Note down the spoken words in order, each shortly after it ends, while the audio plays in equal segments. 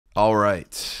All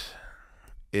right.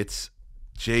 It's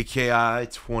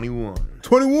JKI 21.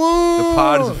 21! The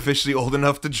pod is officially old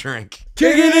enough to drink.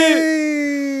 Kickin'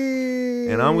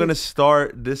 it! And I'm going to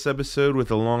start this episode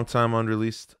with a long time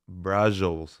unreleased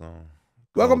Rxlph song.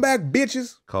 Welcome back,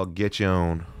 bitches. Called Get Your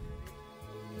Own.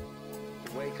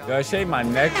 Yo, I shaved my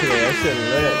neck today. That shit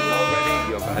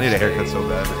lit. I need a haircut so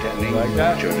bad. You like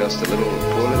that? You're just a little,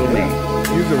 poor little me.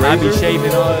 Use a I be razor.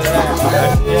 shaving all of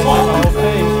that. Yeah, my whole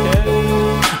face, kid.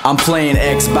 I'm playing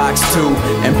Xbox 2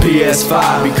 and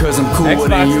PS5 because I'm cooler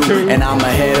than you, Xbox 2. and I'm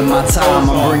ahead of my time.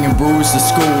 I'm bringing brews to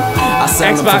school. I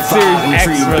sell them for Xbox $5 and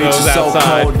Series treat X for those bitches so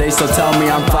outside. cold. They still tell me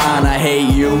I'm fine. I hate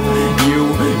you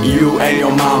and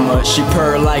your mama. She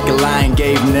purr like a lion,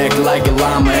 gave neck like a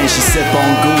llama, and she sip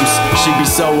on goose. She be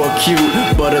so cute,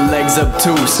 but her legs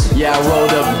obtuse. Yeah, I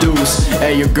rolled up deuce.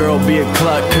 Hey, your girl be a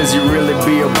cluck, cause you really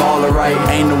be a baller, right?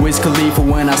 Ain't no Wiz Khalifa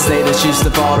when I say that she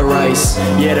slip all the rice.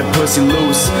 Yeah, that pussy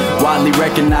loose, widely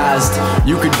recognized.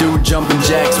 You could do jumping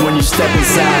jacks when you step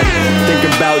inside. Think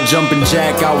about jumping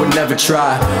jack, I would never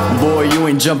try. Boy, you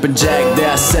ain't jumping jack,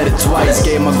 there I said it twice.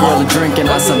 Gave my girl a drink and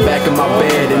I sunk back in my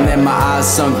bed, and then my eyes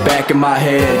sunk back in my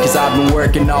head. Cause I've been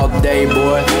working all day,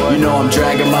 boy. You know I'm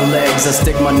dragging my legs. I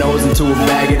stick my nose into a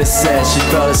bag of the set. She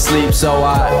fell asleep, so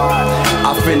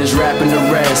I finished rapping the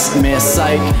rest. Man,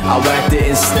 psych, I whacked it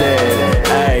instead.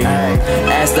 Hey,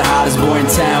 ask the hottest boy in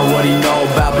town what he know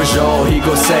about Peugeot. He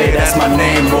gon' say, that's my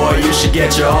name, boy, you should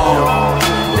get your own.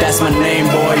 That's my name,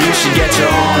 boy, you should get your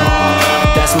own.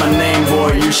 That's my name,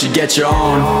 boy, you should get your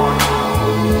own.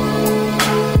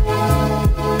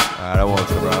 Alright, I won't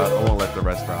let the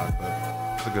rest rock,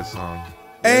 but it's a good song.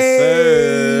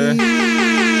 Hey!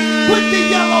 Put the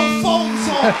yellow phones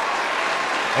on.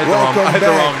 I hit the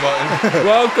wrong button.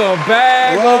 Welcome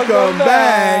back. Welcome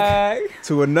back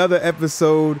to another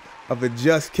episode of the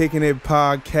Just Kickin' It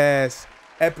podcast,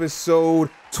 episode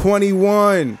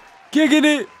 21. Kicking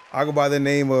it. I go by the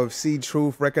name of See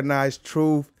Truth, Recognize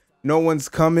Truth. No one's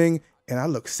coming, and I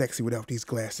look sexy without these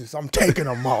glasses. I'm taking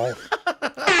them off.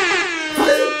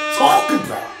 Talking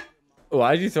about.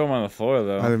 Why'd you throw them on the floor,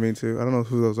 though? I didn't mean to. I don't know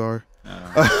who those are.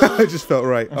 It just felt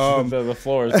right. The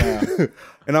floor is down.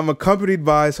 And I'm accompanied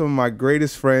by some of my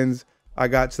greatest friends. I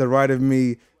got to the right of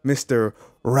me, Mr.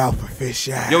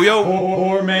 Rxlph. Yo.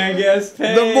 Poor man gets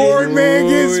paid. The board man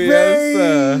gets Ooh, paid. yes,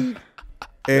 sir.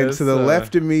 And Yes, to the sir.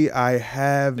 left of me, I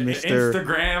have Mr.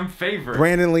 Instagram favorite.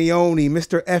 Brandon Leone,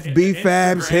 Mr. FB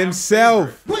Fabs Instagram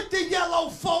himself. Put the yellow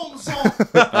phones on.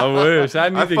 I wish. I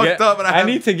need to fucked get. up and I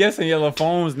need to get some yellow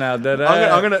phones now.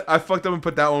 I fucked up and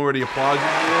put that one where the applause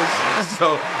is,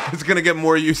 so it's gonna get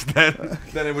more use than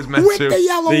it was meant With to. the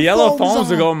yellow The yellow foams phones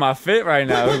on. are going my fit right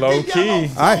now, With the low yellow key.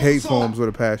 phones. I hate foams with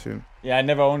a passion. Yeah, I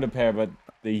never owned a pair, but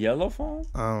the yellow phone?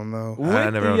 I don't know. With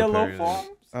never the owned a yellow pair either.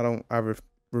 phone? I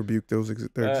rebuke their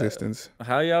existence.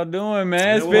 How y'all doing,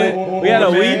 man? It's been, we had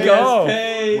a week off.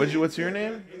 What's your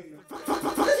name?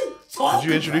 Did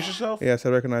you introduce yourself? Yes, I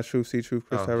recognize Truth, See Truth,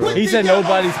 Chris Oh. Tyrell. He said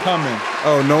nobody's coming,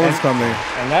 Oh, no one's coming.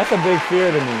 and that's a big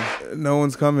fear to me. No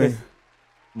one's coming.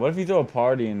 What if you throw a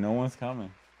party and no one's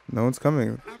coming? No one's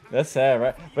coming. That's sad,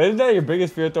 right? But isn't that your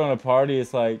biggest fear throwing a party?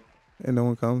 It's like, And no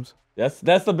one comes. that's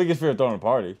the biggest fear of throwing a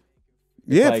party.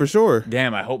 Yeah, like- for sure.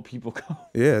 Damn, I hope people come.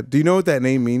 Yeah. Do you know what that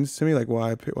name means to me? Like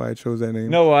why I chose that name?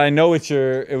 No, I know it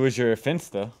was your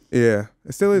Finsta, Yeah.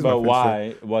 It still is my but Finsta.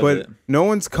 why was But it? no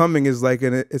one's coming is like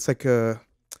it's like a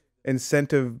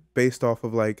incentive based off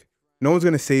of like no one's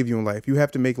gonna save you in life. You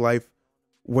have to make life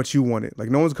what you want it. Like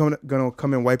no one's gonna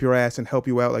come and wipe your ass and help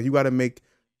you out. Like you got to make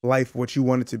life what you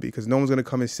want it to be because no one's gonna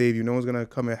come and save you. No one's gonna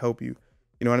come and help you.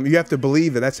 You know what I mean? You have to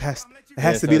believe that it has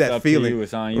Yeah, to so be it's that up to feeling. you,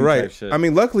 it's on you Right. type shit. I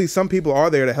mean, luckily some people are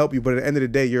there to help you, but at the end of the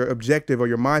day, your objective or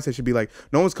your mindset should be like,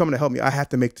 no one's coming to help me. I have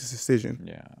to make this decision.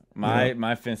 Yeah, my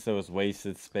Finsta was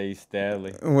wasted space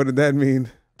daily. And what did that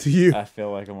mean to you? I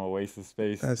feel like I'm a waste of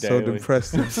space. That's daily. so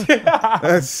depressing.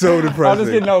 That's so I was depressing.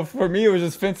 just kidding. No, for me it was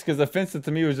just Finsta because the Finsta to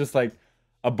me was just like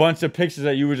a bunch of pictures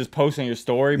that you would just post on your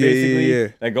story, Yeah, yeah, basically. yeah.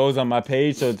 That goes on my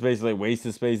page, so it's basically like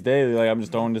wasted space daily. Like I'm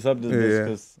just throwing this up just Yeah.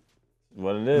 because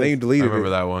what it Then you is. I deleted remember it.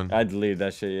 that one. I deleted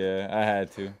that shit. Yeah, I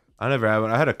had to. I never had one.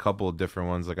 I had a couple of different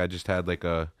ones. Like I just had like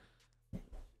a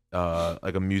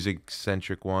music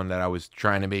centric one that I was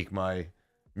trying to make my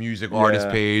music artist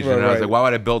Yeah. page, Right, and I was right. like, why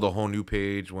would I build a whole new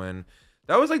page when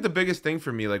that was like the biggest thing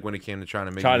for me, like when it came to trying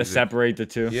to make Try to music. separate the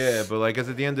two. Yeah, but like, 'cause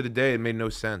at the end of the day, it made no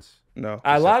sense. No.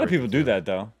 A lot of separate people the do two. that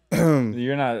though.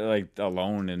 You're not like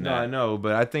alone in No, that. I know,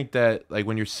 but I think that like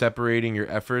when you're separating your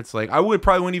efforts, like I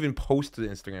probably wouldn't even post to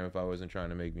Instagram if I wasn't trying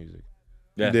to make music.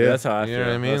 Yeah, Yeah. that's how I feel. You know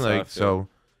what I mean? That's how I Like, feel. so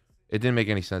it didn't make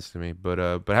any sense to me. But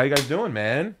how you guys doing,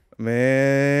 man?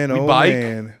 Man, We oh bike?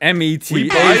 man. METHOD,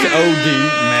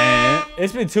 man.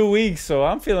 It's been 2 weeks, so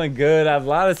I'm feeling good. A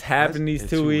lot has happened these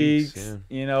It's 2 weeks. yeah.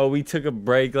 You know, we took a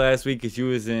break last week because you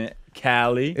was in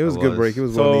Cali. It was a good break. It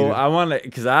was well So needed. I want to,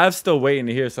 because I'm still waiting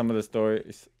to hear some of the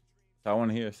stories. So I want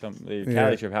to hear some of the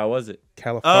Cali trip. How was it?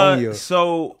 California.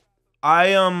 So I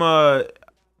am,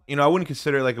 you know, I wouldn't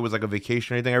consider it like it was like a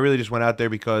vacation or anything. I really just went out there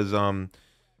because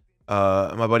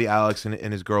my buddy Alex and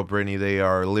his girl Brittany, they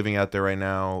are living out there right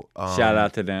now. Shout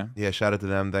out to them. Yeah, shout out to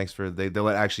them. Thanks for they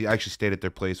actually stayed at their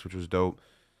place, which was dope.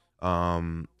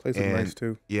 Place was nice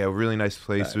too. Yeah, really nice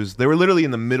place. It was, they were literally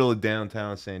in the middle of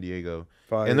downtown San Diego.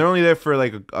 Fire. And they're only there for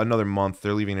like another month.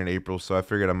 They're leaving in April, so I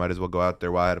figured I might as well go out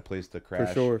there while I had a place to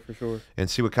crash. For sure. And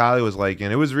see what Cali was like.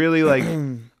 And it was really like,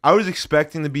 I was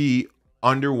expecting to be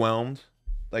underwhelmed.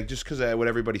 Like, just because what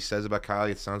everybody says about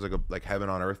Cali, it sounds like a like heaven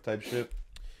on earth type shit.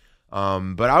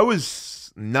 But I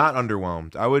was not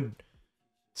underwhelmed. I would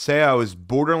say I was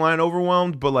borderline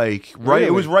overwhelmed, but like right,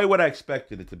 it was right what I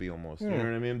expected it to be almost. You know what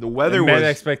I mean? The weather Met was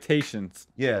expectations.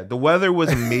 yeah, the weather was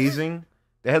amazing.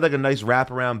 They had like a nice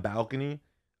wraparound balcony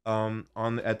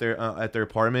at their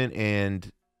apartment, and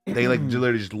they like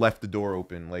literally just left the door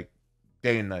open like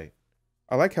day and night.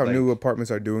 I like how Like- new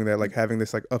apartments are doing that, like having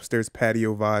this like upstairs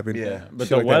patio vibe and Yeah. But shit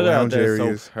the like that, weather out lounge there areas.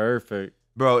 is so perfect.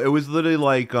 Bro, it was literally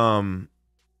like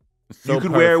So you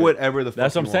could wear perfect. whatever the fuck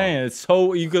That's what I'm you saying. want. It's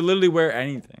so, you could literally wear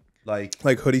anything. Like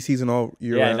like hoodie season all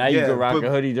year Yeah, round. now you Yeah, can rock but- a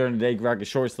hoodie during the day, you can rock a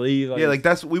short sleeve. yeah, like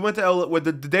that's we went to LA.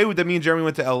 The day that me and Jeremy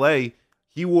went to LA,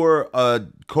 he wore a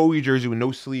Kobe jersey with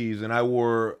no sleeves, and I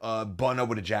wore a button up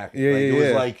with a jacket. Yeah, like, yeah, it was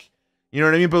yeah. like, you know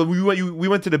what I mean. But we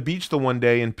went to the beach the one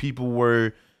day, and people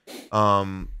were,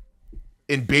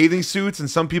 in bathing suits, and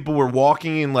some people were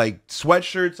walking in like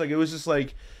sweatshirts. Like it was just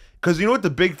like, because you know what the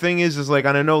big thing is like,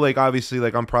 and I know like obviously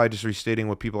like I'm probably just restating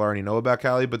what people already know about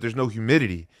Cali, but there's no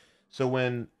humidity. So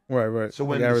when Right. so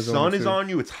when Like the Arizona, sun is too. on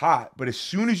you, it's hot. But as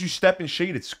soon as you step in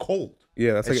shade, it's cold.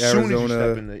 Yeah, that's like As soon as you step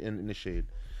Arizona. in the shade.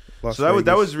 Las So that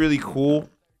Vegas. was really cool.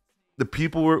 The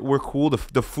people were cool. The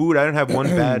food, I didn't have one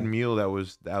bad meal that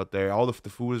was out there. All the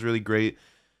food was really great.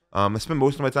 I spent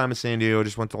most of my time in San Diego.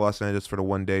 Just went to Los Angeles for the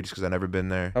one day just because I'd never been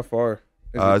there. How far?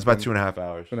 It's about 2.5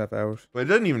 hours. 2.5 hours. But it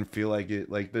doesn't even feel like it.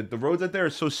 Like the roads out there are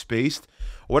so spaced.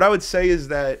 What I would say is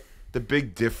that the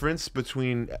big difference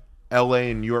between LA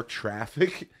and New York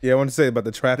traffic, Yeah, I want to say about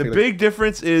the traffic. the like, big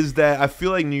difference is that I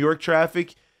feel like New York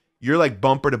traffic, you're like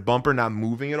bumper to bumper, not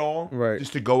moving at all. Right.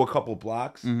 Just to go a couple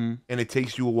blocks, Mhm. and it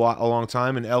takes you a long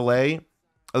time. In LA,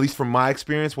 at least from my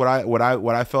experience, what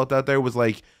I felt out there was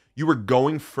like you were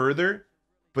going further,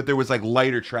 but there was like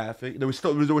lighter traffic. There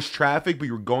was traffic, but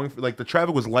you were going for like the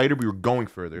traffic was lighter, but you were going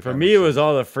further. if for that me, makes it was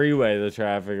all the freeway, the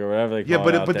traffic, or whatever they yeah, call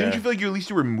it out but there. didn't you feel like at least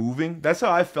you were moving? That's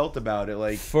how I felt about it.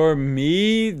 Like For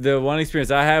me, the one experience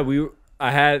I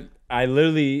had, I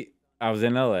was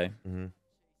in LA. Mhm.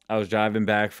 I was driving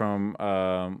back from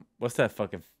what's that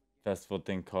fucking festival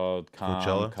thing called?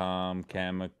 Coachella? Comic-Con?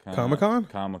 Comic-Con?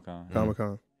 Comic-Con.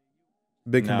 Comic-Con.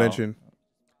 Big No. convention.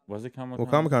 Was it Comic-Con? Well,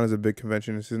 Comic-Con is a big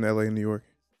convention. It's in LA and New York.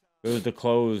 It was the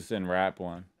clothes and rap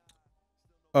one.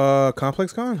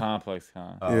 Complex Con? Complex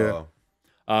Con.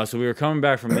 Yeah. So we were coming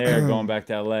back from there, going back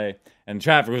to LA, and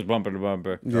traffic was bumper to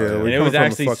bumper. Yeah. And we're it was coming from a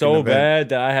actually fucking so event. bad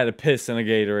that I had to piss in a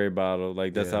Gatorade bottle.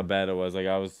 Like that's Yeah. how bad it was. Like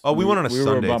I was. Oh, we went on a we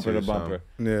Sunday were bumper too, to so- bumper.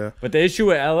 Yeah. But the issue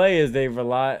with LA is they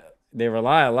rely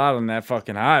a lot on that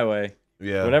fucking highway.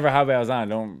 yeah, Whatever highway I was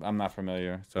on, I'm not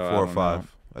familiar. So I 4 or don't 5. know.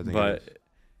 I think. But it is.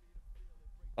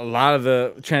 a lot of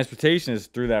the transportation is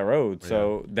through that road,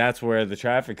 so that's where the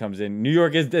traffic comes in. New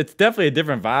York it's definitely a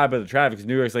different vibe of the traffic. Cause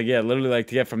New York's like literally like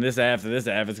to get from this Ave to this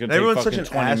Ave, it's gonna take Everyone's fucking such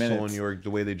an 20 asshole minutes. in New York, the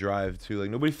way they drive too.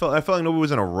 Like I felt like nobody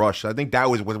was in a rush. I think that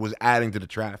was what was adding to the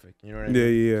traffic. You know what I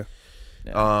mean?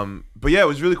 Yeah. But yeah, it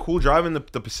was really cool driving the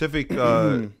Pacific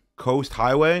Coast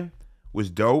Highway. Was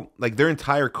dope. Like their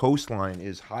entire coastline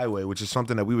is highway, which is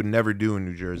something that we would never do in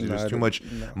New Jersey. There's too much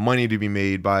money to be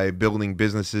made by building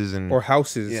businesses and Or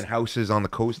houses. and houses on the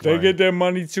They coastline. get their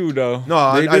money too, though. No,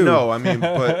 I They do. know. I mean,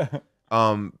 but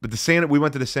we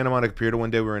went to the Santa Monica Pier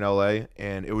one day. We were in LA,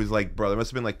 and it was like, bro, there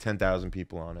must have been like 10,000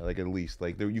 people on it, like at least.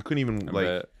 Like you couldn't even like.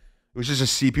 bet. It was just to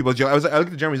see people. I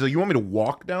looked at Jeremy. He's like, "You want me to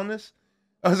walk down this?"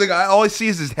 I was like, all I see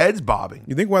is his head's bobbing.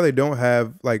 You think why they don't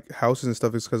have like houses and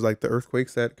stuff is because like the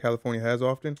earthquakes that California has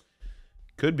often?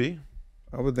 Could be.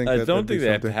 I would think I that don't that'd be think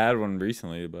they've something. had one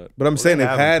recently, but But I'm saying they they've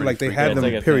have them had pretty like they frequently. have It's them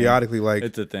like a thing. periodically, like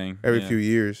it's a thing. every yeah. few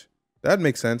years. That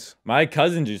makes sense. My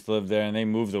cousins used to live there, and they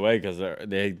moved away because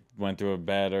they went through a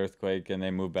bad earthquake, and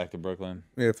they moved back to Brooklyn.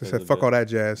 Yeah, if they Because said of fuck it. all that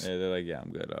jazz. Yeah, they're like, yeah,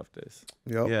 I'm good off this.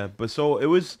 Yep. Yeah, but so it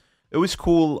was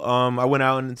cool. I went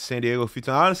out in San Diego a few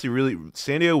times. Honestly, really,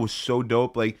 San Diego was so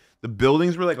dope. Like the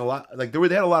buildings were like a lot. Like they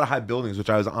had a lot of high buildings, which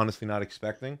I was honestly not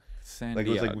expecting. San Like it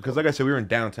was like Diego. because like I said, we were in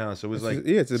downtown, so it was like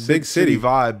it's a big city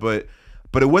vibe, but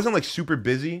it wasn't like super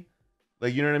busy.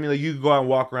 Like you know what I mean? Like you could go out and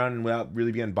walk around and without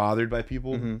really being bothered by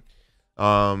people.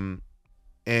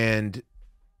 And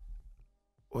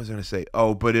what was I gonna say?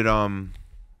 Oh, but it damn,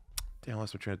 I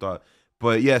lost my train of thought.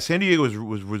 But yeah, San Diego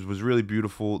was really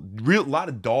beautiful. Lot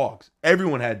of dogs.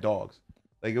 Everyone had dogs.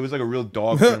 Like it was like a real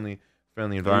dog friendly You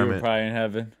were environment. probably in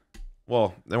heaven.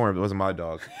 Well, they weren't. It wasn't my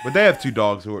dog, but they have 2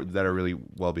 dogs that are really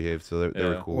well behaved, so they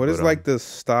were cool. What is like the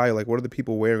style? Like, what are the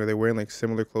people wearing? Are they wearing like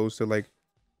similar clothes to like?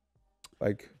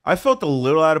 I felt a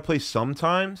little out of place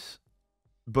sometimes,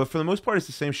 but for the most part, it's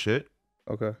the same shit.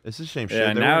 Okay, It's the same shit.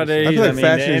 Yeah, They're nowadays I feel like mean,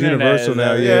 fashion the is internet universal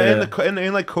now, yeah,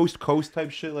 and like coast to coast type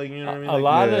shit, like you know what I mean. A Like,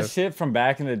 lot yeah. of the shit from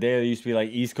back in the day that used to be like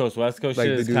East Coast, West Coast Like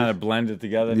shit the is dudes- kind of blended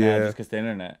together Yeah. now just because the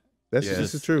internet. this Yeah.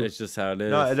 is true. It's just how it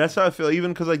is. No, that's how I feel.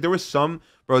 Even because like there was some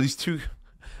these 2. I'm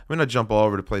gonna jump all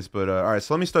over the place, but all right.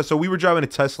 So let me start. So we were driving a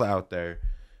Tesla out there,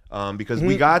 because when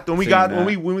we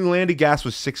landed, gas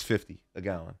was $6.50 a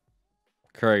gallon.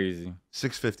 Crazy.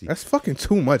 $6.50. That's fucking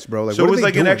too much, bro. Like, So what it are was they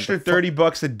like an doing? extra The fuck?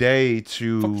 $30 a day What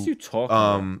the fuck is you talking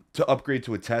about? to upgrade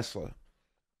to a Tesla.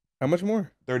 How much more?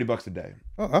 $30 a day.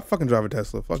 Oh, I fucking drive a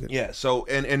Tesla. Fuck it. Yeah. So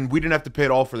and we didn't have to pay it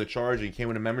all for the charge. It came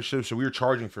with a membership, so we were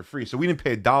charging for free. So we didn't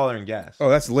pay $1 in gas. Oh,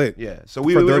 that's lit. Yeah. So For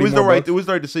it 30 was the more right bucks? it was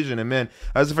the right decision. And man,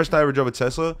 that was the first time I ever drove a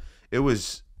Tesla. It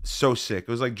was so sick. It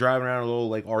was like driving around a little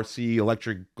like RC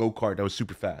electric go-kart that was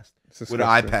super fast It's with an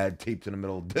disgusting. iPad taped in the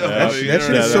middle. Yeah, That you shit know is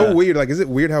that. so weird. Like, is it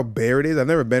weird how bare it is? I've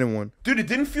never been in one. Dude, it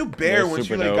didn't feel bare Yeah, once you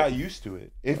super like dope. got used to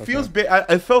it. It feels bare.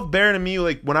 It felt bare to me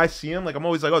like when I see him. Like I'm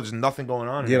always like, oh, there's nothing going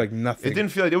on. Yeah, here. like nothing. It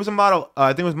didn't feel like it was a model. I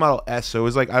think it was Model S. So it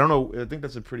was like I don't know. I think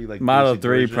that's a pretty like Model basic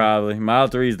 3 version. probably. Model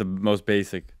 3 is the most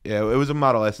basic. Yeah, it was a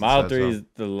Model S. Model instead, 3 so. is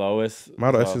the lowest.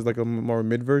 Model S so- is like a more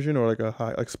mid version or like a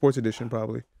high, like sports edition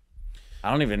probably. I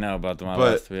don't even know about the Model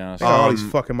But, S, to be honest. They got all these Um,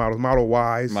 fucking models. Model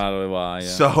Ys. Model Y, yeah.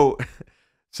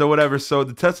 So whatever. So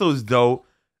the Tesla was dope.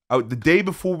 The day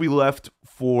before we left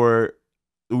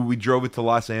we drove it to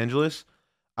Los Angeles.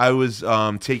 I was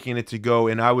taking it to go,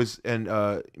 and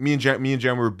me and Jeremy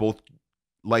were both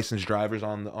licensed drivers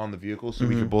on the vehicle, so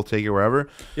we could both take it wherever.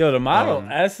 Yo, the Model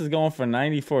S is going for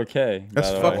 $94K. That's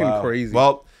by the fucking way. crazy.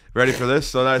 Well, ready for this?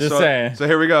 So Just saying. So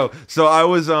here we go. So I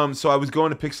was going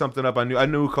to pick something up. I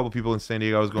knew a couple people in San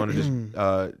Diego. I was going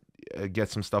to just get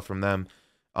some stuff from them.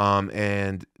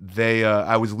 And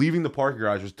I was leaving the parking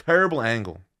garage. It was terrible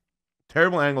angle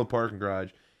parking garage,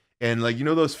 and like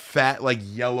those fat like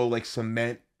yellow like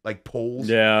cement like poles.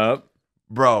 Yeah.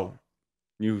 Bro.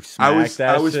 You smacked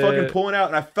that I was shit. fucking pulling out,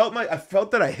 and I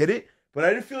felt that I hit it, but I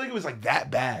didn't feel like it was like that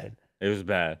bad. It was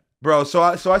bad. Bro, so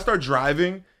I start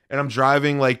driving, and I'm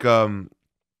driving like to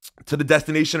the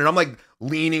destination, and I'm like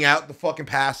leaning out the fucking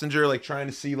passenger, like trying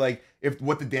to see like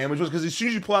what the damage was, because as soon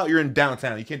as you pull out, you're in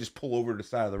downtown. You can't just pull over to the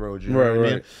side of the road. You know what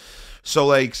I mean?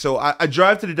 So I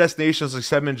drive to the destination. It's like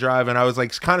 7-minute drive, and I was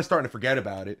like kind of starting to forget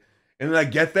about it. And then I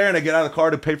get there, and I get out of the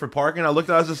car to pay for parking. I looked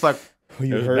at it, I was just like,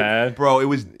 It was bad. bro, it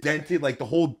was dented. Like the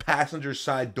whole passenger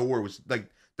side door was like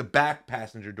the back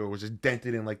passenger door was just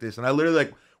dented in like this, and I literally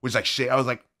like was like shit. I was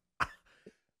like,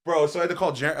 bro. So I had to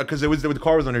call Jeremy because the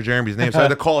car was under Jeremy's name, so I had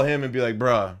to call him and be like,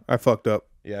 bruh, I fucked up.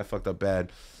 yeah, I fucked up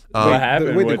bad. What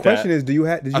happened Wait, the with question that? is, did you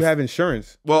have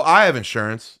insurance? Well, I have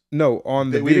insurance. No, on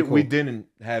the We vehicle. didn't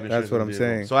have insurance. That's what on the I'm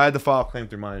vehicle. saying. So I had to file a claim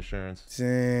through my insurance.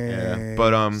 Damn. Yeah,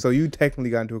 but so you technically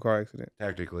got into a car accident.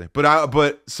 Technically, but I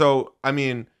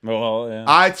mean, Well, yeah.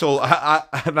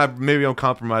 I maybe I'm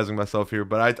compromising myself here,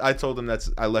 but I told him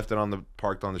I left it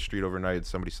parked on the street overnight, and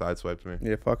somebody sideswiped me.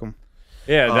 Yeah, fuck them.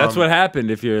 Yeah, that's what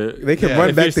happened. If you're, They can Yeah. run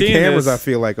If back you've the seen cameras. this, I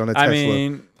feel like on a I Tesla,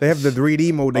 mean, they have the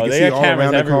 3D mode. They can they see got all around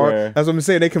cameras the car. everywhere. That's what I'm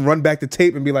saying. They can run back the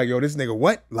tape and be like, "Yo, this nigga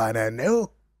what? Line that no."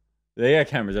 they got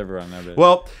cameras everywhere on that bitch.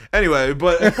 Well, anyway,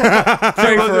 but Pray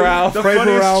for Ralph. the Pray for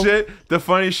Ralph.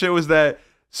 funniest shit was that.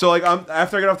 So like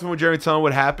after I got off the phone with Jeremy telling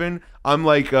what happened, I'm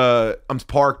like I'm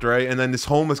parked, right, and then this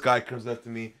homeless guy comes up to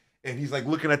me and he's like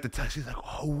looking at the Tesla. He's like,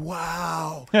 "Oh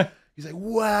wow," he's like,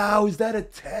 "Wow, is that a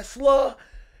Tesla?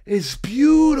 It's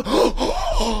beautiful."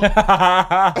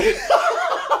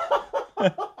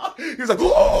 He was like,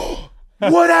 "Oh,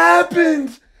 what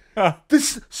happened?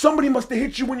 Somebody must have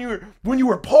hit you when you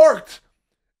were parked."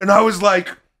 And I was like,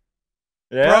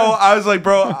 yeah.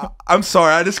 bro, I'm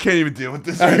sorry. I just can't even deal with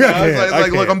this right now. I was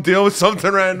like, look, I'm dealing with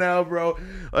something right now, bro.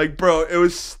 Like, bro, it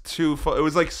was too fun. It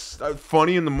was like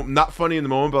funny not funny in the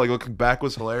moment, but like looking back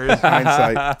was hilarious.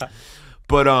 Hindsight.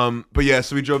 But yeah,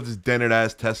 so we drove this dented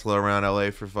ass Tesla around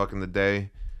LA for fucking the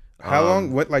day. How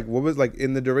long? What was like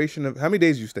in the duration of how many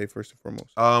days you stay first and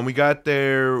foremost? We got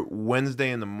there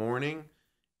Wednesday in the morning,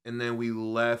 and then we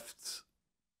left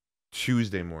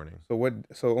Tuesday morning. So what? So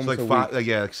It's almost like a five, week.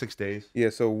 like 6 days. Yeah.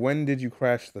 So when did you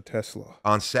crash the Tesla?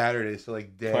 On Saturday, so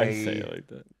like Why you say day it like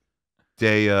that?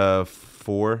 day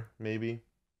 4 maybe.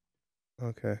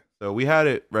 Okay. So we had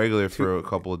it regular for a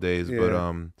couple of days,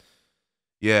 but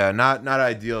yeah, not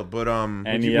ideal, but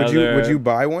Any Would you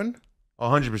buy one?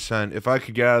 100%. If I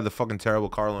could get out of the fucking terrible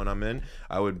car loan I'm in,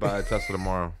 I would buy a Tesla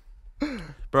tomorrow.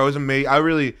 Bro, it was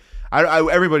amazing.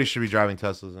 Everybody should be driving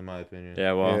Teslas in my opinion.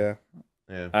 Yeah, well,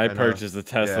 Yeah. I know. purchased a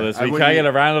Tesla Yeah, this I week. Can wouldn't I get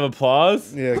a round of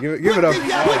applause? Yeah. Give it up. Shit,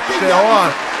 hold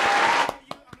on.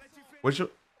 Which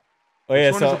Oh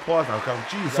yeah, one is applause now?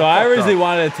 Jeez, so I originally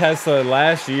wanted a Tesla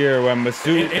last year when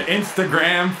Masood,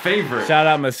 Instagram favorite. shout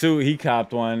out Masood, he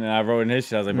copped one, and I wrote in his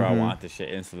shit. I was like, bro, I want this shit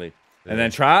instantly. And then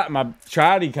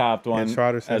Trotty copped one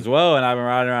Trotter said- as well, and I've been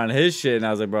riding around his shit, and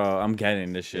I was like, bro, I'm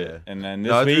getting this shit. Yeah. And then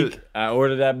No, this week, I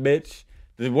ordered that bitch.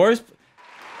 The worst,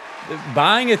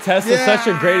 buying a Tesla is such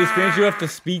a great experience. You don't have to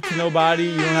speak to nobody.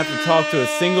 You don't have to talk to a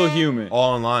single human.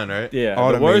 All online, right? Yeah, the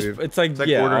Automated. worst. It's like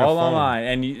ordering a all phone. online,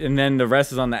 and then the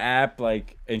rest is on the app,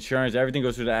 like insurance. Everything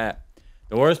goes through the app.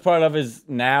 The worst part of it is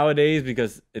nowadays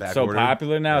because it's Back so order?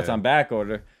 popular now. It's Yeah. on back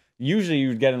order. Usually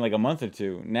you'd get in like a month or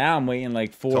two. Now I'm waiting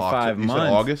like 4 or 5 You said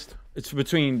months. August? It's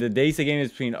between the dates they gave me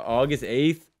is between August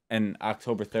 8th and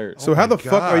October 3rd. So how the my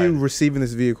fuck are you God. receiving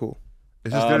this vehicle?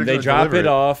 It's just They gonna drop deliver it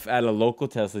off at a local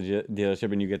Tesla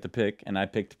dealership, and you get to pick. And I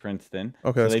picked Princeton.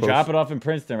 Okay, so that's they close. drop it off in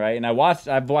Princeton, right? And I've watched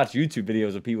YouTube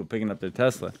videos of people picking up their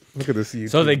Tesla. Look at this. YouTube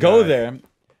So they go guy. there.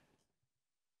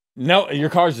 No, your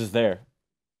car's just there.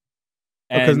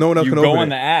 And Because no one else you can go open on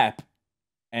it. the app,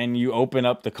 and you open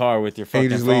up the car with your And you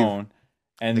fucking just leave. phone.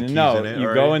 And The then, keys no, in it you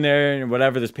already? go in there and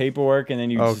whatever, there's paperwork, and then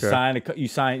you just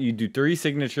Okay. you do 3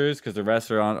 signatures because the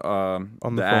rest are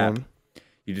on the app. phone.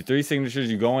 You do 3 signatures.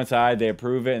 You go inside, they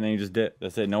approve it, and then you just dip.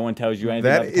 That's it. No one tells you anything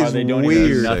That about the car. is They don't even do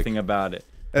weird. nothing about it.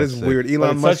 That is That's sick. weird. But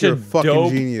Elon it's Musk, such you're a a fucking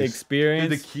dope genius. experience.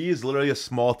 Dude, the key is literally a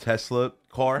small Tesla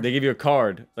car. They give you a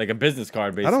card, like a business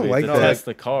card, basically. don't like it's a that.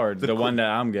 Tesla card, the one that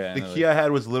I'm getting. The key I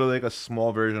had was literally like a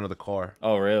small version of the car.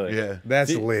 Oh, really? Yeah.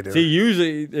 That's See, later. see,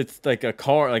 usually it's like a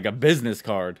car, like a business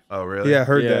card. Oh, really? Yeah, I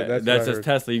heard Yeah, that. That's that what I says heard.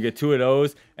 Tesla. You get 2 of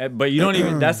those, but you don't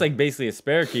even. That's like basically a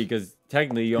spare key because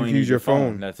technically you only can need use your your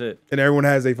phone. phone. That's it. And everyone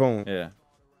has a phone. Yeah.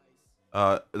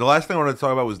 The last thing I wanted to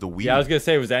talk about was the weed. Yeah, I was gonna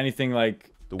say, was there anything like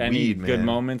The any weed, good man.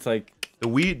 moments? Like, The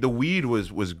weed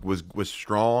was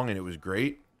strong and it was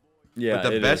great. yeah, But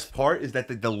the it best is. part is that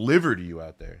they deliver to you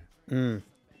out there.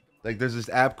 Like there's this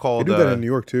app They called do that in New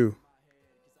York too.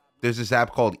 there's this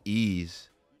app called Ease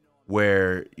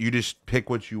where you just pick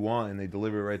what you want and they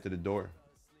deliver it right to the door.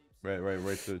 Right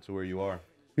to where you are.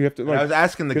 You have to And I was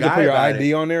asking the you have guy to put your about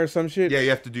ID it. on there or some shit. Yeah, you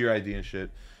have to do your ID and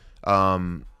shit.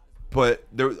 But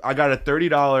I got a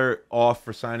 $30 off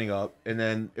for signing up, and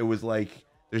then it was like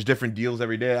there's different deals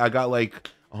every day. I got like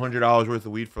 $100 worth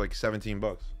of weed for like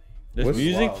 $17. There's What's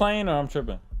music wild? playing, or I'm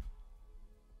tripping.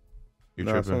 You're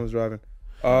No, tripping. someone's driving.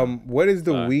 What is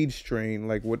the Sorry. weed strain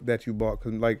like? What that you bought?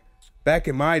 Cause like back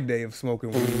in my day of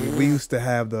smoking weed, we used to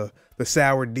have the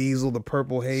sour diesel, the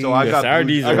purple haze. So I Yeah, got Sour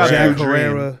blue, Diesel I got Jack Blue Dream.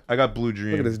 Herrera. I got Blue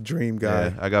Dream. Look at this dream guy.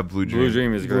 Yeah, I got Blue Dream. Blue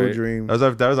Dream is Blue great. dream. That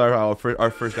was our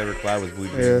first ever collab was Blue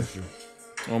Dream. Yeah.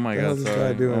 Oh my The hell god, is this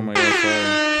sorry. guy doing? Oh my god,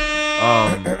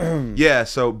 sorry. Yeah.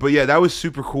 So, but yeah, that was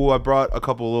super cool. I brought a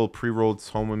couple little pre-rolls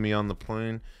home with me on the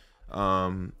plane. How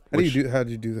did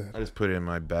you do that? I just put it in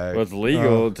my bag. Well, it's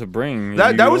legal to bring.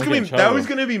 That You was won't gonna get be in that trouble. was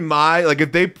gonna be my like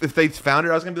if they found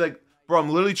it, I was gonna be like, bro, I'm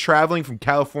literally traveling from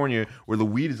California where the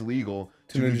weed is legal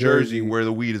to New Jersey where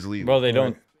the weed is legal. Bro, they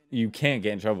don't. You can't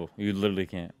get in trouble. You literally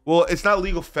can't. Well, it's not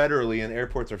legal federally, and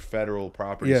airports are federal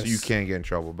property, so you Yes. can't get in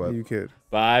trouble. But You kid.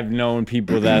 But I've known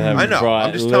people that have I know. brought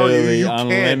I'm just telling you, literally you can't.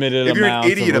 unlimited If you're an amounts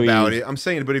idiot of about weed. it, I'm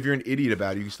saying, but if you're an idiot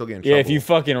about it, you can still get in Yeah, trouble. if you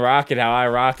fucking rock it how I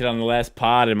rocked it on the last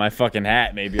pod in my fucking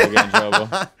hat, maybe you'll get in trouble.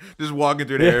 just walking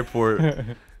through the airport.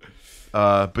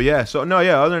 But yeah, so no,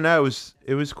 yeah. Other than that,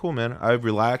 it was cool, man. I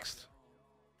relaxed,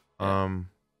 unwound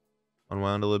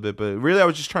a little bit, but really, I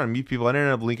was just trying to meet people. I didn't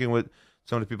end up linking with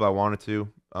some of the people I wanted to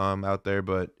out there,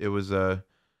 but it was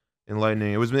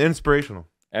enlightening. It was inspirational.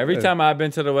 Every Yeah. time I've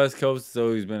been to the West Coast, it's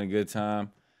always been a good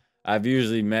time. I've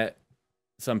usually met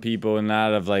some people,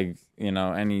 not of like,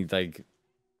 any like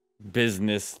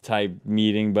business type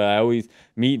meeting, but I always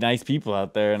meet nice people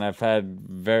out there, and I've had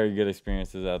very good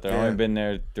experiences out there. I've Yeah. only been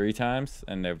there 3 times,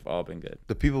 and they've all been good.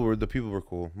 The people were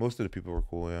cool. Most of the people were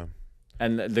cool. Yeah.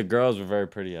 And the girls were very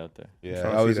pretty out there. Yeah,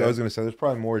 trying to I see was that. gonna say there's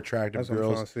probably more attractive That's what I'm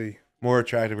trying girls, to see. more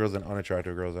attractive girls than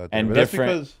unattractive girls out there. And but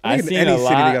different. That's because, I I've think in seen any a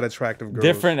city they lot got attractive girls.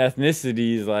 different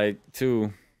ethnicities, like too.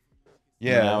 When I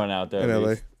yeah, went out there. in at LA.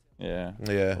 least. Yeah.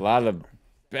 yeah. A lot of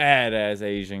badass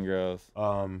Asian girls.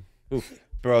 Um, Oof.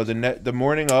 bro. The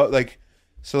morning of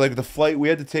the flight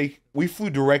we flew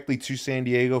directly to San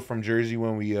Diego from Jersey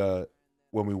when we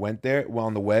went there. Well,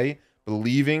 on the way, but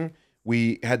leaving,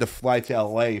 we had to fly to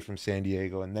LA from San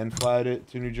Diego and then fly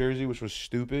to New Jersey, which was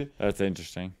stupid. That's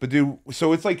interesting. But dude,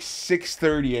 so it's like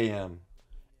 6:30 a.m.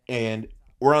 and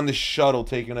we're on the shuttle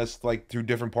taking us like through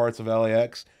different parts of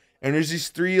LAX, and there's these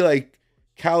three like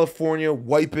California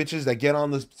white bitches that get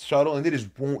on the shuttle and they just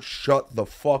won't shut the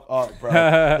fuck up, bro.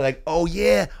 They're like, oh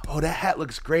yeah, oh that hat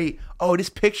looks great. Oh, this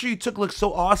picture you took looks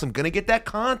so awesome. Gonna get that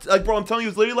content. Like, bro, I'm telling you,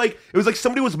 it was literally like it was like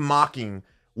somebody was mocking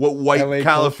what white LA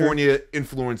California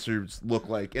influencers look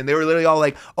like. And they were literally all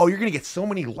like, oh, you're going to get so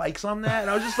many likes on that. And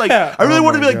I was just like, I really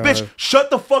wanted to be like, bitch, shut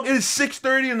the fuck. It is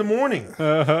 6:30 in the morning.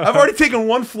 I've already taken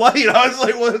one flight. I was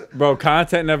like, what? Bro,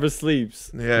 content never sleeps.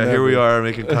 Yeah, here we are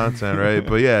making content, right?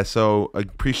 But yeah, so I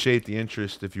appreciate the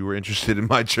interest if you were interested in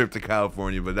my trip to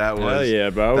California. But that was... Hell yeah,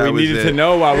 bro. We needed to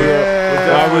know while we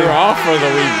were off for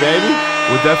the week, baby.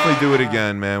 We'll definitely do it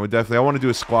again, man. I want to do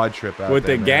a squad trip out with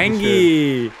there, the man.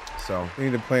 gangy. So we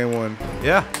need to plan one.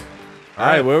 Yeah. All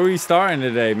right, where are we starting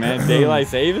today, man? Daylight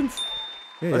savings?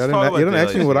 Yeah, you don't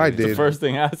ask me what I did. The first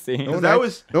thing I seen. No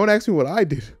one asked me what I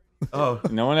did. Oh.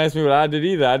 No one asked me what I did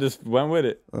either. I just went with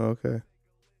it. Oh, okay.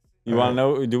 You want to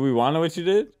know? Do we want to know what you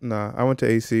did? Nah, I went to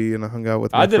AC and I hung out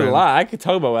with my I did friend. a lot. I could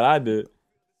talk about what I did.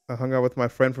 I hung out with my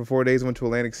friend for 4 days. Went to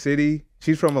Atlantic City.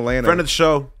 She's from Atlanta. Friend of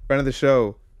the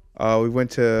show. We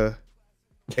went to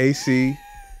AC.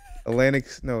 Atlantic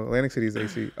City is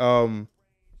AC.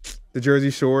 The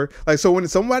Jersey Shore. Like, so when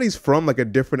somebody's from like a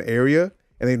different area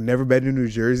and they've never been to New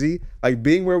Jersey, like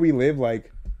being where we live,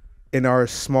 like in our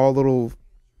small little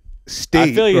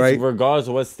state, I feel like right? it's regardless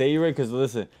of what state you're in. Because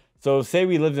listen, so say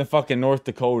we lived in fucking North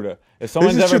Dakota. If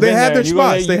someone's This is ever true. been They have there, their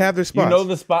spots. They have their spots. You know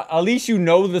the spot. At least you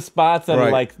know the spots that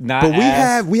are like not. But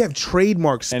ass. we have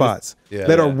trademark spots Yeah.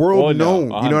 that are Yeah. world known.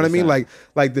 Well, no, you know what I mean? 100%.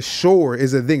 Like the Shore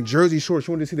is a thing. Jersey Shore. She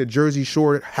wanted to see the Jersey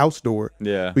Shore house door.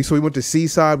 Yeah. So we went to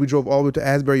Seaside. We drove all the way to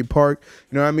Asbury Park.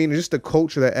 You know what I mean? It's just the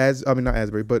culture that not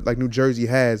Asbury, but like New Jersey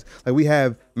has. Like we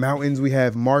have mountains. We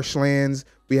have marshlands.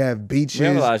 We have beaches. We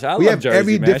have love Jersey,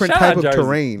 every man. different Shout type out of Jersey.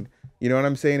 terrain. You know what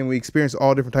I'm saying? And we experience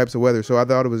all different types of weather. So I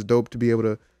thought it was dope to be able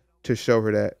to show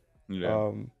her that.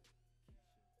 Yeah.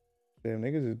 Damn,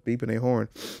 niggas is beeping their horn.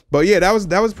 But yeah, that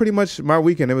was pretty much my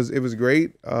weekend. It was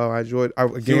great. I enjoyed.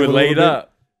 You were laid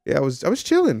up. Yeah, I was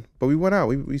chilling. But we went out.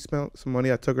 We spent some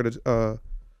money. I took her to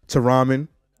ramen.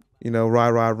 You know, Rai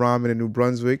Ramen in New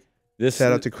Brunswick.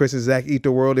 Shout out to Chris and Zach Eat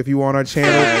the World. If you on our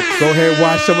channel, go ahead and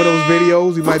watch some of those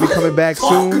videos. We might be coming back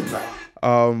soon.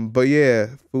 But yeah,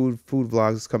 food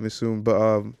vlogs is coming soon.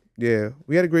 But yeah,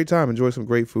 we had a great time. Enjoyed some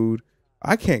great food.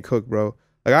 I can't cook, bro.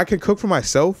 Like I can cook for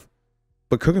myself,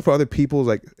 but cooking for other people,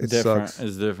 like it sucks.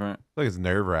 It's different. Like it's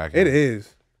nerve-wracking. It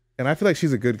is. And I feel like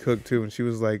she's a good cook too. And she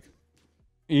was like,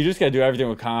 You just gotta do everything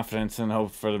with confidence and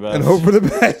hope for the best. and hope for the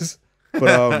best. But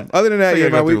other than that, Like yeah, I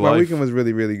go through my life. weekend was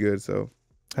really, really good. So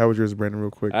how was yours, Brandon, real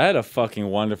quick? I had a fucking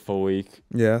wonderful week.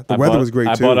 Yeah. The weather was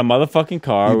great too. I bought a motherfucking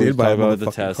car. You We did was buy a talking about the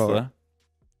motherfucking Tesla. car.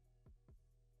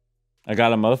 I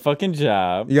got a motherfucking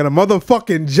job. You got a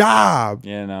motherfucking job.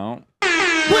 You know.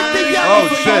 With the yellow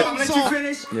shit. phones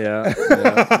on. Yeah.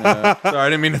 Sorry, I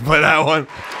didn't mean to play that one.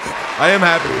 I am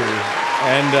happy for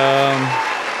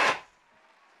And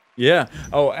yeah.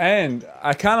 Oh, and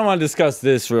I kind of want to discuss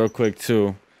this real quick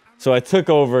too. So I took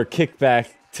over kickback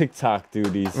TikTok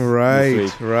duties. Right,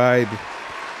 This week. right.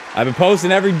 I've been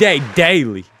posting every day,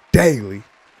 daily. Daily.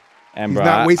 And He's bro,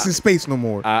 not wasting space no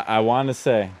more. I want to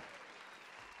say,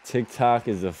 TikTok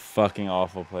is a fucking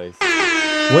awful place.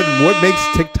 What makes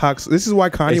TikToks? This is why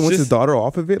Kanye It's wants his just- daughter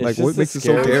off of it. it's Like, what just makes a it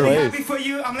so scary terrible? place. Happy for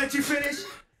you. I'm gonna let you finish.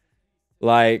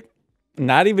 Like,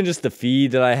 not even just the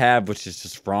feed that I have, which is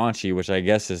just raunchy, which I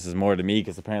guess this is more to me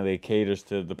because apparently it caters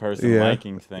to the person Yeah.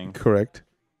 liking things. Correct.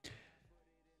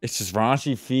 It's just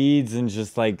raunchy feeds and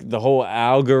just like the whole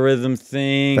algorithm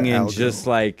thing The and algorithm. just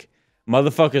like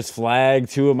motherfuckers flagged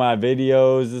 2 of my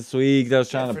videos this week that I was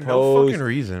trying to no post. fucking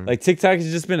reason. Like TikTok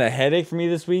has just been a headache for me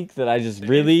this week that I just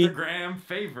really, Instagram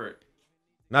favorite.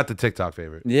 Not the TikTok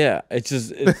favorite. yeah, it's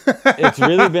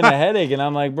really been a headache. And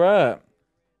I'm like, bruh,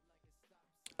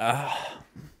 I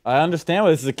understand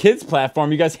why this is a kids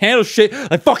platform. You guys handle shit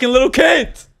like fucking little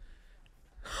kids.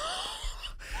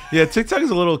 Yeah, TikTok is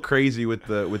a little crazy with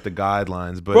the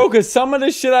guidelines, but Bro, because some of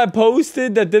the shit I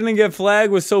posted that didn't get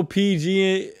flagged was so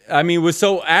PG. I mean, was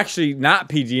so actually not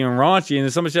PG and raunchy.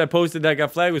 And some of the shit I posted that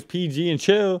got flagged was PG and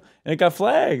chill, and it got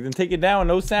flagged and take it down with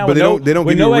no sound. But with they don't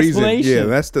with give no you a reason. explanation.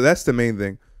 Yeah, that's the main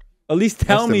thing. At least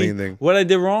tell that's the me main thing. what I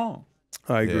did wrong.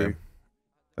 I agree. Yeah.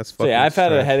 That's So fucking. yeah, I've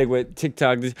had a trash. headache with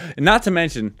TikTok. And not to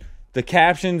mention the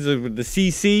captions of the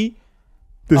CC.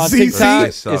 on CC? TikTok They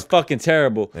is suck. fucking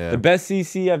terrible. Yeah. The best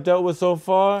CC I've dealt with so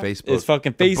far Facebook. is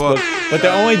fucking The Facebook. book. But they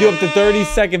only do up to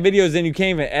 30-second videos, and you can't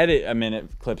even edit a minute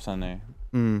clips on there.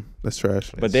 That's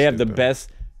trash. But they have the stupid. best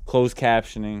closed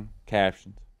captioning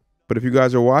captions. But if you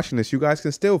guys are watching this, you guys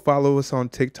can still follow us on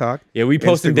TikTok. Yeah, we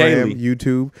post it Instagram, daily.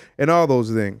 YouTube, and all those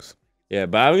things. Yeah,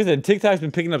 but like I said, TikTok's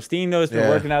been picking up steam though. It's been Yeah.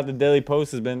 working out. The daily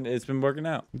post it's been working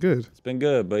out. Good. It's been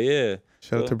good. But yeah.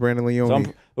 Shout out to Brandon So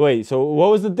Leone. wait, so what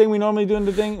was the thing we normally do in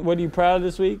the thing? What are you proud of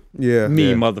this week? Yeah. Me,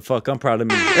 Yeah. motherfucker. I'm proud of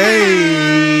me.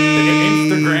 Hey.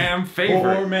 Instagram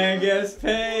favorite. Poor man gets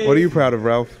paid. What are you proud of,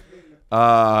 Ralph?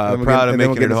 Proud of and then we'll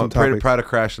making get it into home. some topics. Proud of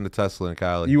crashing the Tesla in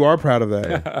Cali. You are proud of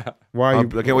that. Why are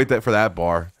you? I can't wait for that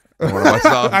bar.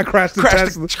 I crashed the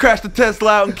Tesla. Crashed the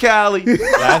Tesla out in Cali.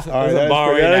 That's a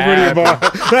bar right That's now.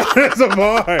 pretty bar. That's a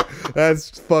bar.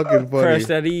 That's fucking funny. Crush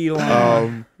that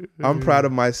Elon. I'm proud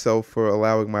of myself for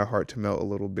allowing my heart to melt a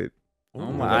little bit Oh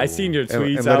my! I seen your and,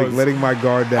 tweets. and letting my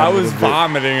guard down. I a was little bit.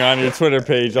 vomiting on your Twitter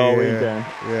page all weekend.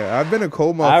 Yeah, I've been a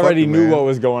cold motherfucker. I already knew man. what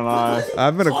was going on.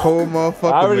 I've been a cold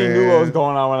motherfucker. I already knew man. what was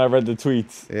going on when I read the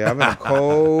tweets. Yeah, I've been a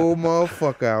cold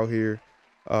motherfucker out here.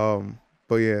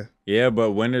 But yeah, Yeah,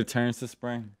 but winter turns to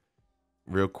spring,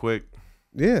 Real quick.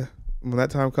 yeah. When that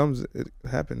time comes, it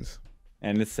happens,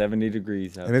 and it's 70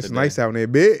 degrees out. and it's today. nice out there,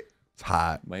 bit. It's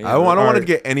hot. Wait, I don't want alright. to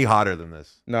get any hotter than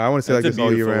this. No, I want to say like It's this a all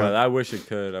year beautiful round. weather. I wish it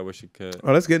could. I wish it could.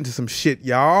 Oh, let's get into some shit,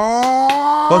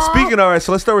 y'all. Well, speaking of, all right,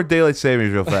 so let's start with daylight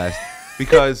savings real fast.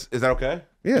 Because, is that okay?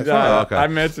 Yeah, it's Yeah, fine. okay. I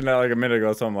mentioned that like a minute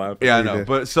ago. So I'm laughing. Yeah, I you know. did.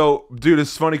 But so, dude,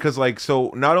 it's funny because, like,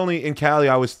 so not only in Cali,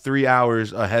 I was 3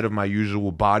 hours ahead of my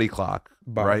usual body clock,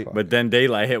 Body right? clock. But then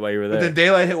daylight hit while you were But there. then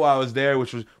daylight hit while I was there,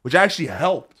 which actually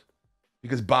helped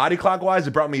because body clock wise,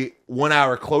 it brought me 1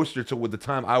 hour closer to with the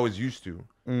time I was used to.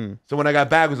 So when I got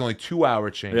back, it was only 2 hour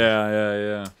change.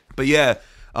 Yeah. But yeah,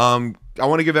 I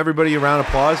want to give everybody a round of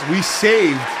applause. We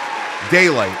saved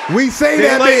daylight. We say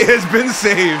that, Daylight bitch. has been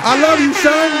saved. I love you,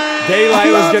 son. Daylight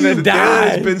I was love gonna you. die.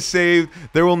 Daylight has been saved.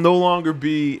 There will no longer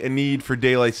be a need for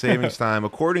daylight savings time,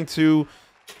 according to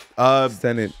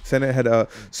Senate had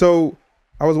So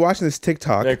I was watching this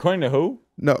TikTok. According to who?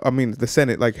 No, I mean the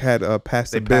Senate like had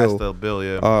passed they a bill. passed the bill.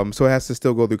 Yeah. So it has to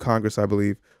still go through Congress, I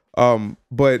believe.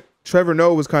 But Trevor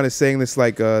Noah was kind of saying this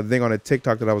like thing on a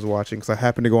TikTok that I was watching because I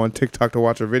happened to go on TikTok to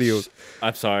watch her videos.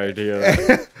 I'm sorry to hear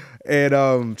that.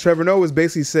 And Trevor Noah was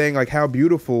basically saying like how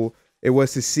beautiful it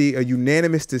was to see a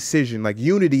unanimous decision, like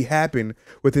unity happen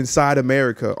with inside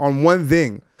America on one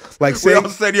thing. Like We saying, all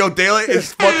said, "Yo, daylight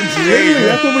is fucking Literally, saved."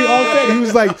 that's what we all said. He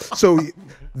was like, so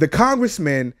the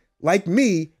congressman, like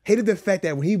me, hated the fact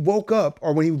that when he woke up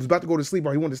or when he was about to go to sleep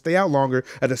or he wanted to stay out longer,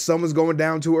 that the sun was going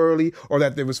down too early or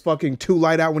that there was fucking too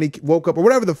light out when he woke up or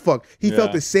whatever the fuck. He felt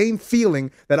Yeah. the same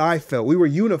feeling that I felt. We were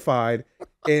unified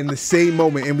in the same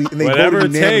moment and they Whatever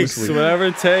voted it takes. unanimously. Whatever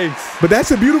it takes. But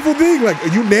that's a beautiful thing, like a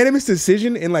unanimous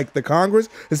decision in like the Congress,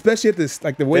 especially at this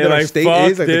like the way They're that our like, state fuck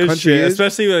is, like the this country shit. is.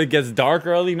 Especially when it gets dark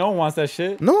early. No one wants that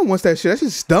shit. No one wants that shit. That's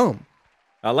just dumb.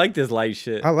 I like this light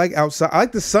shit. I like outside. I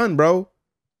like the sun, bro.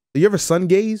 Do you ever sun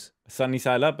gaze? Sunny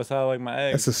side up. That's how I like my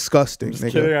eggs. That's disgusting, Just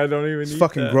nigga. kidding. I don't even It's eat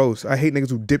fucking that. gross. I hate niggas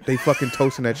who dip they fucking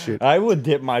toast in that shit. I would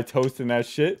dip my toast in that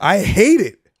shit. I hate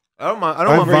it. I don't mind. I I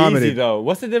don't mind. Over vomited. easy though.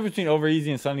 What's the difference between over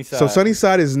easy and sunny side? So sunny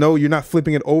side is no, you're not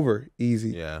flipping it over easy.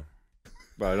 Yeah,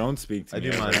 Bro, don't speak to I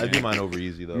me. do mine. I do mine over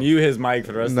easy though. Mute his mic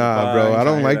for the rest of the Nah, pod. bro. I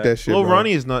don't ain't like trying that to shit. Little bro.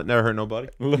 runny is not never hurt nobody.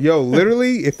 Yo,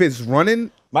 literally, if it's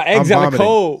running, My eggs I'm are vomiting.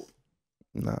 cold.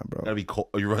 nah, bro. Gotta be cold.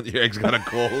 Your eggs got a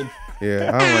cold.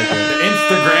 Yeah, I don't like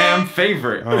that. Instagram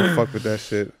favorite. I don't fuck with that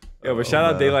shit. Yo, but shout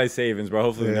out nah. daylight savings, bro.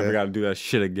 Hopefully we Yeah. never got to do that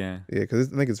shit again. Yeah,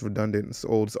 because I think it's redundant. It's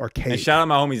old. It's archaic. And shout out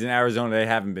my homies in Arizona. They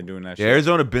haven't been doing that Yeah, shit.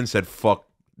 Arizona been said fuck.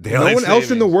 No daylight one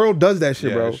else in the savings. world does that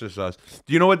shit, Yeah, bro. it's just us.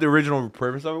 Do you know what the original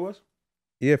purpose of it was?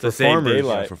 Yeah, for save farmers.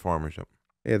 daylight. Yeah, for farmers. Yep.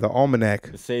 Yeah, the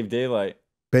almanac. To save daylight.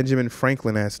 Benjamin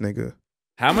Franklin ass nigga.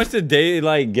 How much did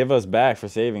daylight give us back for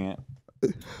saving it?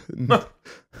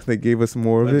 They gave us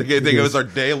more of it. They gave us our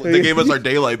day. They gave us our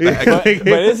daylight back.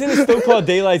 But isn't it still called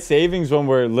daylight savings when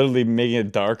we're literally making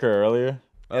it darker earlier?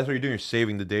 That's what you're doing. You're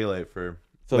saving the daylight for.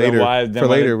 So Later. then why? For Then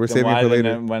later. We're then saving it why for then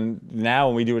later. When now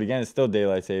when we do it again, it's still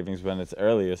daylight savings when it's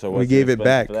earlier. So We what's the gave it explanation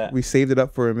back. for that? We saved it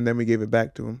up for him and then we gave it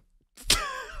back to him.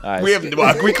 All right, We have.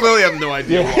 We clearly have no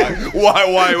idea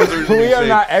why it was originally we are saved.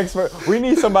 not expert. We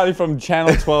need somebody from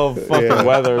Channel 12 fucking Yeah.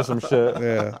 weather or some shit.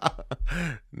 Yeah.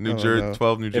 New Oh, Jersey, no.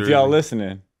 12 New Jersey. If y'all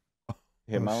listening,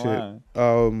 hit Oh, my shit.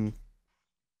 line.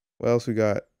 What else we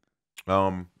got?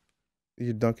 Um.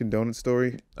 Your Dunkin Donuts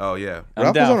story. Oh yeah. I'm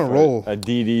Ralph was down on a for roll. A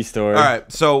DD story. All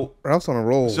right. So Ralph's on a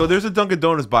roll. there's a Dunkin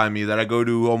Donuts by me that I go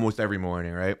to almost every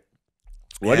morning. Right.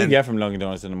 What do you And get from Dunkin'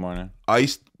 Donuts in the morning?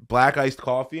 black iced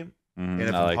coffee And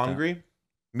if I I'm like that. hungry,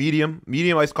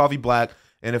 medium iced coffee black.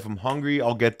 And if I'm hungry,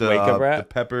 I'll get the Wake up wrap? the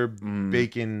pepper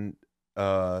bacon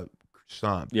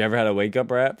croissant. You ever had a wake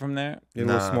up wrap from there? You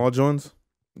know, Nah. small joints.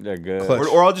 They're good. Clutch.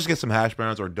 Or I'll just get some hash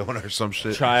browns or a donut or some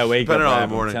shit. Try a wake up Depending on wrap. the I'm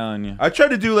morning. telling you. I try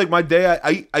to do like my day.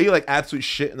 I eat like absolute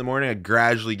shit in the morning. I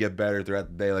gradually get better throughout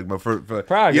the day. Like for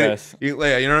Progress.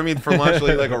 Yeah, you know what I mean. For lunch,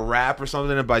 like a wrap or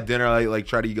something, and by dinner, I like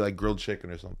try to eat like grilled chicken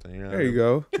or something. You know. There you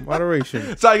go.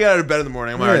 Moderation. So I get out of bed in the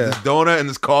morning. I'm like, all right, Yeah. this donut and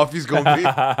this coffee's gonna be.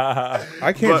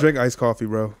 I can't drink iced coffee,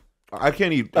 bro. I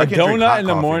can't eat. A I can't drink donut hot in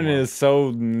the coffee morning anymore. is so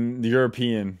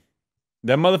European.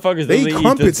 Them motherfuckers They eat literally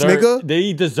crumpets, dessert. nigga. They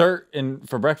eat dessert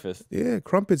for breakfast. Yeah,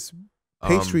 crumpets,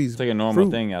 pastries. It's like a normal fruit.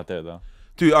 thing out there, though.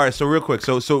 Dude, all right. So real quick.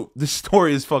 So this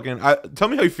story is fucking. Tell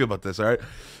me how you feel about this. All right.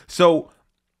 So,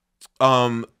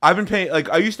 I've been paying. Like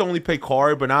I used to only pay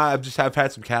card, but now I've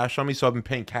had some cash on me, so I've been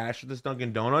paying cash at this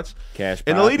Dunkin' Donuts. Cash.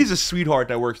 And the pop. lady's a sweetheart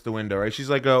that works the window, right?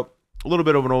 She's like a little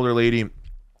bit of an older lady,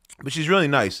 but she's really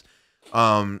nice.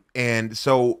 And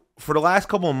so for the last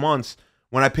couple of months,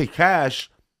 when I pay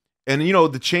cash, and you know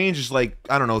the change is like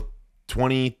I don't know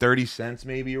 20, 30 cents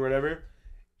maybe or whatever,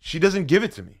 she doesn't give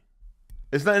it to me.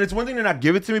 It's not, and it's one thing to not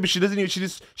give it to me, but she doesn't even.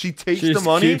 She takes the just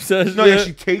money. keeps that No, yeah, shit?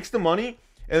 she takes the money,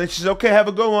 and then she's okay. Have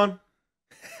a good one.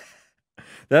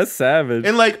 That's savage.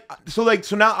 And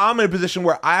so now I'm in a position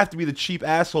where I have to be the cheap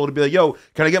asshole to be like, yo,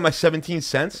 can I get my 17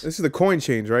 cents? This is the coin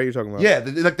change, right? You're talking about? Yeah,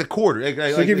 like the quarter.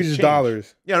 So they give you just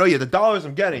dollars. Yeah, no, yeah, the dollars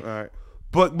I'm getting. All right.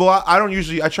 But well, I don't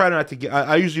usually. I try not to get.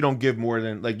 I usually don't give more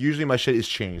than like. Usually my shit is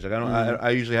changed. Like I don't. I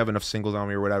usually have enough singles on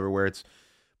me or whatever where it's.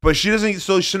 But she doesn't.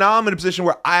 So now I'm in a position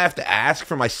where I have to ask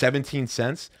for my 17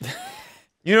 cents.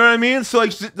 You know what I mean? So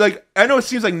like I know it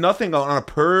seems like nothing on a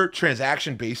per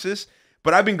transaction basis,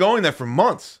 but I've been going there for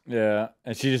months, Yeah,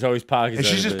 and she just always pockets. and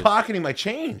she's just everything. pocketing my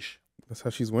change. That's how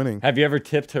she's winning. Have you ever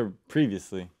tipped her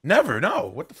previously? Never. No.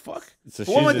 What the fuck? So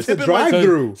What am I she's just tipping my-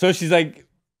 drive-through. So she's like,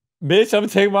 "Bitch, I'm gonna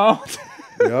take my own.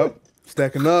 Yup.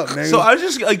 Stacking up, nigga. So I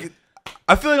just like.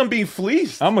 I feel like I'm being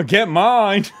fleeced. I'm gonna get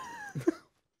mine."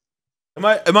 Am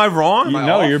I wrong? Am You I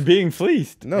know off? you're being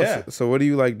fleeced. no. Yeah. So what do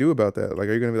you like do about that? Like,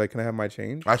 are you gonna be like, can I have my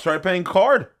change? I started paying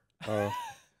card. Oh.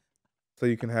 So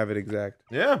you can have it exact.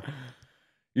 Yeah.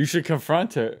 You should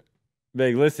confront her.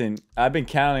 Like, listen, I've been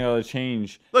counting all the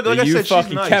change Look, that like I you said, she's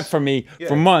fucking nice. kept from me Yeah.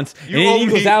 for months, You and owe it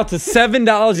equals me- out to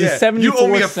 $7.74. You owe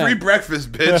me a free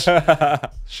breakfast,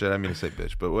 bitch. Shit, I mean to say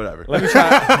bitch, but whatever. Let me try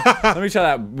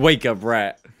that wake up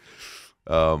rat.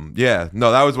 Yeah,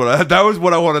 no, that was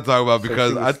what I want to talk about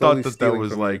because she was I thought slowly that stealing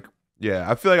was from you. like,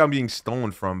 yeah, I feel like I'm being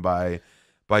stolen from by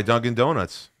Dunkin'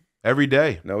 Donuts every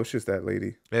day. No, it's just that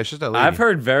lady. Yeah, it's just that lady.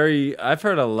 I've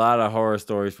heard a lot of horror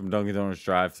stories from Dunkin' Donuts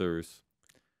drive-thrus,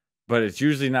 but it's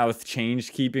usually not with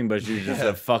change keeping, but it's usually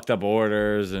just fucked up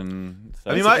orders and.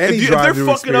 I mean, any if they're drive-thru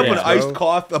fucking up an experience, iced bro.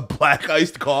 coffee, a black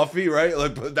iced coffee, right?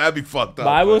 Like that'd be fucked up. But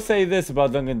I will say this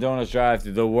about Dunkin' Donuts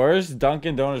drive-thru: the worst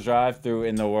Dunkin' Donuts drive-thru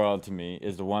in the world to me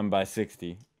is the one by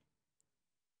 60.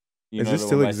 You Does know this the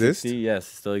still one by exist? 60? Yes,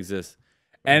 it still exists,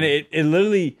 and it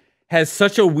literally has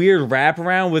such a weird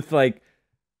wraparound with like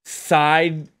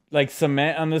side like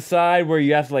cement on the side where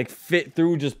you have to like fit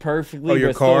through just perfectly. Oh, your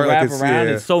but still car, like, wrap it's- around.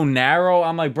 yeah. It's so narrow.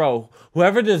 I'm like, bro,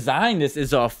 whoever designed this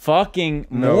is a fucking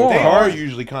No, moron. They are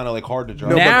usually kind of like hard to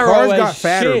drive. No, Narrow but cars as got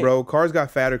fatter, shit. bro. Cars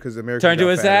got fatter because America Turned to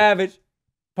a got fatter. savage.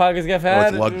 Pockets get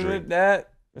fat. luxury.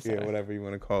 That. Yeah, whatever you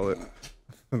want to call it.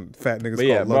 Fat niggas But call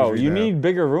yeah, it bro, luxury you now. need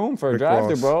bigger room for a Rick drive-thru,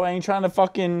 Ross. bro. I ain't trying to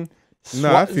fucking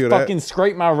Nah, I feel that. fucking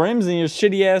scrape my rims in your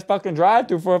shitty ass fucking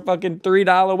drive-thru for a fucking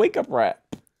 $3 wake-up wrap.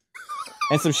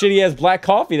 And some shitty ass black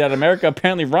coffee that America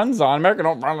apparently runs on. America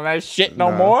don't run on that shit no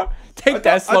Nah. more. Take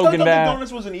that I thought slogan Dunkin' down.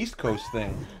 Donuts was an East Coast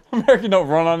thing. America don't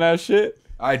run on that shit.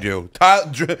 I do.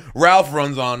 Ralph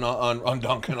runs on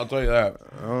Dunkin'. I'll tell you that.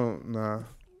 Oh, nah.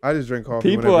 I just drink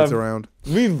coffee People whenever it's have- around.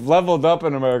 We've leveled up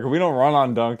in America. We don't run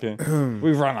on Dunkin'.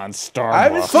 We run on Starbucks. I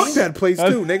haven't Fuck that place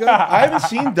too, nigga. I haven't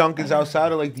seen Dunkin's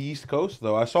outside of like the East Coast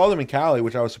though. I saw them in Cali,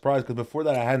 which I was surprised because before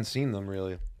that I hadn't seen them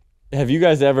really. Have you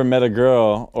guys ever met a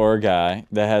girl or a guy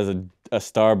that has a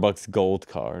Starbucks gold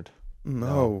card?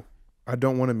 No. I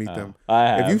don't want to meet them. I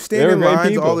have. If you They're stand in great lines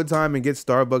people. all the time and get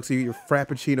Starbucks, you get your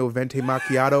Frappuccino, Venti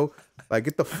Macchiato, like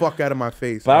get the fuck out of my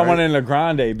face. But I alright? want it in a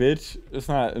grande, bitch. It's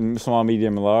not small,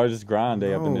 medium, and large. It's grande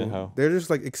up in the No, hoe. they're just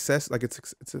like excess. Like it's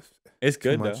It's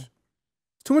good too though. much.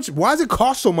 Too much. Why does it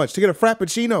cost so much to get a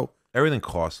Frappuccino? Everything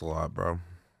costs a lot, bro.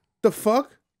 The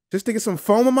fuck? Just to get some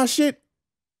foam on my shit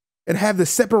and have the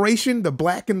separation, the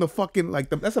black and the fucking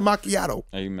that's a macchiato.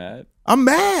 Are you mad? I'm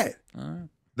mad.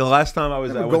 The last time I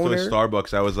Never went going to a there.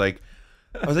 Starbucks, I was like,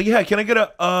 I was like, yeah, can I get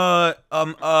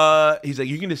a he's like,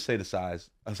 you can just say the size.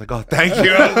 I was like, oh, thank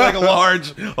you. I was like a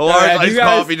large iced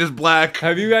coffee, just black.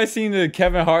 Have you guys seen the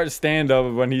Kevin Hart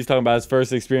stand-up when he's talking about his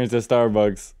first experience at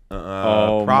Starbucks?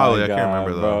 Oh, probably. my I God, can't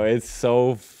remember though. bro. It's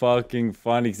so fucking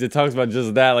funny because it talks about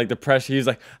just that, like the pressure. He's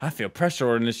like, I feel pressure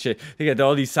ordering this shit. They got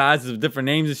all these sizes of different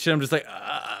names and shit. I'm just like,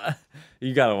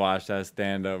 you gotta watch that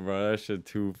stand-up, bro. That shit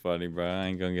too funny, bro. I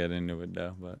ain't gonna get into it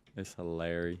though, but it's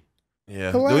hilarious.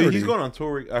 Yeah, Hilarity. he's going on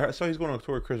tour. I saw he's going on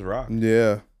tour with Chris Rock.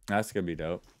 Yeah. That's gonna be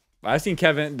dope. I've seen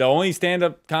Kevin. The only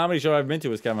stand-up comedy show I've been to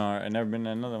was Kevin Hart. I've never been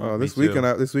to another one. This Me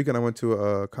weekend I went to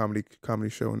a comedy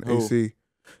show in Who? AC.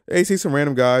 AC, some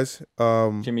random guys.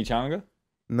 Jimmy Changa?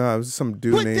 No, it was some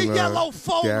dude named Gary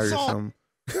or something.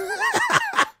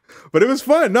 But it was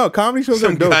fun. No, comedy shows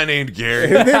Some are dope. guy named Gary.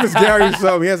 His name is Gary or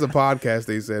something. He has a podcast,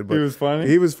 they said. But He was funny?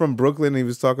 He was from Brooklyn. And he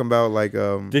was talking about like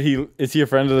Is he a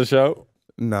friend of the show?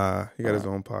 Nah, he got his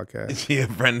own podcast. Is he a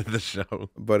friend of the show?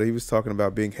 But he was talking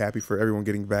about being happy for everyone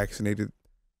getting vaccinated.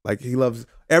 Like he loves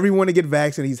everyone to get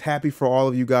vaccinated. He's happy for all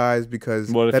of you guys because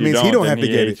What if that you means he don't, don't then have to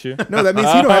he get hates it. you? No, that means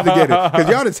he don't have to get it because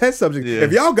y'all the test subject. Yeah.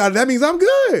 If y'all got it, that means I'm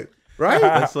good, right?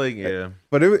 That's like, yeah.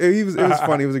 But it was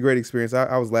funny. It was a great experience.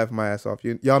 I was laughing my ass off.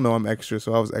 Y'all know I'm extra,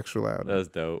 so I was extra loud. That's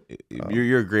dope.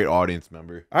 You're a great audience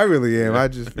member. I really am. I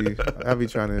be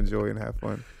trying to enjoy and have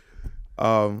fun.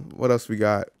 What else we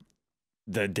got?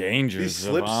 The dangers These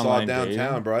of slips saw online downtown,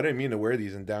 dating. bro. I didn't mean to wear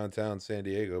these in downtown San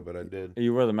Diego, but I did.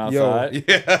 You wear them Yo. outside?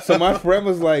 Yeah. So my friend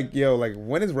was like, "Yo, like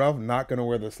when is Ralph not gonna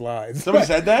wear the slides?" Somebody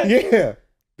said that? Yeah.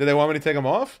 Did they want me to take them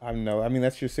off? I know. I mean,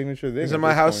 that's your signature thing. These at are my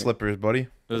this house point. slippers, buddy.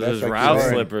 Those That's are like Ralph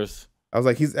design. slippers. I was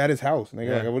like, he's at his house. And they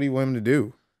go, Yeah. like, what do you want him to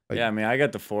do? Like, Yeah, I mean, I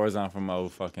got the 4s on from 0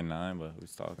 but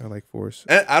who's talking? I like force.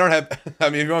 And I don't have. I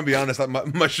mean, if you want to be honest,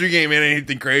 my shoe game ain't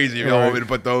anything crazy. If you don't want me to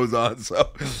put those on, so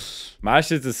My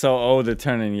shits is so old they're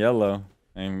turning yellow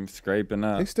and scraping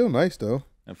up. They're still nice though.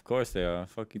 Of course they are.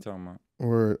 Fuck you talking about?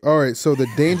 Or all right. So the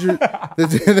danger,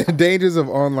 the dangers of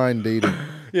online dating.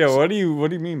 Yeah, what do you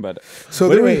mean by that? So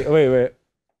wait.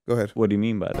 Go ahead. What do you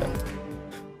mean by that?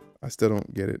 I still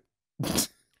don't get it.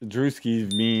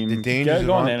 Drewski's meme. the dangers.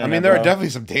 Go on the I internet, mean, there bro. are definitely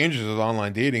some dangers of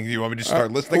online dating. Do you want me to just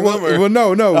start listing well, them? Or? well,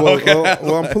 no. Well, Okay.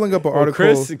 well, I'm pulling up an Well,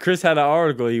 article. Chris had an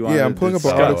article he wanted. Yeah, I'm pulling to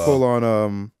up an discuss. article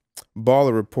on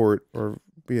Baller Report or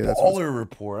yeah, that's what Baller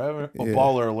report. I haven't. Yeah.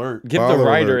 Baller alert. Give the Baller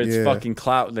writer alert, its yeah. fucking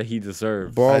clout that he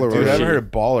deserves. Baller Dude, I alert. haven't heard of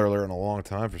baller alert in a long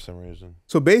time for some reason.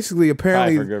 So basically, Probably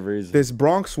apparently, for good reason. this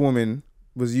Bronx woman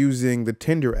was using the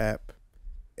Tinder app,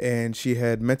 and she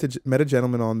had met a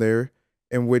gentleman on there,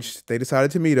 in which they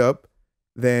decided to meet up.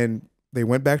 Then they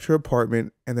went back to her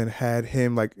apartment, and then had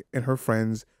him and her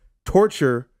friends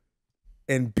torture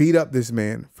and beat up this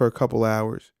man for a couple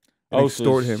hours and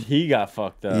extort him. He got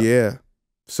fucked up. Yeah.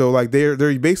 So they're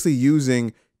basically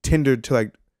using Tinder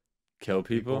to Kill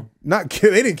people? not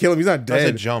kill. They didn't kill him. He's not That's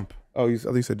a dead. jump. Oh, you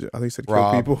at least said kill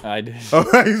Rob. people. I did.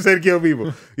 Oh, you said kill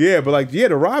people. Yeah, but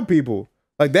to rob people.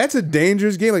 That's a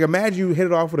dangerous game. Imagine you hit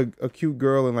it off with a cute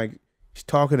girl and she's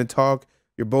talking to talk.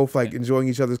 You're both enjoying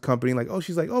each other's company.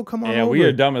 She's oh, come on Yeah, over. we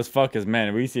are dumb as fuck as men.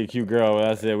 If we see a cute girl,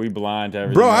 that's it. We blind to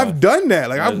everything. Bro, else. I've done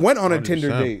that. I've went on a 100%. Tinder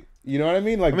date. You know what I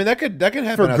mean? I mean, that could happen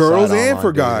for outside girls and online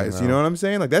for dating, guys. though. You know what I'm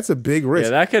saying? That's a big risk.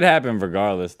 Yeah, that could happen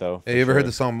regardless, though. Hey, you ever heard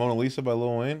the song Mona Lisa by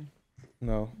Lil Wayne?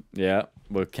 No, Yeah,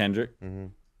 with Kendrick. no,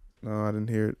 I didn't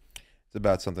hear it. It's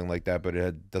about something like that, but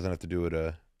doesn't have to do with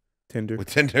Tinder. with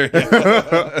Tinder.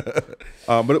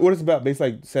 But what it's about?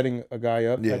 Basically, setting a guy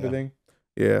up type Yeah. of thing.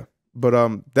 Yeah. But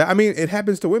it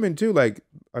happens to women too.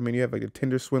 You have the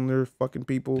Tinder swindler fucking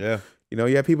people. Yeah.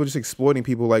 You have people just exploiting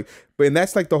people. And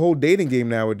that's the whole dating game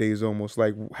nowadays. Almost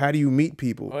how do you meet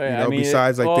people? Well, yeah,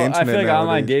 Besides the internet. I feel like online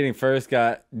nowadays. dating first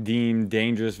got deemed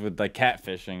dangerous with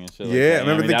catfishing and shit. Yeah, like that.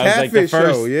 remember the that was, catfish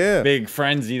show, yeah. big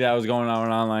frenzy that was going on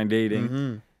with online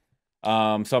dating.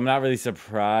 Mhm. So I'm not really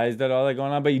surprised at all that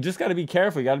going on, but you just got to be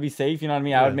careful. You got to be safe. You know what I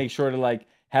mean? I would make sure to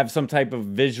have some type of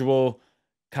visual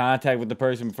contact with the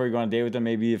person before you go on a date with them,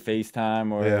 maybe a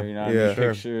FaceTime or Yeah. you know what I Yeah. mean,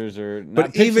 Sure. pictures or not. But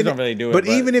Pictures even don't really do it. But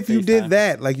even if you did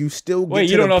FaceTime. that, you still get Wait,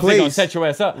 to you don't the know if they're gonna place. set your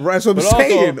ass up. Right, that's what I'm But also,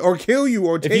 saying. Or kill you,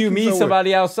 or take if you meet somewhere.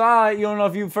 somebody outside, you don't know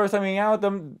if you first time hanging out with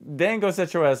them, they ain't gonna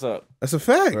set your ass up. That's a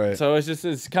fact. Right. So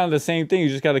it's kind of the same thing. You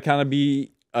just got to kind of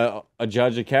be a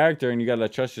judge of character, and you got to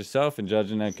trust yourself in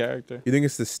judging that character. You think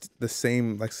it's the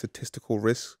same statistical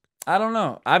risk? I don't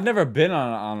know. I've never been on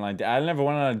an online date. I never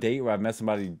went on a date where I've met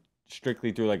somebody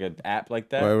strictly through an app like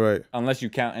that. Right. Unless you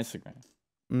count Instagram.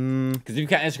 Mm, Because if you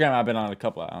count Instagram, I've been on a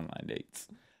couple of online dates.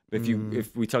 But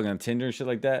if we talking on Tinder and shit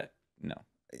like that, no.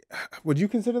 would you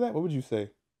consider that? What would you say?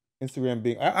 Instagram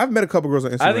being. I've met a couple girls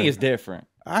on Instagram. I think it's different.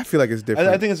 I feel like it's different.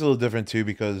 I think it's a little different too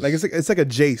because like it's like a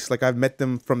Jace. Like I've met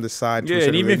them from the side. Yeah,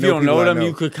 and even if you don't know them,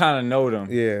 you could kind of know them.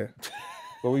 Yeah.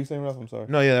 What were you saying, Ralph? I'm sorry.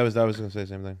 no, yeah, I was gonna say the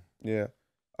same thing. Yeah.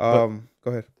 But-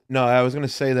 Go ahead. No, I was gonna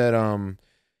say that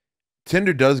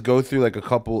Tinder does go through like a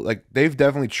couple. Like they've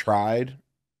definitely tried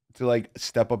to like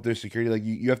step up their security. Like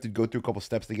you have to go through a couple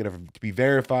steps to get it to be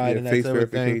verified and that face type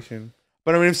of thing. verification.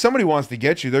 But I mean, if somebody wants to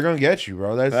get you, they're gonna get you,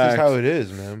 bro. That's just how it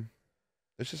is, man.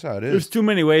 That's just how it is. There's too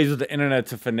many ways with the internet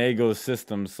to finagle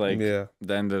systems. Like, Yeah. at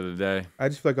the end of the day. I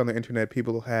just feel like on the internet,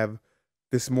 people have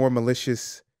this more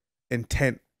malicious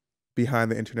intent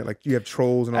behind the internet. Like you have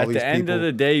trolls and all At these the end people. of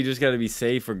the day, you just got to be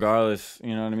safe regardless.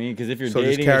 You know what I mean? Because if you're So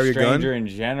just dating carry a a gun? stranger in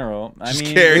general, I Just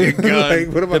mean, carry a gun.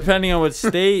 Like, what about depending on what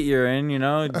state you're in, you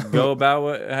know, go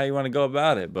about how you want to go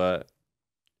about it. But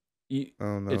I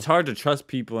don't know. it's hard to trust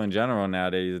people in general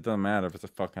nowadays. It doesn't matter if it's a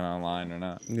fucking online or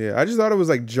not. Yeah, I just thought it was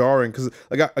like jarring because,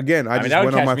 like, again, I mean, just that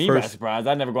would went on catch my me by first surprise.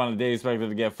 I'd never go on a date expecting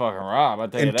to get fucking robbed. I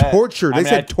tell you and that. tortured. I They mean,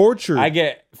 said tortured. I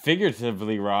get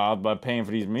figuratively robbed by paying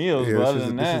for these meals. Yeah, but this other is,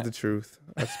 than this is that, the truth.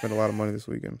 I spent a lot of money this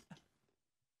weekend.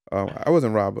 I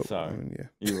wasn't robbed, but Sorry. I mean, yeah.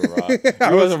 you were robbed. I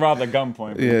You was- wasn't robbed at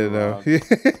gunpoint. But you Yeah, were no. robbed.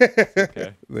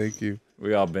 Okay. Thank you.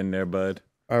 We all been there, bud.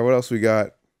 All right, what else we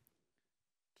got?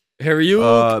 Harry, you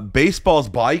Baseball's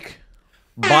bike.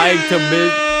 bike to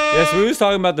big. Yes, we was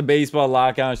talking about the baseball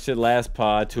lockout shit last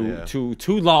pod two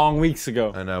long weeks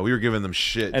ago. I know we were giving them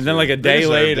shit, And then too. like a They day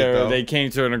deserved it, later, though. they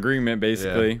came to an agreement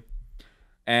basically.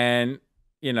 And,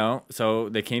 you know, so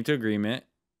they came to agreement.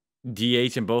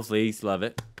 DH in both leagues, love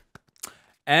it.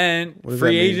 And What does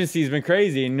free that mean? agency has been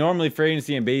crazy. And normally free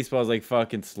agency in baseball is like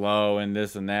fucking slow and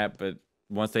this and that. But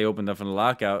once they opened up from the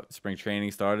lockout, spring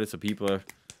training started. So people are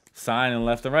signing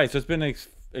left and right. So it's been an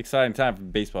exciting time for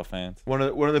baseball fans. One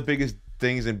of the biggest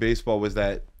things in baseball was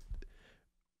that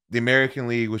the American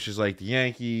League, which is like the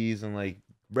Yankees and like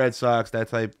Red Sox,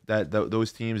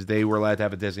 those teams, they were allowed to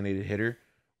have a designated hitter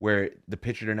where the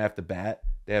pitcher didn't have to bat.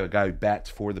 They have a guy who bats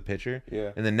for the pitcher.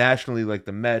 Yeah. And then nationally, like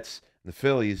the Mets, and the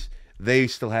Phillies, they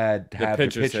still had to have their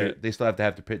pitchers pitcher. hit. They still have to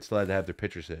have their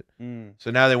pitchers hit.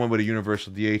 So now they went with a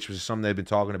universal DH, which is something they've been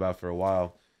talking about for a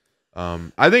while.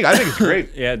 I think it's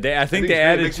great. Yeah, I think it's they great. It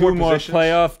added makes two more more positions.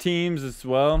 playoff teams as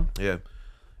well. Yeah,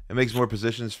 it makes more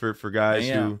positions for guys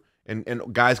Yeah. who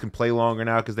and guys can play longer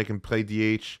now because they can play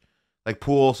DH. Like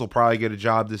Pujols will probably get a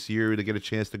job this year to get a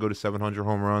chance to go to 700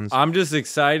 home runs. I'm just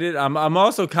excited. I'm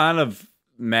also kind of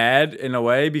mad in a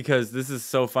way because this is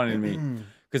so funny to me.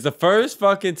 Because the first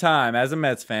fucking time, as a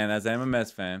Mets fan, as I'm a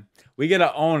Mets fan, we get an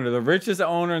owner, the richest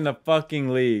owner in the fucking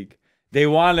league. They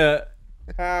want to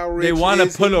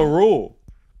put a rule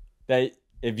that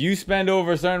if you spend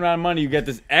over a certain amount of money, you get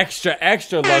this extra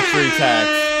luxury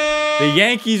tax. The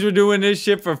Yankees were doing this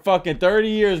shit for fucking 30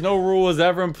 years. No rule was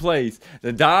ever in place.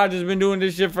 The Dodgers been doing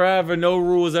this shit forever. No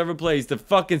rule was ever in place. The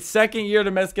fucking second year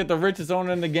the Mets get the richest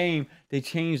owner in the game, they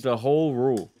changed the whole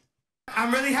rule.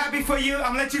 I'm really happy for you.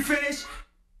 I'm gonna let you finish.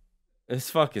 It's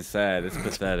fucking sad. It's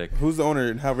pathetic. Who's the owner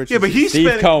and how rich yeah, is but he? he's Steve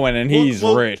spending- Cohen, and he's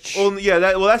rich. Well, yeah,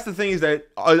 that's the thing is that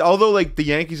although like the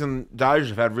Yankees and Dodgers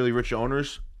have had really rich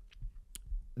owners,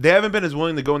 they haven't been as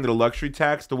willing to go into the luxury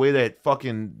tax the way that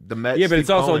fucking the Mets. Yeah, but Steve it's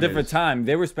also a Cohen different is. time.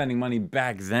 They were spending money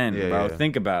back then, Yeah, bro. yeah.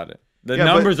 Think about it. The Yeah,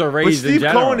 numbers but, are raised But Steve in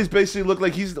general. Cohen is basically look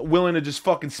like he's willing to just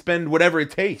fucking spend whatever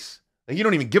it takes. Like he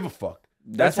don't even give a fuck.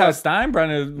 That's how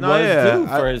Steinbrenner No, was yeah, too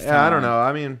for his time. I don't know.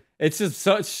 I mean, It's just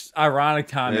such ironic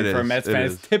timing It for a is, Mets it fan.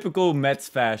 is. It's typical Mets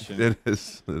fashion. it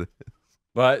is.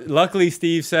 But luckily,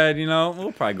 Steve said, you know,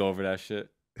 we'll probably go over that shit.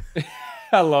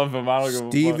 I love him. I don't give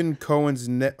a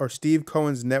fuck. Steve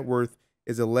Cohen's net worth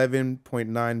is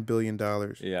 $11.9 billion.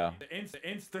 Yeah,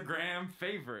 Instagram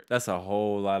favorite. that's a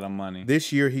whole lot of money.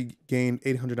 This year he gained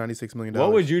 $896 million.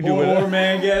 What would you do with a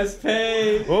man gets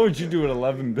paid? What would you do with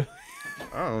 11 billion?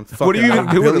 I don't know. What do you even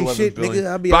do with Billy 11 shit, billion? nigga?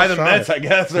 I'll be Buy the outside. Mets, I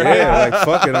guess. Yeah, like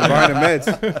fuck it. I'm buying the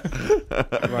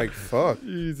Mets. I'm like fuck.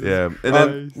 Yeah, and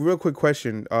then Real quick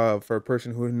question for a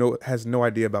person who has no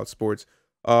idea about sports.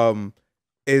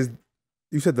 Is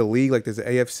you said the league, like there's an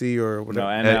AFC or No, whatever?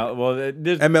 NL. Well,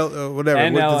 there's ML, whatever.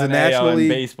 NL There's a and National AL in League.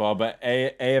 baseball, but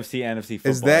AFC, NFC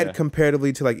football. Is that yeah.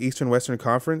 comparatively to like Eastern Western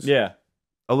Conference? Yeah.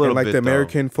 a little And like bit the though.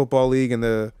 American Football League and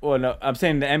the Well, no, I'm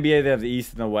saying the NBA, they have the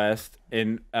East and the West.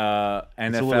 In little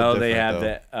NFL, they different, have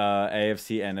though. the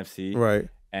AFC, NFC. right,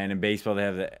 And in baseball, they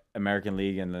have the American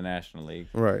League and the National League.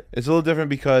 right. It's a little different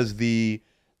because the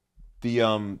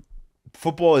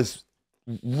football is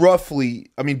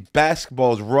roughly. I mean,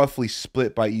 basketball is roughly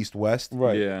split by East West.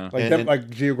 Right. Yeah. Like And- like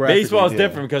geographically. Baseball is yeah.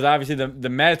 different because obviously the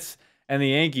Mets and the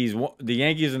Yankees are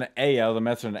in the AL, the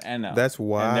Mets are in the NL. That's And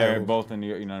they're wild. both in the,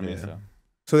 you know what I mean? Yeah.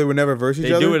 So So they would never verse each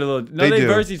They other? do it a little. No, They they do.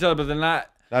 verse each other, but they're not.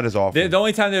 Not as often. The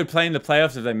only time they would play in the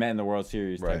playoffs is they met in the World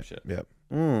Series type right. shit. Yep.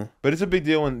 Mm. But it's a big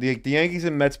deal when the Yankees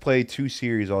and Mets play 2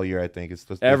 series all year. I think it's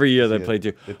Every year they play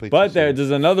two. But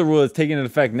there's another rule that's taking into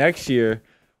effect next year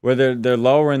where they're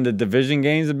lowering the division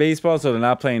games of baseball, so they're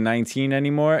not playing 19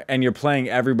 anymore, and you're playing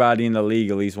everybody in the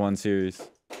league at least one series.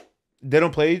 They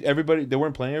don't play everybody. They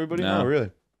weren't playing everybody. No. No,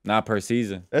 really. Not per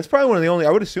season. That's probably one of the only. I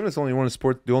would assume it's only one of the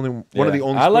sport. The only one of the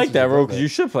only. I like sports that rule does because you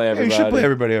should play Yeah, everybody. you should play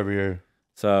everybody every year.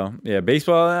 So yeah,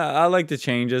 baseball. I like the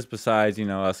changes. Besides,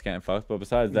 us getting fucked, but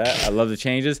besides that, I love the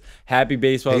changes. Happy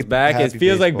baseball's back. It happy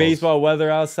feels like baseball's- baseball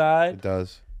weather outside, It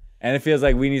does. and it feels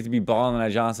like we need to be balling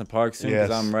at Johnson Park soon because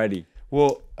Yes. I'm ready.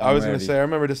 Well, I I'm was gonna ready. say. I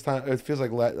remember this time. It feels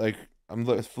like I'm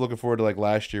looking forward to like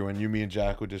last year when me and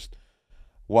Jack would just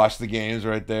watch the games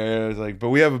right there. It's like, but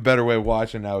we have a better way of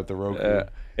watching now with the Roku.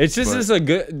 It's just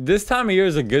But- this time of year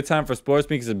is a good time for sports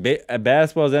because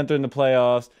basketball's entering the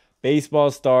playoffs,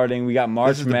 baseball's starting. We got March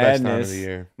This is the best Madness. time of the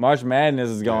year. March Madness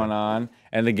is going on,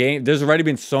 and the game. There's already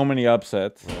been so many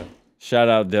upsets. Yeah. Shout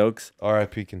out Dilks.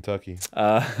 R.I.P. Kentucky.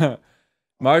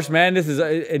 March Madness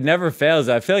it never fails.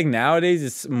 I feel like nowadays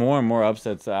it's more and more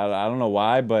upsets. I don't know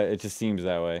why, but it just seems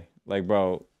that way. Like,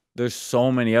 bro, there's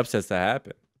so many upsets that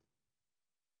happen.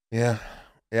 Yeah,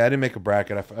 I didn't make a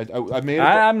bracket. I made.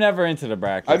 I'm never into the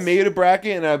brackets. I made a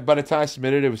bracket, and by the time I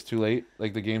submitted, it was too late.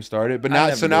 Like the game started, but I now,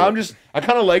 never so do now it. I'm just. I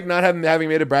kind of like not having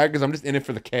made a bracket because I'm just in it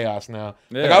for the chaos now.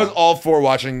 Like Yeah. I was all for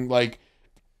watching like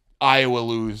Iowa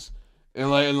lose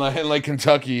and like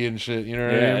Kentucky and shit. You know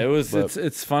what I Yeah, mean? it was. But-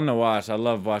 It's fun to watch. I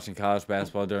love watching college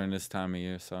basketball during this time of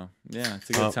year. So yeah, it's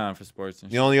a good time for sports.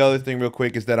 And The only other thing, real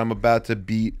quick, is that I'm about to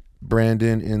beat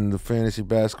Brandon in the fantasy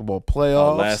basketball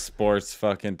playoffs. last sports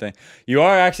fucking thing. You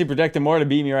are actually projected more to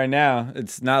beat me right now.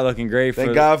 It's not looking great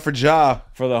Thank God for Ja.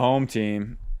 for the home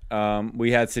team.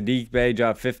 We had Sadiq Bey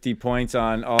drop 50 points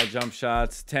on all jump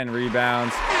shots, 10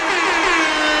 rebounds.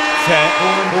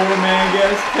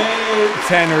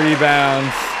 10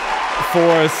 rebounds,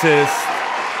 4 assists,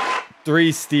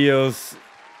 3 steals.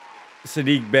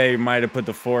 Sadiq Bey might have put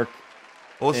the fork.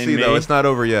 We'll In see though. May. It's not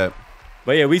over yet.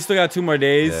 But yeah, we still got 2 more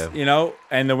days, Yeah.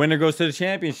 and the winner goes to the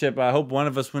championship. I hope one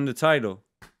of us win the title.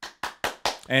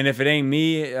 And if it ain't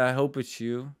me, I hope it's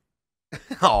you.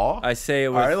 Aw. I say it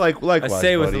with All right, likewise, I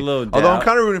say it with buddy. a little Although I'm doubt.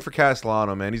 kind of rooting for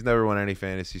Castellano, man. He's never won any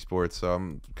fantasy sports, so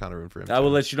I'm kind of rooting for him. I will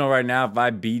too. let you know right now, if I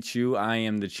beat you, I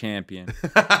am the champion.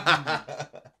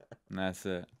 And that's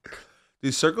it.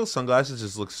 These circle sunglasses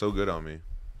just look so good on me.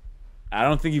 I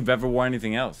don't think you've ever worn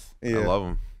anything else. I love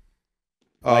them.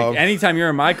 Like anytime you're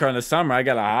in my car in the summer, I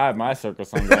gotta hide my circle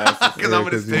sunglasses. Because I'm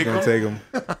gonna take them.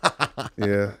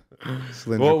 Yeah.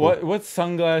 Cylindrical. Well, what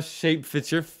sunglass shape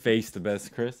fits your face the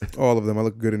best, Chris? All of them. I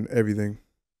look good in everything.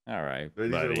 All right, These are a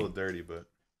buddy. little dirty, but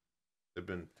they've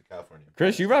been to California.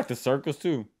 Chris, you rock the circles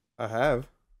too. I have.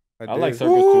 I like did.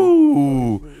 circles too.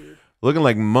 Ooh, looking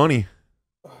like money.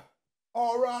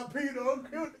 R.I.P.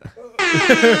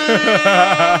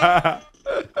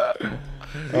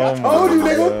 Oh my Tony,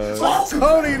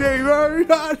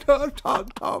 nigga.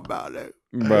 Talk about it.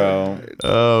 bro.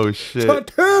 Oh shit!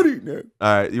 Tony, nigga.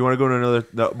 All right, you want to go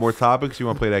to more topics? You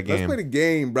want to play that Let's game? play the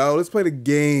game, bro. Let's play the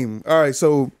game. All right,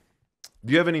 so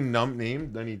Do you have any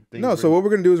name? Anything? no, so what we're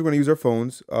gonna do is we're gonna use our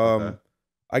phones. Okay.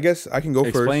 I guess I can go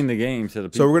Explain first. the game to the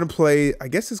people. So we're gonna play. I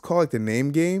guess it's called like the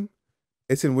name game.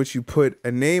 It's in which you put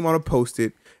a name on a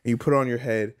post-it and you put it on your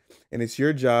head, and it's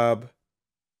your job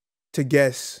to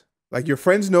guess. Like your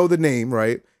friends know the name,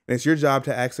 right? And it's your job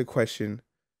to ask a question,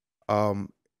 in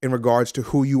regards to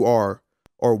who you are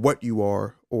or what you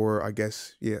are, or I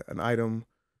guess an item,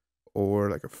 or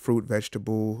like a fruit,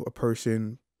 vegetable, a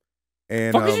person.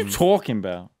 And What are you talking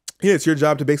about? yeah, it's your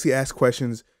job to basically ask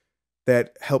questions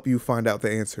that help you find out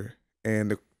the answer.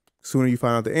 And the sooner you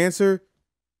find out the answer,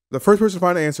 the first person to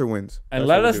find the answer wins. And That's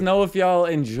let what we us do. know if y'all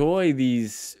enjoy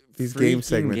these game freaking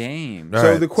segments. games. All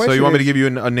So right, the question So you want me to is- give you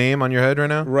a name on your head right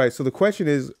now? Right. So the question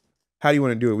is, how do you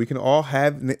want to do it? We can all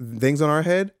have things on our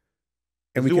head,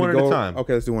 and Let's we do can one at a go. time.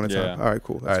 Okay, let's do one at a Yeah. time. All right,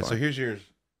 cool. All right, That's so fine. here's yours.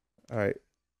 All right.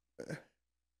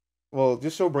 Well,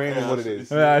 just show Brandon what it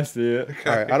is. Yeah, I see it.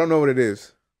 All right, I don't know what it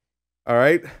is. All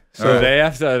right. So So they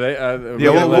have to.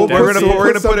 Yeah, we'll we're put gonna some-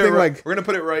 put it something like we're gonna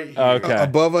put it right here. Okay.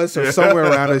 above us or somewhere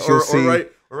around us, you'll or see.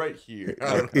 right here.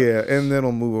 Yeah, and then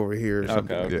it'll move over here. Or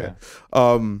something Okay. like Okay. that.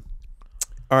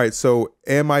 All right. So,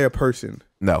 am I a person?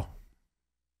 No,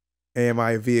 Am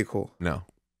I a vehicle? no,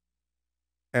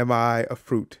 Am I a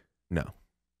fruit? no,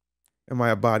 Am I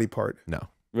a body part? no.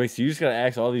 Wait, so you just gotta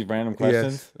ask all these random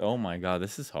questions? Oh my god,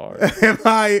 this is hard. Am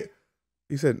I?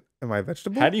 You said, am I a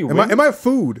vegetable? How do you Am win? I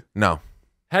food? No.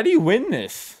 How do you win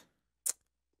this?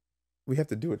 We have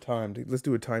to do a time, dude. Let's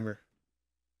do a timer.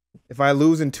 If I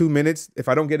lose in 2 minutes, if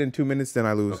I don't get in 2 minutes, then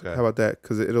I lose. Okay. How about that?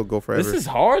 Because it'll go forever. This is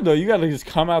hard though. You gotta just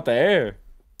come out the air.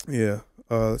 Yeah.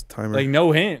 Let's timer. Like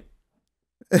no hint.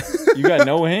 You got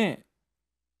no hint.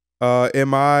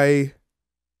 Am I?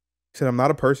 Said I'm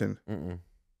not a person. Mm-mm.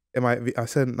 Am I? I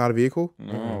said not a vehicle.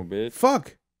 No, bitch.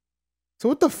 Fuck. So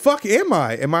what the fuck am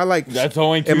I? Am I like? That's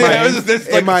only two. Am I- things. There's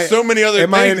am like I- so many other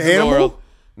am I things an in the animal? world.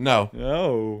 No.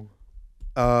 No.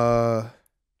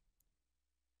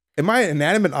 Am I an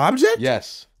inanimate object?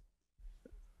 Yes.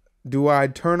 Do I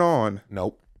turn on?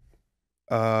 Nope.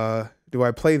 Do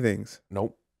I play things?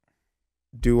 Nope.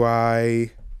 Do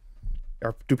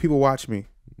people watch me?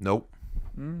 Nope.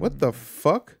 What the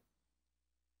fuck?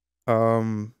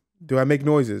 Do I make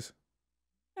noises?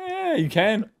 Yeah, you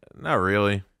can. Not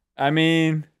really. I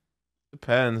mean,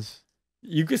 Depends.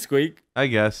 you could squeak. I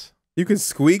guess. You can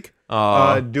squeak.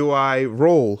 Do I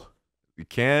roll? You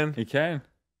can. You can.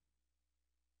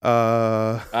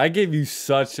 A I gave you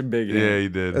such a big Yeah, hint. you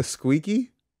did.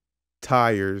 squeaky?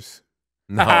 Tires.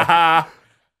 No.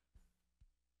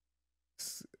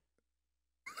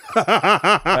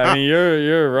 I mean,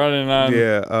 you're running on.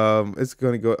 Yeah. It's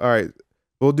gonna go. All right.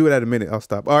 We'll do it at a minute. I'll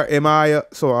stop. All right. Am I?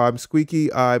 So I'm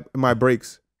squeaky. Am I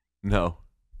brakes? No.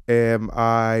 Am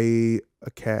I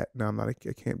a cat? No, I'm not. I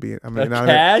can't be. I'm A an inanimate.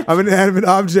 cat? I'm an inanimate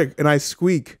object, and I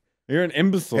squeak, You're an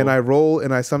imbecile. and I roll,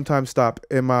 and I sometimes stop.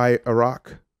 Am I a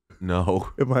rock? No.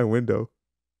 Am I a window?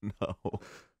 No.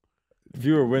 If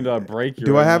you were a window, I'd break you.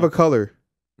 Do I have a color?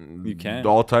 You can.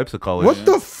 All types of colors. What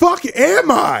the fuck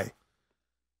am I?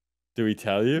 Do we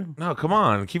tell you? No, come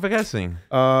on. Keep guessing.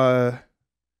 Uh,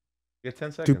 You get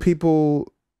 10 seconds. do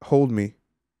people hold me?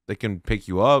 They can pick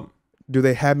you up. Do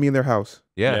they have me in their house?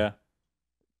 Yeah.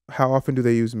 How often do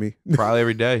they use me? Probably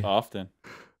every day. Often.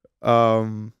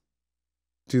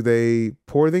 Do they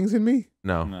pour things in me?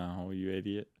 No. No, you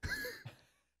idiot.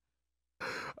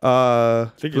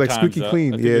 Like Think your time's squeaky up.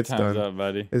 clean. I think Yeah, your it's time's done. up,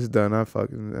 buddy. It's done. I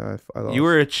fucking. I lost. You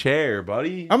were a chair,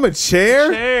 buddy. I'm a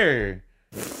chair. chair.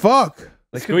 Fuck.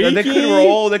 They could Squeaky.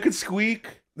 roll. They could squeak.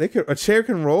 A chair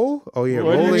can roll. Oh yeah,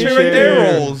 What did rolling the chair right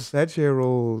there rolls. That chair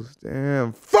rolls.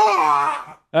 Damn.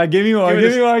 Fuck. Give me one. Give me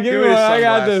Give the- me one. Give give me me one. the I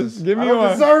got sunglasses. this. Give I me don't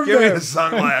one. deserve Give me them. the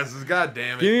sunglasses. God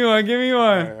damn it. Give me one. Give me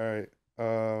one. All right.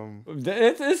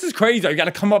 This is crazy. You got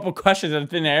to come up with questions in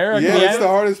thin air. Yeah, that's the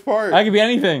hardest part. I could be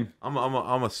anything. I'm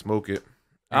gonna smoke it.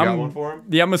 You got one for him?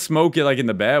 Yeah, I'm gonna smoke it like in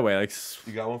the bad way. Like,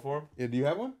 You got one for him? Yeah, do you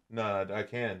have one? No, I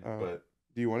can, Oh. but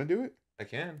Do you want to do it? I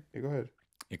can. Yeah, go ahead.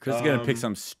 yeah, Chris is gonna pick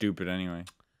something stupid anyway.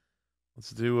 Let's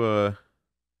do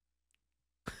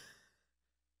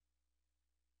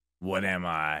What am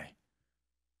I?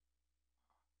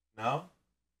 No.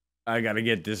 I gotta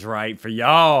get this right for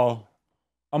y'all.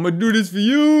 I'm gonna do this for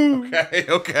you. Okay.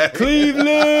 Okay.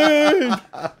 Cleveland.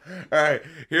 All right.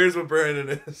 Here's what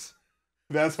Brandon is.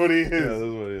 That's what he is. Yeah, that's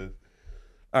what he is.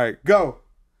 All right, go.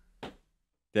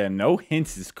 Damn, no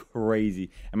hints is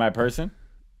crazy. Am I a person?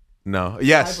 No.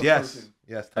 Yes. Type of Yes. person.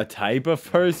 Yes. A type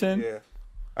of person? Yeah.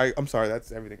 All right, I'm sorry.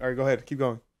 That's everything. All right, go ahead. Keep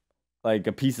going. Like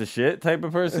a piece of shit type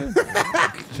of person?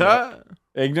 Yeah.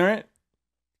 Ignorant?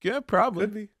 Yeah. Probably.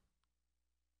 Could be.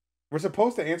 We're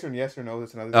supposed to answer in yes or no.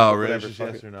 That's another. Oh, thing, really? whatever, Just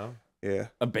fuck yes it. or no? Yeah.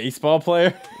 A baseball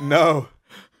player? No.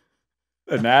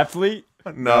 An athlete?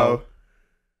 No.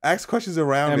 Ask questions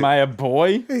around Am it. I a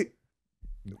boy? Hey,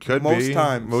 Could Most be.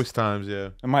 times. Most times, yeah.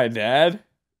 Am I a dad?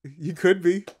 you could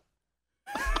be.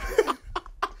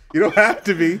 You don't have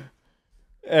to be.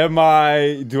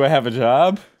 Do I have a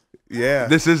job? Yeah.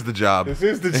 This is the job. This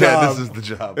is the Yeah, job. this is the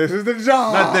job. This is the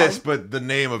job. Not this, but the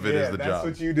name of it is Yeah, the that's job.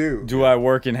 what you do. Do I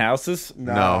work in houses?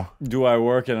 No. Do I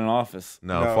work in an office?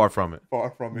 No, No. far from it.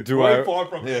 Far from it. Do Way I- far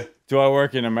from it. Do I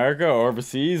work in America or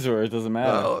overseas, or it doesn't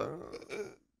matter?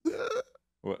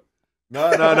 What?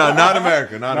 No, not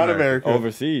America. Not, Not America. America.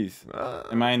 Overseas.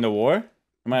 Am I in the war?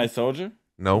 Am I a soldier?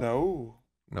 Nope. No.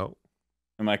 Nope.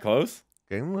 Am I close?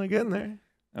 Getting there.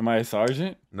 Am I a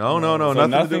sergeant? No. So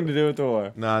Nothing, nothing to do with the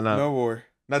war. No. No war.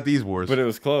 Not these wars. But it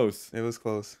was close. It was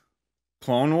close.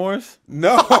 Clone Wars?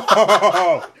 No.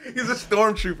 He's a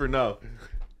stormtrooper. No.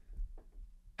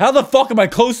 How the fuck am I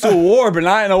close to a war but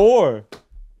not in a war?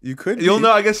 You could. You'll be.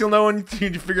 know. I guess you'll know when you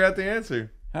figure out the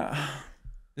answer.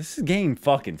 This game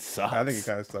fucking sucks. I think it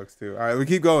kind of sucks too. All right, we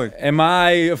keep going. Am I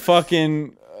a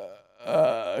fucking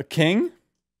king?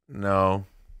 No.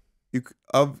 You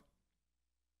of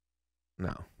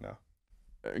No.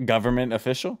 Government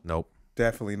official? Nope.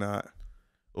 definitely not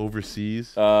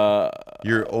Overseas. Uh,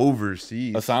 You're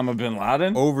overseas. Osama bin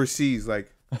Laden? overseas.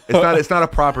 Like It's not a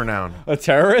proper noun. A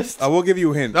terrorist? I will give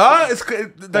you a hint. It's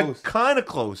like Close. kind of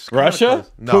close. Russia?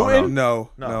 No, Putin?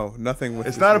 no. No, nothing with.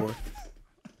 It's this not war.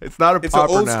 It's not a It's an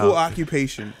popper old now. school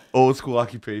occupation, Old school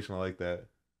occupation. I like that.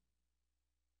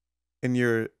 and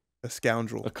you're a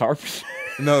scoundrel. A carpenter.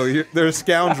 No, they're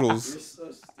scoundrels.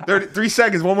 3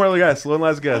 seconds. One more guess. One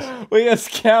last guess. Wait, a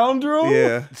scoundrel?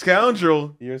 Yeah,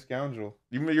 Scoundrel. you're a scoundrel.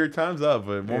 Your time's up,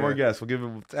 but one more Yeah. guess. We'll give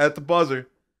it at the buzzer.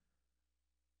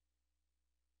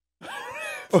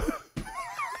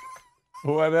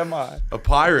 What am I? A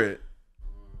pirate.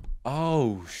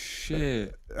 Oh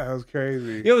shit! That was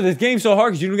crazy. Yo, this game's so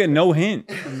hard because you don't get no hint.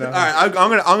 No. All right,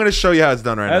 I'm gonna show you how it's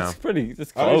done right That's now. pretty.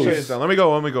 That's I'm gonna show you close. it's done. Let me go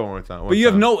one more time. But you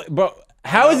have no. Bro,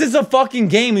 how is this a fucking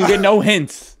game? And you get no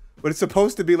hints. But it's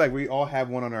supposed to be like we all have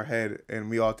one on our head and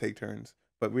we all take turns.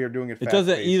 But we are doing it It fast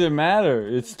doesn't paced. either matter.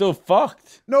 It's still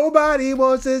fucked. Nobody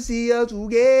wants to see us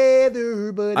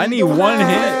together, but I it need don't one hint.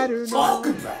 matter,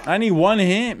 no. I need one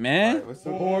hint, man. What's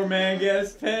the- Poor man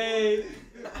gets paid.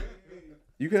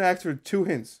 You can ask for 2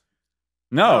 hints.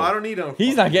 No, I don't need no.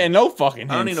 he's not getting no fucking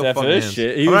I don't need hints no after fucking this hints.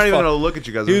 shit. I'm not even gonna look at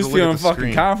you guys. He I'm was just gonna feeling look at the fucking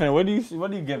screen. confident.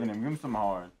 What are you giving him? Give him some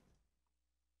hard.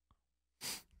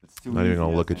 It's too I'm not even easy,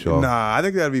 gonna I look at think. y'all. Nah, I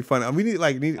think that'd be fun. We need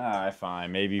Alright,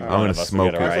 fine. Maybe I'm one gonna of us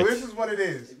smoke will get it it. right. So this is what it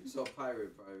is. If you saw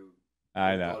Pirate, probably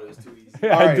I know. thought it was too easy.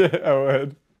 I Alright. did. I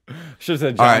would. Should have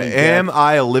said All Johnny right. Depp. Am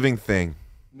I a living thing?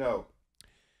 No.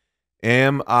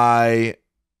 Am I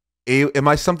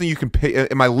something you can pay?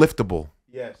 Am I liftable?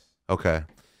 Yes. Okay.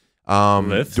 Do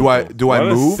Liftable? I What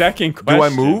a move? second Do I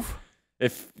question. move?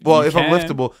 If Well, you if I'm can-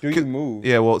 liftable, Do you move?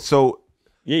 yeah. Well, so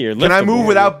yeah, you're liftable. can I move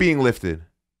without being lifted?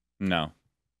 No,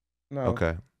 No.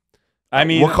 Okay. I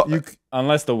mean, What You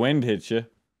unless the wind hits you.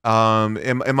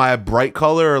 am I a bright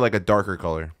color or like a darker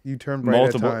color? you turn bright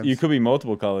Multiple. at times. You could be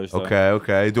multiple colors. Though.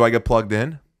 Okay. Do I get plugged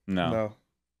in? No. No.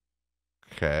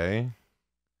 Okay.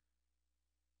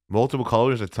 Multiple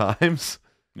colors at times.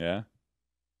 Yeah.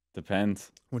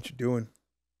 Depends. What you doing?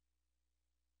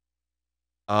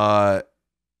 Not.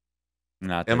 Am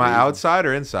that I easy. outside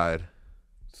or inside?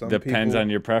 Some Depends people- on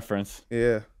your preference.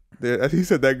 Yeah. He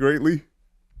said that greatly.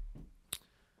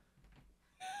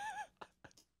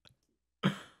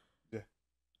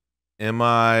 Am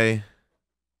I?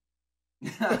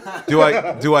 Do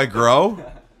I grow?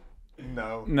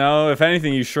 No. No, if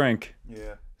anything, you shrink.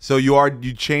 Yeah. So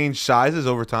you change sizes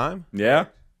over time? Yeah.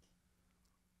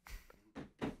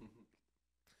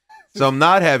 So I'm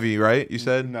not heavy, right? You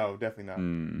said No, definitely not.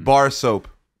 Mm, bar soap.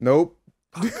 Nope.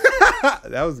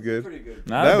 That was good. Pretty good.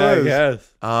 not That a bad was-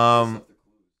 guess.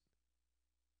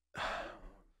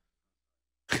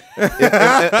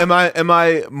 Am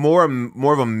I more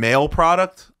of a male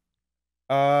product?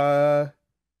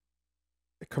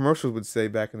 Commercials would say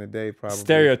back in the day, probably.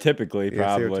 Stereotypically, Yeah,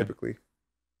 probably. stereotypically.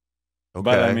 Okay.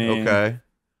 But I mean-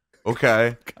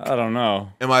 Okay. I don't know.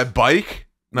 Am I a bike?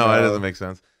 No, that No. doesn't make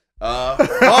sense. Fuck.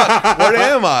 What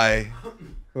am I?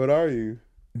 What are you?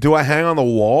 Do I hang on the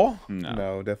wall? No.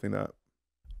 No, definitely not.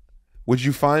 Would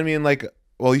you find me in like?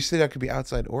 Well, you said I could be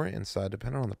outside or inside,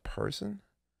 depending on the person.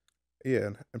 Yeah,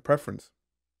 and preference.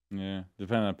 Yeah.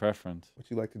 Depending on preference. What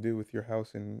you like to do with your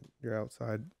house and your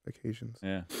outside occasions.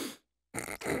 Yeah.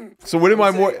 So what am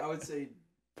I more? I would say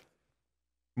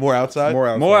More outside? More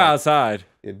outside. More outside.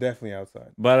 Yeah, definitely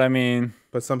outside. But I mean,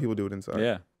 But some people do it inside.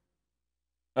 yeah.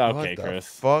 What Okay, the Chris.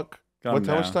 Fuck. Calm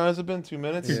How much down. time has it been? 2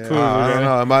 minutes? Your clues I are don't getting-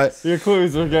 know. Am I? Your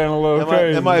clues are getting a little Am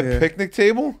crazy. I a Yeah. picnic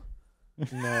table?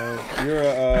 No,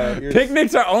 you're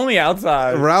Picnics are only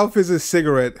outside. Ralph is a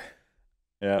cigarette.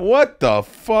 Yeah. What the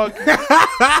fuck? You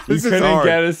This is couldn't hard.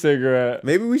 get a cigarette.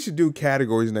 Maybe we should do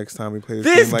categories next time we play this,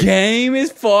 This game. Like, game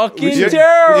is fucking we should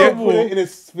terrible. put it in a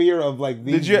sphere of like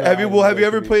these. Did you have you well have you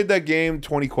ever guys. played that game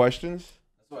 20 questions?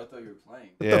 that's what I thought you were playing.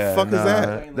 What the fuck is that?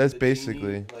 Playing, like, That's the basically.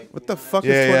 genie, like, What you the know what I fuck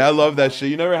mean? is Yeah, 20? I love that shit.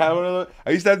 You never had one of those? I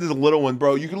used to have this little one,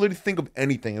 bro. You could literally think of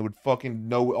anything. It would fucking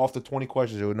know off the 20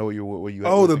 questions. It would know what you.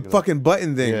 Oh, would the think of. fucking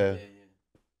button thing. Yeah.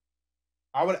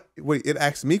 I would wait. It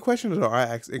asks me questions or I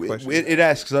ask it questions. It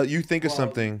asks you think of Well,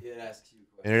 something. It asks you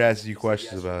questions. And it asks you say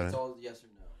questions yes or- about it's it. all yes or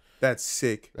no. That's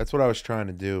sick. That's what I was trying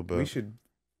to do, We but should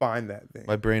find that thing.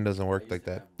 my brain doesn't work like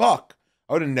that. Fuck.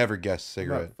 I would have never guessed I'm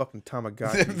cigarette. not fucking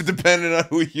Tamagotchi. Depending on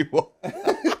who you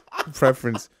are.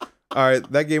 Preference. All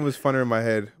right, that game was funner in my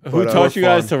head. Who but, taught you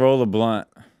guys fun. to roll a blunt?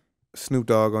 Snoop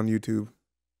Dogg on YouTube?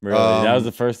 Really? That Um, was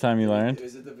the first time you learned?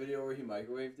 Is it the video where he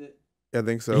microwaved it? Yeah, I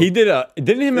think so. He did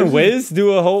didn't him and This Wiz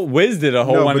do a whole, Wiz did a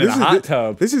whole No, one but in a this is hot the-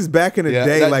 tub. This is back in the Yeah,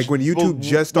 day, that- like when YouTube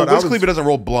just started. Wiz I was, Khalifa doesn't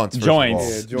roll blunts. First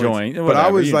Joints. Of all. Yeah, Joint. but I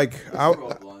whatever, was you- like,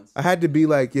 Roll blunts. I had to be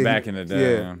like, yeah, Back in the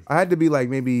day, yeah. I had to be like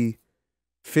maybe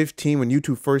 15 when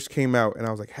YouTube first came out, and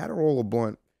I was like, how to roll a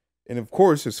blunt, and of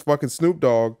course it's fucking Snoop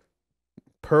Dogg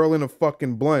pearling a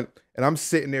fucking blunt, and I'm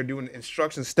sitting there doing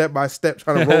instructions step by step,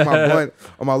 trying to roll my blunt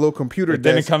on my little computer It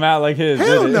didn't desk. come out like his.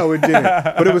 Hell did it? no, it didn't.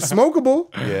 But it was smokable.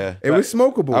 Yeah. It was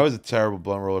smokable. I was a terrible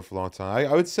blunt roller for a long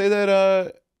time. I would say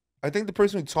that I think the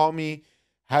person who taught me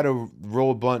how to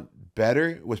roll a blunt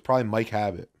better was probably Mike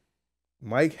Habit.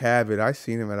 Mike Habit. I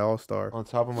seen him at All Star. On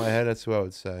top of my head, that's who I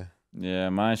would say. Yeah,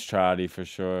 mine's Trotty for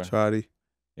sure. Trotty.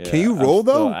 Yeah, Can you I'm roll,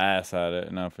 still though? ass at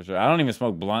it. No, for sure. I don't even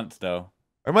smoke blunts though.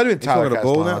 Or it might have been You talking Tyler about a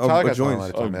bowl Castellano. now? Tyler Or Castellano joints? might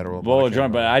have taught me how to roll a Bowl blunt. of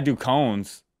joint, but I do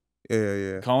cones.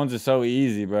 Yeah. Cones are so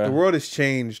easy, bro. The world has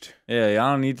changed. Yeah,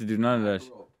 I don't need to do none of that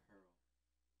shit.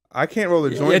 I can't roll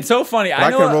a joint. It's so funny. but I I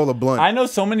know, can roll a blunt. I know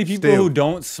so many people Still. who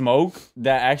don't smoke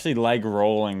that actually like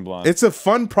rolling blunts. It's a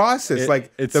fun process.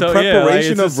 Like it's the so,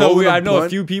 preparation it's of just so rolling weird. a I know blunt. a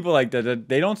few people like that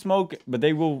they don't smoke, but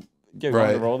they will get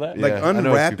Right. to roll that. Yeah. Like I know a few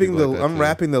unwrapping people like that, too.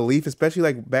 unwrapping the leaf, especially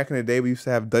like back in the day, we used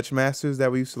to have Dutch masters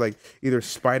that we used to like either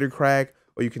spider crack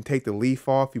or you can take the leaf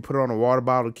off. You put it on a water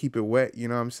bottle, keep it wet. You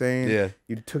know what I'm saying? Yeah.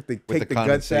 You take the the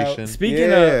guts out. condensation. Speaking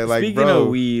Yeah, of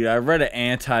weed, I read an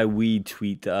anti-weed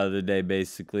tweet the other day,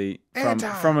 basically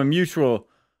from a mutual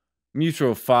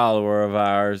follower of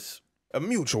ours. A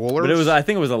mutual. But I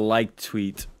think it was a liked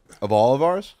tweet. Of all of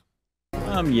ours?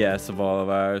 Yes, of all of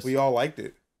ours. We all liked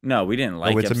it. No, we didn't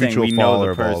like it's it. a I'm saying mutual we know follower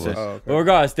the of all of person. us. Oh, okay. But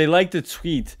regardless, they liked the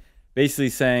tweet basically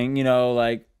saying,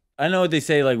 like, I know what they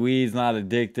say, like, weed's not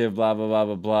addictive, blah, blah, blah,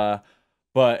 blah, blah.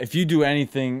 But if you do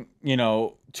anything,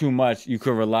 too much, you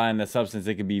could rely on the substance.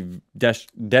 It could be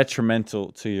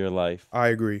detrimental to your life. I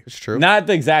agree. It's true. Not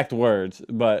the exact words,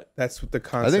 but That's what the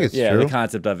concept. I think it's yeah, true. the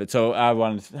concept of it. So I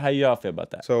wanted how y'all feel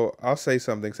about that? So I'll say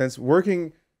something. Since I work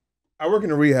in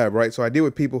a rehab, right? So I deal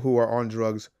with people who are on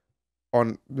drugs,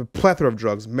 on the plethora of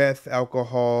drugs, meth,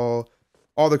 alcohol,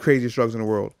 all the craziest drugs in the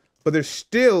world. But there's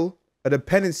still a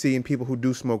dependency in people who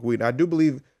do smoke weed. I do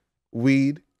believe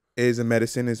weed is a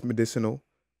medicine, is medicinal,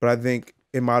 but I think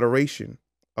in moderation,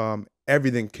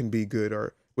 everything can be good,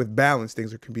 or with balance,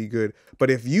 things can be good. But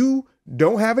if you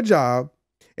don't have a job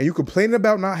and you complaining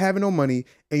about not having no money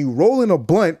and you roll in a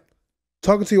blunt,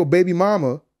 talking to your baby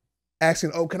mama,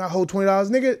 asking, "Oh, can I hold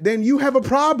 $20, nigga?" Then you have a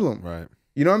problem. Right.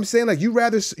 You know what I'm saying? Like you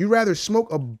rather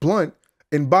smoke a blunt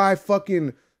and buy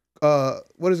fucking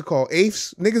what is it called?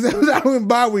 Eighths? Niggas I don't even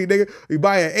buy weed, nigga. You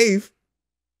buy an eighth,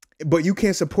 but you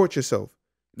can't support yourself.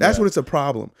 That's what it's a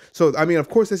problem. So I mean, of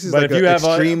course, this is But like if you an have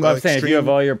extreme. I'm saying if you have extreme-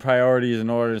 all your priorities in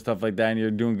order and stuff like that, and you're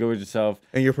doing good with yourself,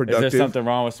 and you're is there productive. something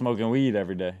wrong with smoking weed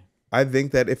every day? I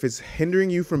think that if it's hindering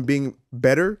you from being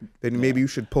better, then maybe you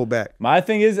should pull back. My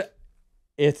thing is,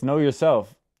 it's know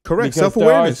yourself. Correct. Because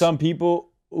Self-awareness. there are some people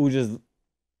who just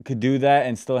could do that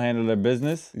and still handle their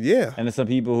business, Yeah. and there's some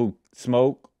people who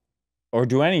smoke or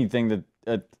do anything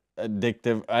that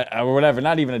addictive or whatever,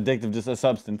 not even addictive, just a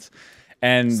substance,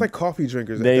 and It's like coffee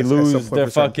drinkers. they at some lose point their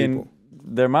for some fucking people.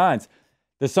 their minds.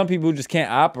 There's some people who just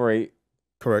can't operate,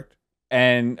 Correct.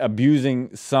 and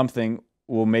abusing something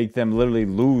will make them literally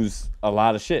lose a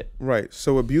lot of shit. Right.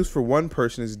 So abuse for one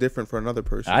person is different for another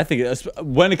person. I think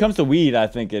when it comes to weed, I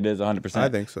think it is 100%. I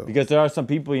think so. Because there are some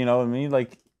people, you know what I mean?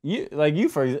 Like you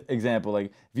for example, like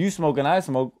if you smoke and I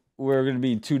smoke, we're going to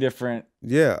be two different.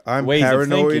 Yeah, I'm ways of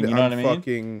paranoid. thinking, you know I'm what I mean?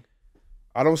 fucking.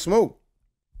 I don't smoke.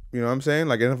 You know what I'm saying?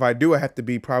 Like, and if I do, I have to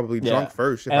be probably drunk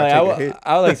first if And I like, take a hit.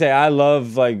 I would like say I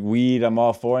love like weed. I'm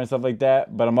all for it and stuff like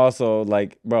that. But I'm also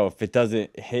like, bro, if it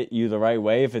doesn't hit you the right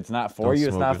way, if it's not for Don't you,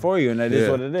 it's smoke not it. for you, and that is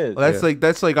Yeah. what it is. Well,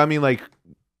 that's like I mean like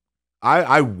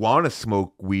I want to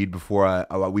smoke weed before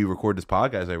we record this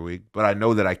podcast every week, but I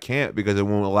know that I can't because it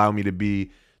won't allow me to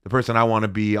be the person I want to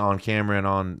be on camera and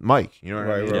on mic. You know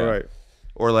what I mean? Right.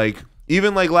 Or like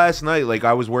even like last night, like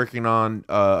I was working on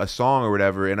a song or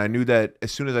whatever, and I knew that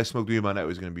as soon as I smoked weed, my night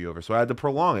was gonna be over, so I had to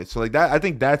prolong it. So like that, I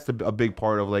think that's a big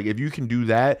part of like if you can do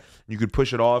that, you could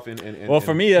push it off. And well,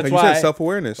 for me, that's Like you why. said,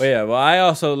 self-awareness. Well, yeah. Well, I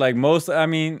also like most. I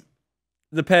mean,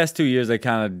 the past 2 years, I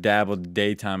kind of dabbled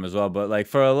daytime as well. But like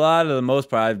for a lot of the most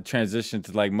part, I've transitioned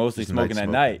to like mostly Just smoking at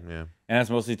night, yeah. and that's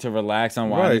mostly to relax,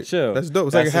 unwind, and Right. chill. That's dope.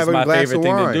 It's That's like just having my a glass favorite of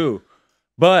thing wine. to do.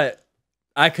 But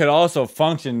I could also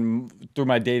function through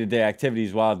my day-to-day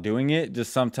activities while doing it.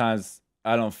 Just sometimes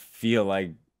I don't feel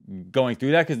like going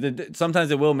through that because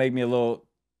sometimes it will make me a little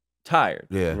tired.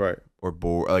 Yeah. Right. Or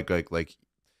bored, like Or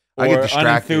I get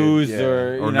distracted, unenthused, yeah.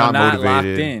 or you Or know, not not locked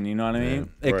motivated. in. You know what I mean?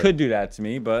 It Right. could do that to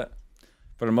me, but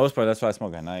for the most part, that's why I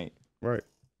smoke at night. Right.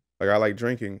 Like I like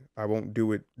drinking. I won't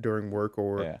do it during work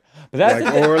or Yeah, but that's like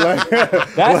the thing. or like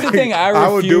That's the thing I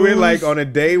will do it like refuse- on a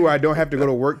day where I don't have to go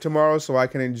to work tomorrow, so I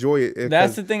can enjoy it.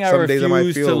 That's the thing I some days I might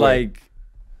refuse feel to away. like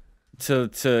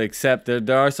to accept that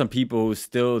there are some people who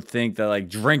still think that like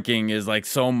drinking is like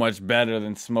so much better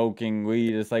than smoking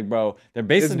weed. It's like, bro, they're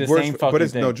basically the same fucking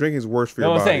thing. No, drinking is worse for No,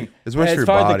 your I'm body. saying It's worse for as your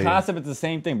far as body. the concept, it's the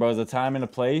same thing, bro. There's a time and a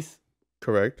place,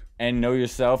 Correct. and know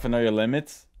yourself and know your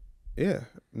limits. Yeah.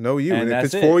 Know you. And And if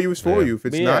that's it's for it. you, it's for Yeah. you. If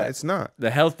it's But not, yeah. it's not. The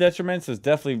health detriments is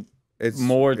definitely It's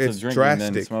more to it's drinking than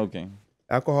drastic. smoking.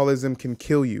 Alcoholism can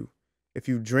kill you. If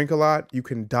you drink a lot, you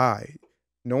can die.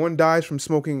 No one dies from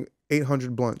smoking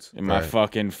 800 blunts. In my Right.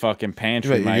 fucking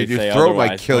pantry Your might say throat otherwise,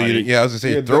 might kill you. buddy. Yeah, I was gonna say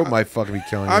your Yeah, throat might fucking be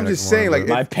killing you. I'm next just saying, morning,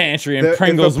 like, My but- pantry The- and if a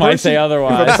Pringles might say person-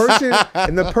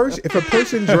 otherwise. If a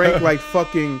person drank like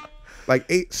fucking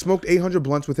smoked 800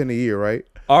 blunts within a year, right?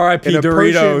 R.I.P. And a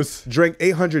Doritos. person drank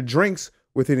 800 drinks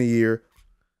within a year,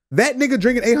 that nigga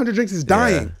drinking 800 drinks is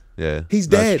dying. Yeah, He's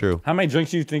that's dead. True. How many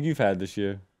drinks do you think you've had this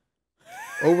year?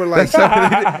 Over like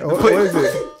 70. What is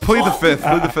it? Plead the fifth.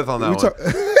 Plead the fifth on that We one.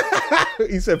 talk-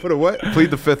 You said put a what?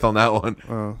 Plead the fifth on that one.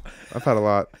 Oh, I've had a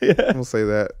lot. We'll say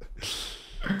that.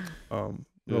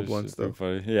 No It's blunt just pretty stuff.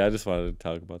 funny. Yeah, I just wanted to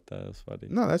talk about that. It's funny.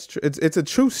 No, that's true. It's a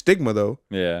true stigma though.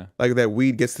 Yeah. Like that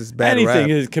weed gets this bad Anything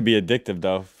rap. could be addictive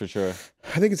though, for sure.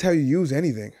 I think it's how you use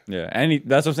anything. Yeah.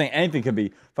 That's what I'm saying. Anything could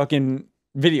be. Fucking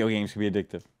video games could be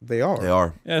addictive. They are. They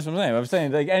are. Yeah, that's what I'm saying. I'm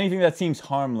saying like anything that seems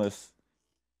harmless.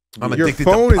 I'm Your addicted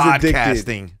phone to is addicted.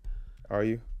 podcasting. Are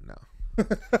you?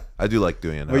 I do like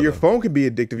doing it. But your phone can be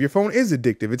addictive. Your phone is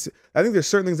addictive. I think there's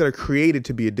certain things that are created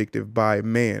to be addictive by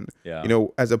man. Yeah. You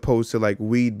know, as opposed to like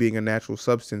weed being a natural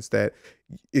substance that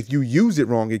if you use it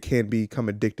wrong, it can become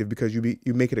addictive because you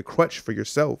make it a crutch for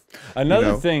yourself. Another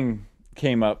know? thing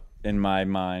came up in my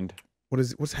mind.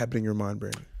 What's happening in your mind,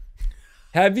 Brandon?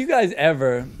 Have you guys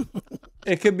ever,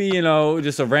 it could be,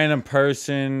 just a random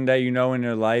person that you know in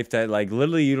your life that like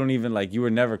literally you don't even like, you were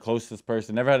never close to this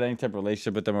person, never had any type of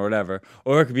relationship with them or whatever.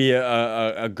 Or it could be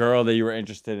a girl that you were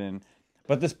interested in.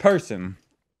 But this person,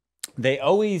 they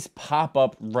always pop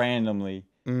up randomly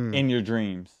in your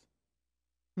dreams.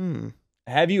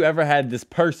 Have you ever had this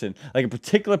person, like a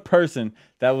particular person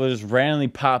that will just randomly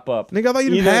pop up? Nigga, I thought you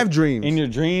didn't either have dreams. in your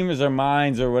dreams or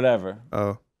minds or whatever.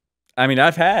 Oh. I mean,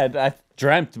 I've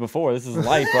dreamt before. This is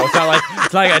life, bro. It's not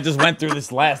like I just went through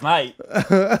this last night.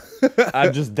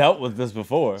 I've just dealt with this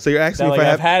before. So you're asking that, if like,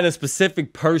 I I've have... had a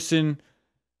specific person.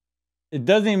 It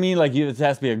doesn't even mean like it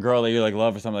has to be a girl that you like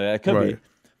love or something like that. It could Right. be.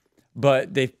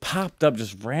 But they've popped up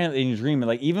just randomly in your dream. And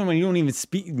like even when you don't even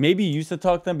speak, maybe you used to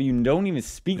talk to them, but you don't even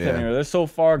speak to them Yeah. anymore. They're so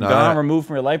far No, gone, that- removed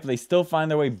from your life, but they still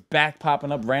find their way back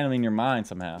popping up randomly in your mind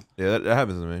somehow. Yeah, that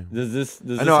happens to me. Does this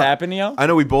I know, happen to you? I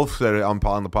know we both said it on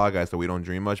the podcast that we don't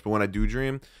dream much, but when I do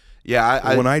dream,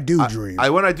 yeah, When I do dream.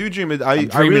 when I do dream, I dreaming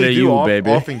really of do you,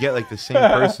 baby. often get like the same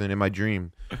person in my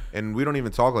dream, and we don't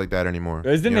even talk like that anymore.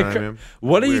 Isn't You it know what I mean?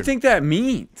 what do you Weird. think that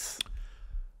means?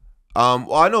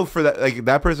 Well, I know for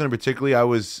that person in particular, I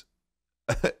was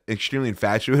extremely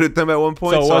infatuated with them at one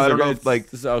point. So I don't know if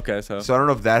like okay, so I don't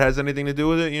know if that has anything to do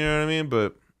with it. You know what I mean?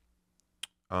 But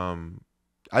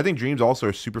I think dreams also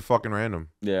are super fucking random.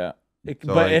 Yeah.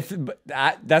 So, like-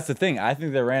 That's the thing. I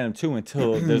think they're random too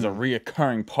until there's a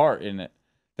reoccurring part in it.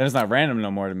 Then it's not random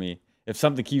no more to me. If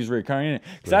something keeps reoccurring in it,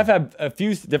 because I've had a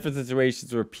few different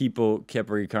situations where people kept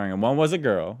reoccurring, and one was a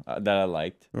girl that I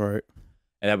liked, Right.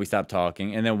 and that we stopped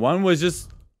talking, and then one was just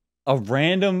a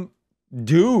random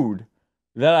dude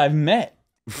that I've met,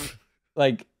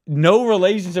 like no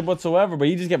relationship whatsoever, but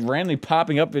he just kept randomly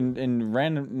popping up in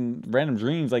random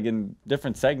dreams, like in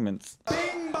different segments.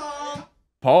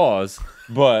 Pause.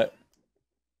 But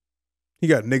He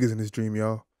got niggas in his dream,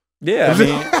 y'all. yeah, I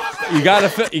mean, you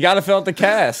gotta fill out the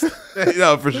cast.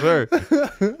 No, for sure. Gotta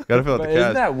fill out But the isn't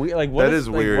cast. that weird? Like, what That is is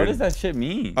like, weird. What does that shit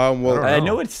mean? Well, I I don't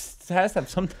know know. it has to have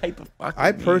some type of fucking.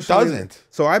 I meaning. personally doesn't.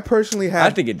 So I personally have. I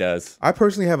think it does. I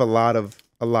personally have a lot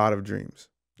of dreams.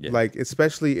 Yeah. Like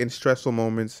especially in stressful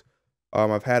moments.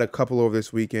 I've had a couple over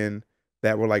this weekend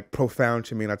that were like profound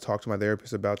to me, and I talked to my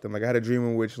therapist about them. Like I had a dream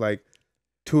in which like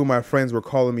two of my friends were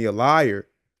calling me a liar,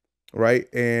 right?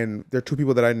 And they're two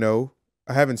people that I know.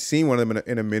 I haven't seen one of them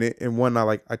in a minute, and one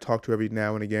I talk to every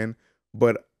now and again.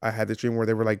 But I had this dream where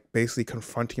they were like basically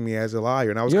confronting me as a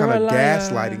liar, and I was You're kind of a liar.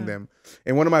 gaslighting them.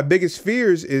 And one of my biggest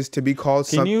fears is to be called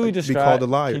Can you be describe? called a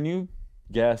liar. Can you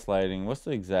gaslighting? What's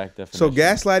the exact definition? So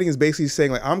gaslighting is basically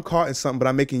saying like I'm caught in something, but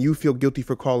I'm making you feel guilty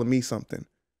for calling me something.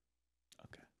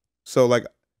 Okay. So like,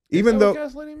 even though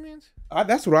gaslighting means,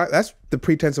 that's the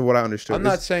pretense of what I understood. I'm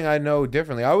not saying I know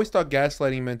differently. I always thought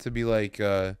gaslighting meant to be like.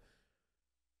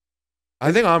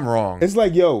 I think I'm wrong. It's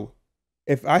like, yo,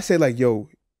 if I say like, yo,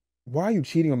 why are you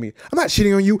cheating on me? I'm not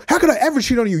cheating on you. How could I ever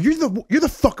cheat on you? You're the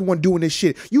fucking one doing this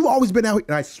shit. You've always been out here.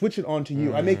 And I switch it on to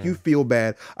you. I make you feel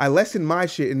bad. I lessen my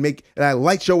shit and I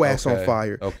light your ass on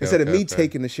fire. Instead of me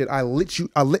taking the shit, I lit your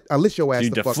ass You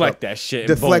the fuck up. deflect that shit.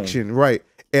 Deflection, right.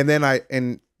 And then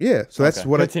so that's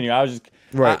what Continue. I was just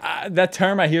right. That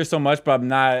term I hear so much, but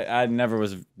I never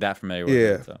was that familiar with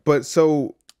it. So. But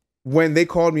so when they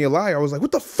called me a liar, I was like,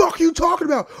 what the fuck are you talking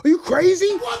about? Are you crazy?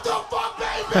 What the fuck,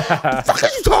 baby? What the fuck are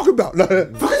you talking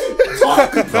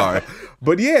about? Sorry.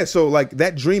 But yeah, so like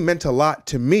that dream meant a lot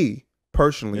to me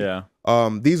personally. Yeah.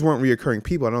 These weren't reoccurring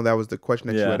people. I know that was the question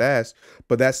that you had asked,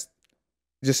 but that's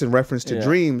just in reference to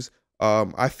dreams.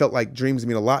 I felt like dreams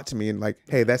mean a lot to me, and like,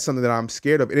 hey, that's something that I'm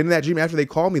scared of. And in that dream, after they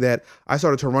called me that, I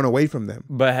started to run away from them.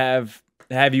 But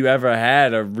have you ever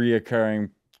had a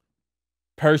reoccurring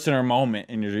person or moment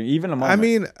in your dream, even a moment? I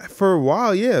mean, for a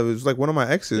while, yeah, it was like one of my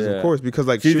exes, of course, because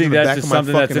like do you she was think in the that's back just of my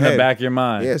something that's fucking in head. the back of your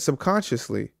mind? Yeah,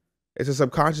 subconsciously. It's a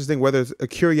subconscious thing, whether it's a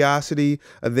curiosity,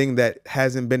 a thing that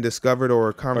hasn't been discovered, or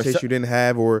a conversation you didn't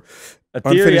have, or a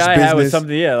theory I had was business.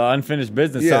 something, unfinished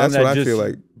business. Yeah, something that's what that I feel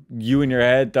like. You in your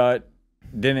head thought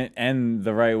didn't end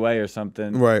the right way or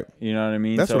something. Right. You know what I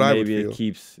mean? That's so what I would maybe feel. it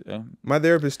keeps. My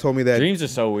therapist told me that dreams are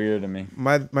so weird to me.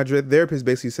 My therapist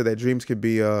basically said that dreams could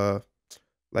be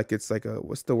like it's like a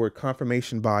what's the word,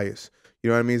 confirmation bias. You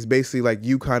know what I mean? It's basically like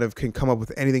you kind of can come up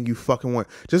with anything you fucking want.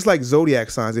 Just like zodiac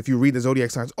signs. If you read the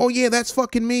zodiac signs, oh yeah, that's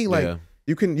fucking me. Like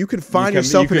you can find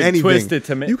yourself in anything. Twist it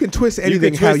to you can twist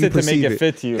anything how you perceive to make it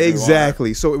fit to you.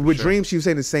 Exactly. So with dreams, she was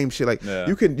saying the same shit. Like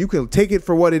you can take it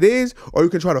for what it is, or you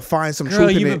can try to find some truth in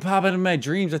it. You've been popping in my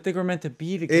dreams. I think we're meant to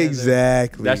be together.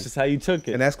 Exactly. That's just how you took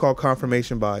it. And that's called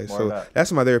confirmation bias. So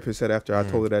that's what my therapist said after I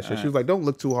told her that shit. She was like, don't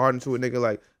look too hard into a nigga.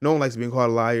 Like, no one likes being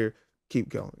called a liar. Keep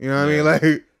going. You know what I mean?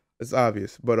 Like, it's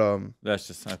obvious. But that's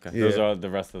just okay. Those are the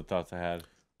rest of the thoughts I had.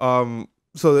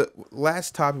 So the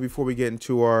last topic before we get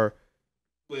into our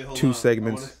two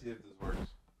segments. I want to see if this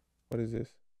works. What is this?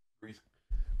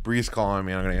 Bree's calling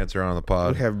me. I'm gonna answer on the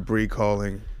pod. We have Bree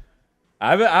calling.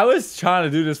 I was trying to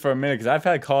do this for a minute because I've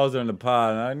had calls during the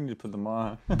pod and I need to put them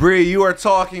on. Bree, you are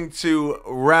talking to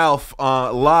Ralph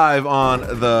live on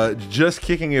the Just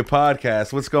Kicking It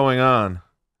podcast. What's going on?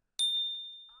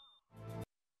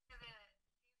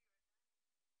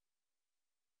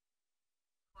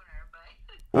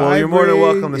 Well, you're more than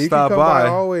welcome to stop by.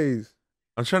 Always.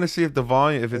 I'm trying to see if the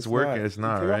volume, if it's working. It's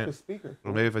not, right? Off the speaker.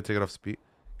 Well, maybe if I take it off speak.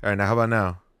 All right, now how about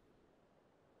now?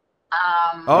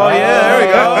 Oh yeah, there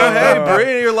we go. Hey,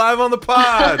 Bree, you're live on the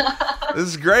pod. This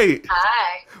is great.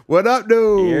 Hi. What up,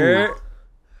 dude? Here.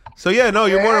 So yeah, no,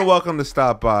 you're more than welcome to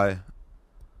stop by.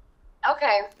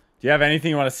 Okay. Do you have anything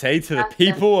you want to say to the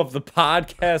people of the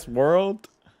podcast world?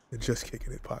 The Just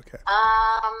Kicking It podcast.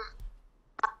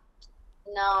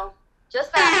 No.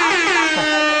 Just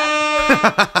that.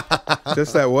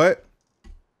 Just that what?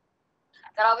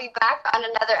 That I'll be back on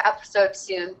another episode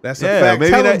soon. That's a fact. Maybe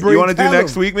Tell him, Bree, you want to do tell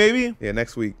next him. week, maybe? Yeah,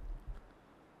 next week.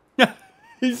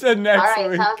 He said next All right,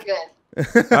 week. sounds good.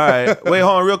 All right. Wait,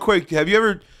 hold on, real quick. Do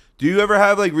you ever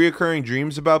have like reoccurring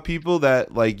dreams about people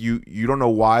that like you don't know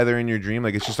why they're in your dream?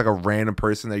 Like it's just like a random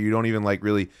person that you don't even like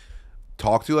really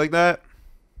talk to like that?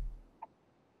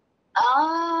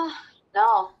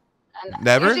 No. And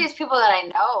Never? Usually it's people that I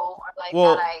know or like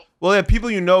Well, that I. well, yeah, people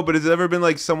you know, but has it ever been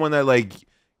like someone that like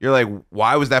you're like,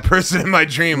 why was that person in my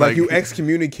dream? Like you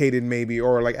excommunicated maybe,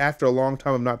 or like after a long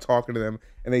time of not talking to them,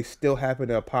 and they still happen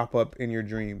to pop up in your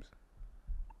dreams.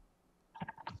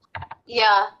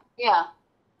 Yeah.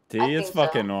 See, I it's think so.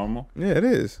 fucking normal. Yeah, it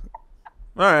is.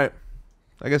 All right.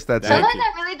 I guess that's it. Sometimes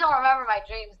I really don't remember my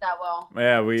dreams that well.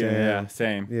 Yeah, Damn.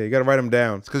 same. Yeah, you gotta write them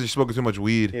down. It's because you're smoking too much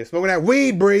weed. Yeah, smoking that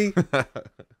weed, Bree.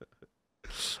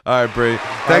 All right, Bree.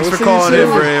 Thanks we'll for see calling you in,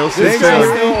 soon. Bree. We'll see you This guy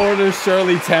soon. still orders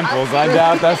Shirley Temples. I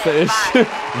doubt that's the issue.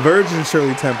 Virgin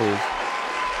Shirley Temples.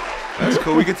 That's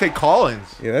cool. We could take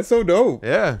call-ins. Yeah, that's so dope.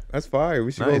 Yeah. That's fire.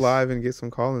 We should go Nice. live and get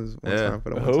some call-ins one Yeah. time for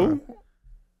the one Who? time.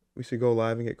 We should go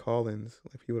live and get call-ins.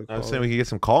 Like people to I call was saying in. we could get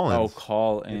some call-ins. Oh,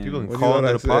 call in. People can What do call you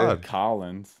into want the I said? pod.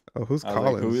 Collins. Oh, who's I was like,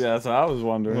 Collins? who? That's what I was I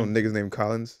wondering. don't know niggas named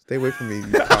Collins. Stay away from me,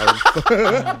 you Collins.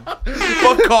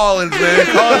 Fuck Collins, man.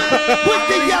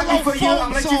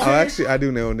 Collins. Oh, actually, I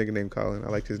do know a nigga named Colin. I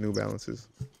liked his New Balances.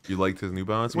 You liked his New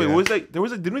Balance? Wait, Yeah. what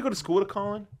was that? Didn't we go to school with a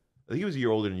Colin? I think he was a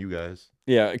year older than you guys.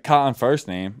 Yeah, Colin first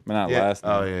name, but not last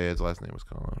name. Oh, yeah, his last name was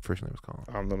Colin. First name was Colin.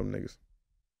 I don't know them niggas.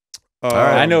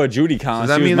 right. I know a Judy Collins.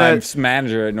 does that She was mean my that-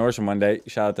 manager at Nordstrom one day.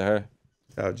 Shout out to her.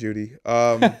 Oh, Judy.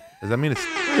 Does that mean it's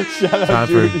Shout out time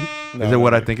for... Judy. Is it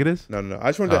what I think it is? No. I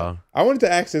just wanted to. Oh. I wanted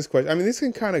to ask this question. I mean, this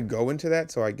can kind of go into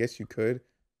that, so I guess you could.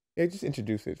 Yeah, just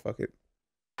introduce it. Fuck it.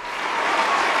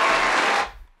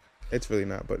 It's really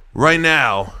not, but Right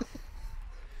now,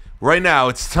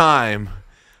 it's time.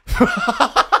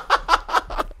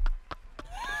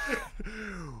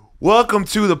 Welcome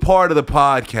to the part of the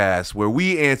podcast where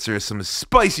we answer some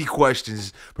spicy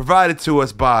questions provided to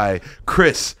us by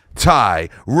Chris, Ty,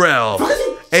 Rel,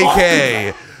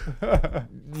 aka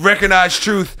Recognize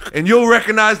Truth, and you'll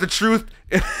recognize the truth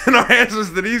in our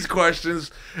answers to these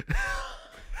questions.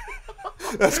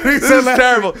 that's what he This said is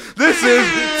terrible. This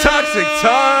is Toxic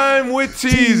Time with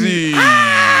Teezy.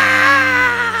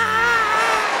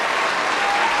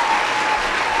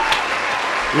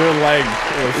 Your leg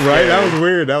was Right? That scary. was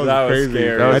weird. That was crazy.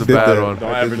 Scary. That was I a did bad that. one.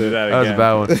 Don't ever do that That was a again.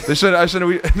 bad one. I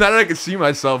shouldn't. Now that I can see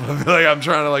myself, I feel like I'm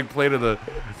trying to like play to the.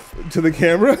 To the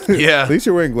camera? Yeah. At least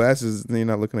you're wearing glasses and you're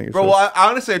not looking at yourself. Bro, well,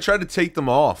 honestly, I tried to take them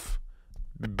off,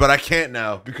 but I can't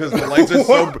now because the lights are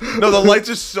so. No, the lights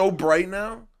are so bright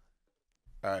now.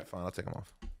 All right, fine. I'll take them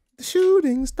off.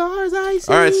 Shooting stars I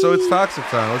see. All right, so it's toxic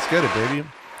time. Let's get it, baby.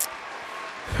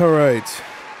 All right.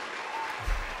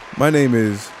 My name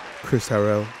is Chris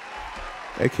Tyrell,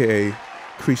 a.k.a.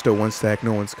 Cristo One Stack,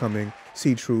 No One's Coming,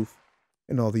 See Truth,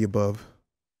 and all the above.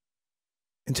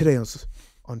 And today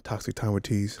on Toxic Time with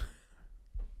Tees.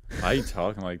 Why are you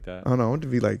talking like that? I don't know. I want to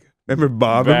be like, remember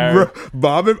Bob Barrett. and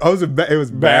Bob and, it was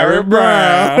Barrett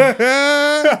Barrett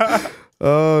Brown.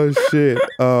 Oh, shit.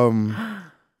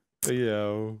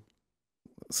 Yo.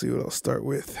 Let's see what I'll start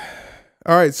with.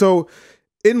 All right, so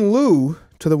in lieu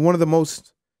to one of the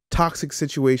most toxic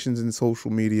situations in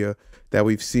social media that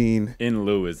we've seen, In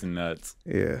lieu is nuts.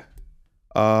 yeah,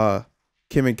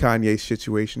 Kim and Kanye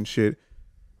situation shit.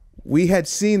 We had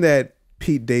seen that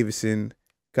Pete Davidson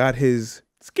got his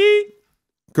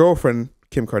girlfriend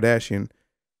Kim Kardashian.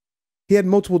 He had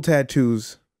multiple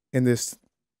tattoos in this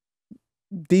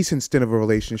decent stint of a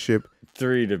relationship.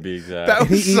 3 to be exact. That And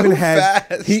was so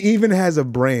fast. he even has a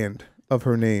brand of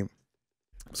her name.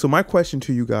 So my question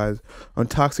to you guys on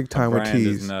Toxic Time with Brand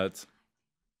is Tees, nuts.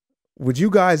 would you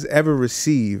guys ever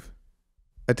receive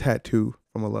a tattoo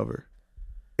from a lover?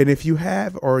 And if you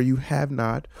have or you have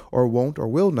not or won't or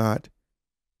will not,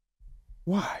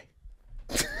 why?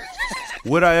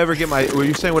 Would I ever get were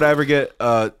you saying would I ever get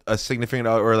a significant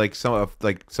or like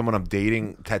someone I'm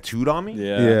dating tattooed on me?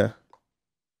 Yeah.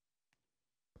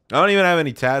 I don't even have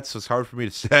any tats, so it's hard for me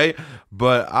to say.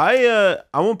 But I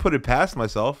won't put it past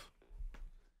myself.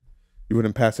 You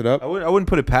wouldn't pass it up? I wouldn't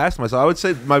put it past myself. I would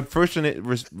say my first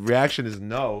reaction is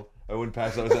no. I wouldn't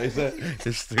pass it up.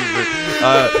 It's stupid.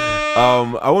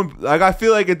 I wouldn't. Like, I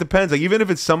feel like it depends. Like, even if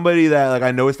it's somebody that like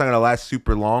I know it's not gonna last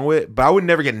super long with, but I would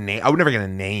never get a name. I would never get a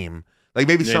name. Like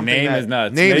maybe The something name that, is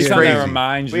nuts. Name Maybe is something crazy. that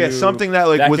reminds But yeah, you something that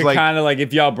like that was could like kind of like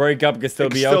if y'all break up, could still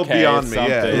it be could okay. on It's me.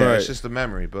 Yeah, something. yeah, Right. it's just a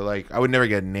memory. But like I would never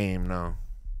get a name. No,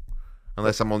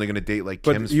 unless I'm only gonna date like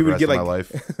But Kim's you for the would rest get of my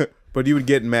like, life. but you would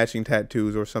get matching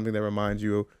tattoos or something that reminds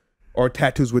you, or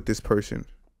tattoos with this person,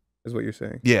 is what you're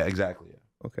saying. Yeah, exactly. Yeah.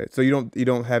 Okay, so you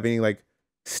don't have any like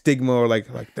stigma or like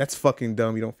that's fucking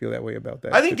dumb. You don't feel that way about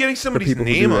that. I think getting somebody's people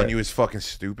who do name on that. you is fucking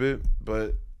stupid.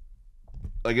 But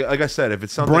like I said, if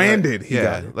it's something Branded, like, he yeah,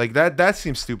 got it. like that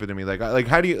seems stupid to me. Like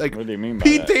how do you like What do you mean by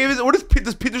Pete that? Davidson? What is Pete?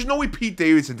 There's no way Pete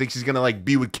Davidson thinks he's gonna like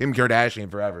be with Kim Kardashian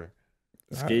forever.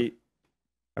 Skeet.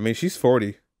 I mean, she's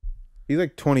 40. He's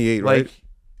like 28, right? Like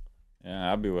Yeah,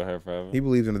 I'll be with her forever. He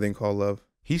believes in a thing called love.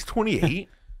 he's 28.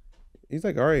 He's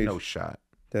like our age. No shot.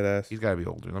 Dead ass. He's got to be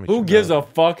older. Let me Who check gives that. a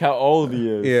fuck how old he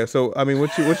is? Yeah. So I mean,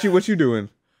 what you doing?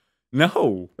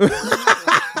 No.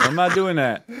 I'm not doing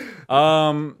that.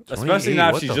 Especially 28, not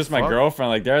if what she's the just my fuck? girlfriend.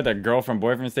 Like they're at the girlfriend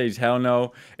boyfriend stage. Hell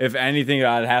no. If anything,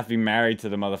 I'd have to be married to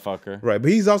the motherfucker. Right,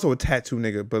 but he's also a tattoo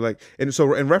nigga. But like, and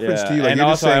so in reference to you, like, and you're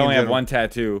just also I saying only in have general- one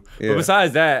tattoo. Yeah. But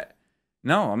besides that,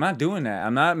 no, I'm not doing that.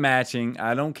 I'm not matching.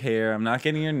 I don't care. I'm not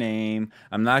getting your name.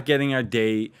 I'm not getting our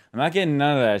date. I'm not getting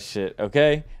none of that shit.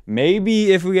 Okay?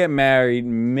 Maybe if we get married,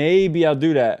 maybe I'll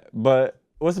do that. But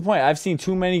what's the point? I've seen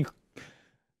too many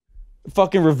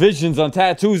fucking revisions on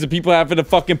tattoos that people having to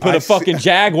fucking put a fucking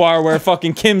Jaguar where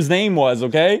fucking Kim's name was,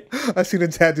 okay? I seen a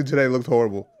tattoo today. It looked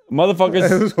horrible. Motherfuckers,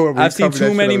 It was horrible. I've He seen covered that too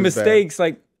shit many up as bad. mistakes.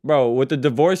 Like, bro, with the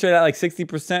divorce rate at like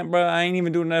 60%, bro, I ain't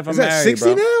even doing that if I'm Is that married,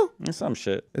 60 bro. now? It's some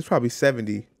shit. It's probably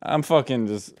 70. I'm fucking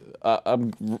just,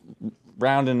 I'm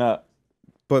rounding up.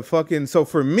 But fucking, so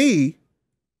for me,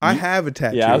 I have a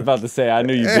tattoo. Yeah, I was about to say, I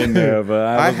knew you've been there, but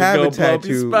I was have go a pull up your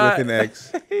tattoo with spot. an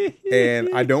X, and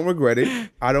I don't regret it.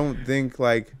 I don't think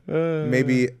like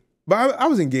maybe, but I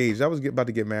was engaged. I was about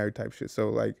to get married type shit. So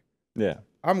like, Yeah.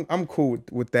 I'm cool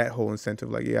with that whole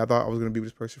incentive. Like, yeah, I thought I was gonna be with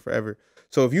this person forever.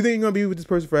 So if you think you're gonna be with this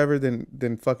person forever,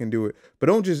 then fucking do it. But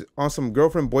don't just on some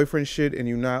girlfriend boyfriend shit and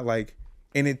you're not like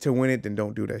in it to win it. Then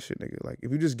don't do that shit, nigga. Like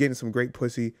if you're just getting some great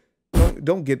pussy,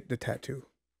 don't get the tattoo.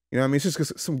 You know what I mean? It's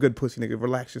just some good pussy, nigga.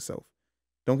 Relax yourself.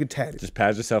 Don't get tatted. Just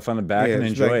pat yourself on the back and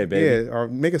just enjoy it, baby. Yeah, or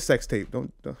make a sex tape.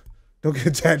 Don't get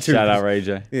a tattoo. Shout out Ray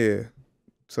J. Yeah.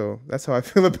 So that's how I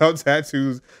feel about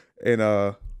tattoos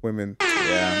and women.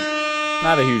 Yeah.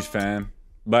 Not a huge fan.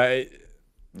 But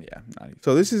yeah, not huge.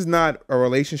 So this is not a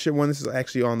relationship one. This is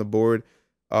actually on the board.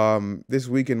 This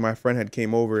weekend my friend had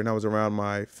came over and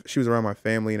she was around my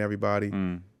family and everybody.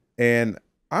 And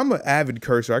I'm an avid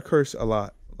cursor. I curse a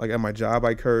lot. Like at my job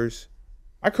I curse.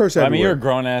 I curse everywhere. I mean, you're a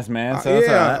grown ass man, so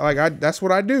yeah, that's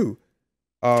what I do.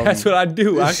 That's what I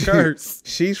do. I curse.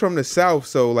 She's from the South,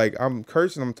 so like I'm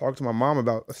cursing. I'm talking to my mom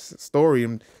about a story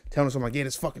and telling her something like, yeah,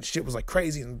 this fucking shit was like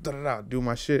crazy and da-da-da, do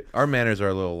my shit. Our manners are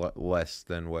a little less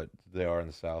than what they are in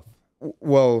the South.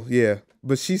 Well, yeah.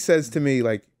 But she says to me,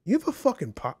 like, you have a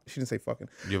fucking She didn't say fucking.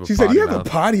 She said, you have a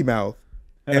potty mouth.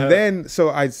 And then, so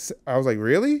I was like,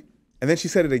 really? And then she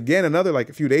said it again, like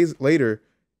a few days later,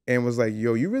 and was like,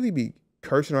 yo, you really be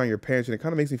cursing around your parents, and it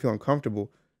kind of makes me feel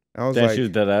uncomfortable. And I was like, she was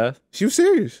dead ass? She was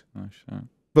serious. Oh, shit.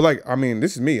 But like, I mean,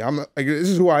 this is me. I'm like, this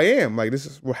is who I am. Like, this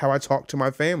is how I talk to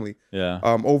my family. Yeah.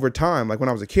 Over time, like when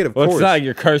I was a kid, of course. It's not like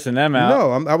you're cursing them out.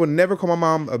 No, I would never call my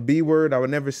mom a B word. I would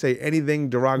never say anything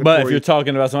derogatory. But if you're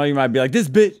talking about somebody, you might be like, this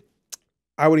bitch.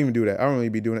 I wouldn't even do that. I don't really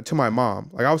be doing it to my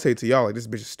mom. Like I would say it to y'all, like this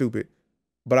bitch is stupid.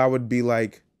 But I would be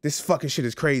like, this fucking shit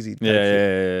is crazy.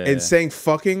 Yeah. And saying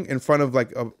fucking in front of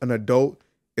like an adult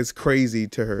is crazy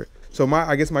to her. So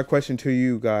I guess my question to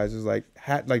you guys is like,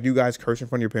 do you guys curse in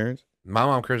front of your parents? My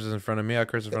mom curses in front of me. I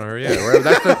curse in front of her. Yeah,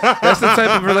 that's the type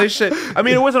of relationship. I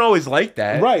mean, it wasn't always like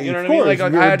that, right? You know what I mean? Like I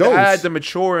had to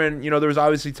mature, and there was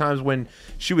obviously times when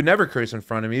she would never curse in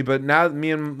front of me. But now, me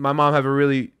and my mom have a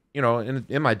really,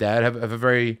 and my dad have a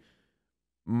very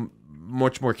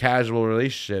much more casual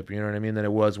relationship. You know what I mean? Than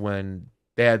it was when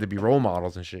they had to be role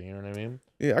models and shit. You know what I mean?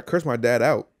 Yeah, I curse my dad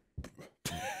out.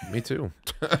 Me too.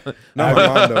 Not my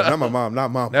mom though. Not my mom.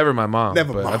 Not mom. Never my mom.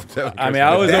 Never mom. I mean,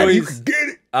 I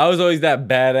was always that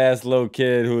badass little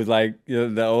kid who was like,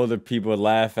 the older people would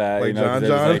laugh at, like John.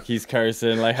 Like he's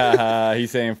cursing, like haha,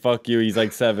 he's saying fuck you. He's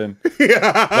like 7.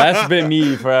 Yeah. That's been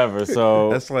me forever.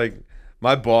 So that's like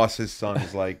my boss. His son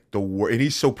is like the worst, and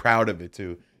he's so proud of it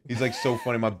too. He's like so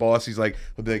funny. My boss, he'll be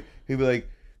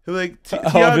like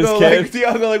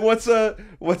Tiago, like what's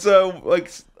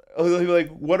like. He'll be like,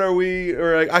 what are we?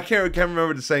 Or like, I can't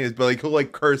remember the saying, but like he'll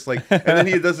like curse, like, and then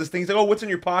he does this thing. He's like, oh, what's in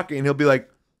your pocket? And he'll be like,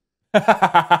 he's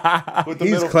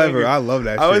clever. Finger. I love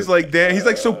that. I was like, damn, he's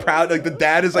like so proud. Like the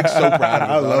dad is like so proud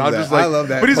of him. I love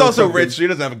that. But he's also rich. So he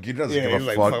doesn't give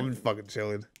a fuck. I'm fucking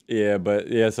chilling. Yeah, but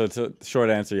yeah. So it's a short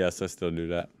answer. Yes, I still do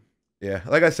that. Yeah,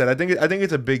 like I said, I think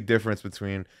it's a big difference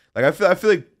between like I feel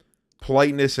like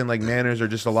politeness and like manners are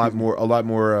just a lot more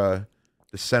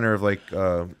the center of like.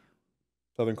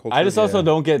 Southern culture. I just also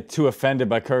don't get too offended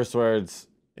by curse words.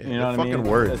 Yeah, you know what I mean?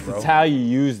 Words, it's how you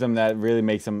use them that really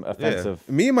makes them offensive.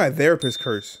 Yeah. Me and my therapist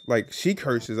curse. Like she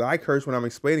curses. I curse when I'm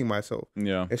explaining myself.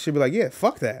 Yeah. And she'll be like, yeah,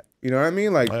 fuck that. You know what I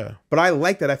mean? Like, but I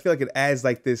like that. I feel like it adds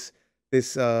like this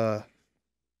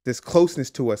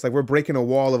closeness to us. Like we're breaking a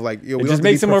wall of like, we it just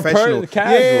makes it more casual.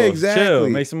 Yeah, exactly. Chill.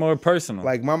 Makes it more personal.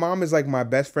 Like my mom is like my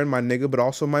best friend, my nigga, but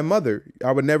also my mother.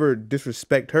 I would never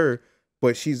disrespect her.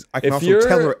 But I can also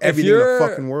tell her everything in the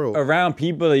fucking world. Around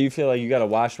people that you feel like you got to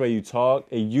watch the way you talk,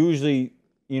 it usually,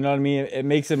 you know what I mean? It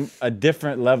makes a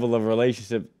different level of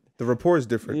relationship. The rapport is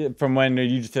different. From when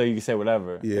you just feel you can say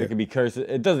whatever. Yeah. It could be curse.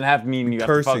 It doesn't have to mean you have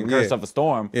to fucking curse up a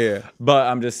storm. Yeah. But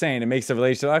I'm just saying, it makes the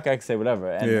relationship, okay, I can say whatever.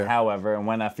 And however, and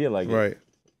when I feel like it. Right. It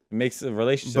makes the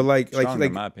relationship stronger,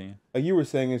 in my opinion. Like you were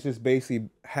saying, it's just basically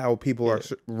how people are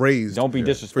raised. Don't be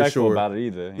disrespectful about it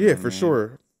either. Yeah, for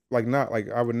sure. Like not like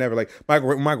I would never like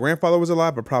my grandfather was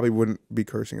alive, but probably wouldn't be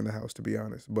cursing in the house to be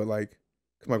honest. But like,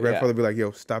 cause my grandfather would be like,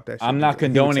 "Yo, stop that shit." I'm not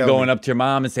condoning going up to your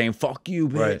mom and saying "fuck you,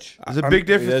 bitch." Right. There's a big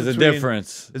difference. There's a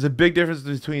difference. There's a big difference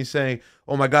between saying,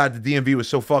 "Oh my God, the DMV was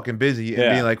so fucking busy,"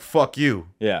 and being like "fuck you."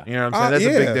 Yeah, you know what I'm saying.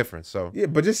 That's a big difference. So yeah,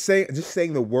 but just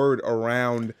saying the word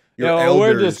around your elders.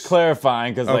 We're just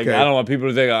clarifying because like I don't want people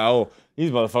to think, "Oh,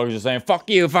 these motherfuckers are saying fuck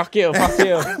you, fuck you, fuck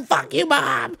you, fuck you,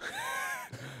 mom."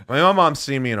 My mom's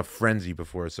seen me in a frenzy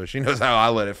before, so she knows how I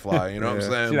let it fly. You know what I'm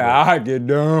saying? Yeah, I get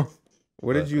down.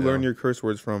 Where did you learn your curse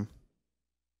words from?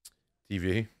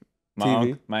 TV. My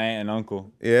aunt and uncle.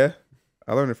 Yeah,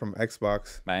 I learned it from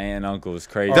Xbox. My aunt and uncle was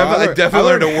crazy. I definitely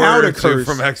learned a word or two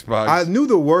from Xbox. I knew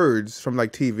the words from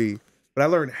like TV, but I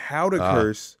learned how to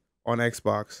curse on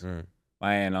Xbox.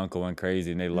 My aunt and uncle went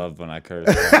crazy, and they loved when I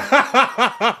cursed.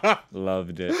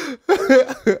 Loved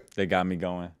it. They got me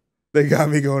going. They got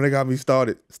me going. They got me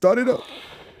started. Started up.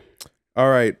 All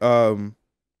right.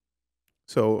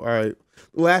 So, all right.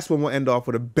 The last one will end off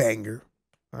with a banger.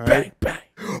 All right. Bang,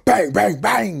 bang, bang,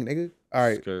 bang, nigga. All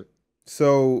right. Good.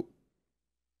 So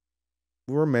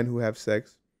we're men who have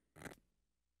sex.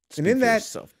 And in that,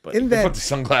 Put the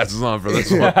sunglasses on for this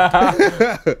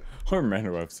one. We're men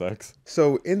who have sex.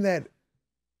 So in that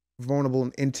vulnerable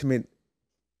and intimate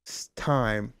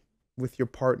time with your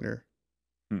partner,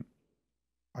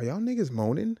 are y'all niggas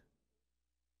moaning?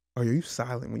 Or are you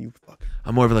silent when you fuck?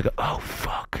 I'm more of like, oh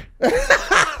fuck,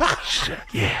 shit,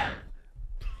 yeah.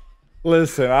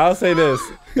 Listen, I'll say this: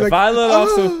 if like, I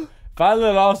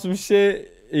let off some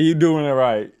shit, you doing it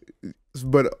right.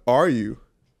 But are you?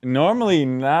 Normally,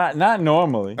 not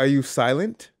normally. Are you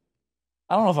silent?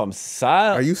 I don't know if I'm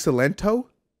silent. Are you silento?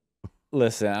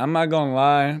 Listen, I'm not gonna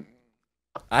lie.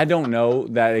 I don't know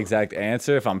that exact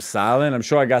answer. If I'm silent, I'm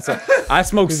sure I got some. I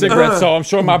smoke cigarettes, so I'm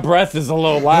sure my breath is a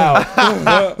little loud.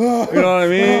 You know what I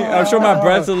mean? I'm sure my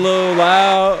breath's a little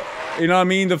loud. You know what I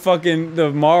mean?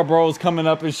 The Marlboro's coming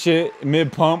up and shit.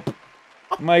 Mid pump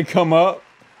might come up,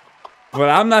 but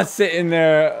I'm not sitting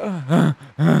there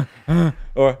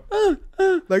or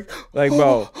like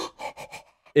bro.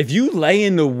 If you lay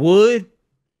in the wood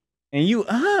and you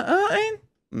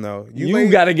no, you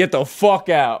gotta get the fuck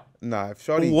out. Nah, if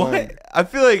Shorty What? going, I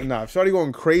feel like if Shorty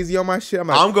going crazy on my shit, I'm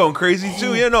like, I'm going crazy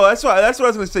too. Yeah, no, that's what I was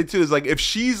gonna say too. Is like if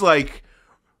she's like,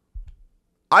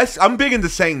 I'm big into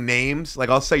saying names. Like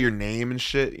I'll say your name and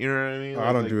shit. You know what I mean?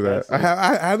 I don't like, do that.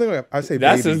 I think I say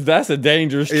That's baby. that's a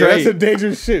dangerous trait. Yeah, that's a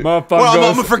dangerous shit. Motherfucker Well, I'm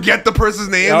goes- gonna forget the person's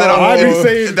name Oh, that I be I'm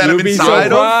saying- that I'm you'll be inside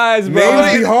surprised, of. bro.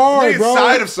 Names be hard, bro.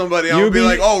 Inside of somebody, I'm You gonna be be-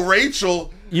 like, oh,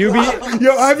 Rachel. You be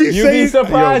Yo, I be you saying be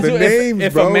surprised yo, the names,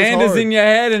 if bro, it's Amanda's hard. in your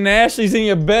head and Ashley's in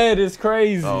your bed. It's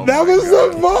crazy. Oh, That my was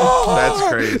God. a bar. That's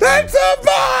crazy. That's a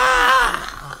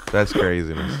bar. That's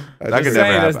craziness. That just could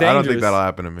saying, never that's happen. I don't think dangerous. that'll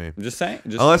happen to me. I'm just saying.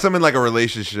 Unless I'm in like a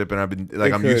relationship and I've been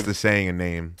like It I'm used could. to saying a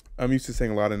name. I'm used to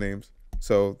saying a lot of names,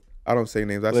 so I don't say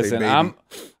names. I say Listen, baby.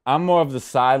 I'm more of the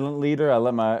silent leader. I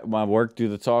let my work do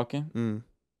the talking.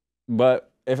 But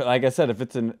if, like I said, if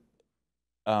it's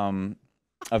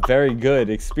a very good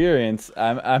experience,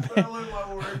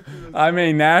 I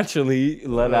may naturally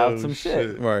let out some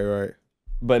shit. Right.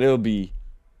 But it'll be,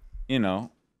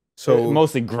 So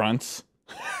mostly grunts.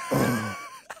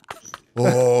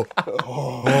 Oh,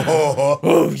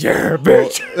 Yeah,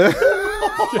 bitch.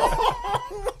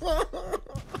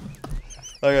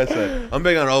 like I said, I'm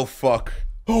big on oh fuck.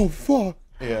 oh fuck.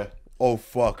 Yeah. Oh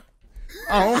fuck.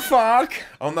 Oh fuck.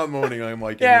 I'm not moaning. I'm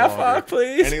like Yeah, any longer. fuck,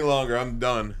 please. Any longer, I'm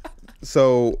done.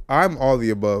 So I'm all the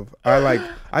above.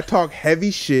 I talk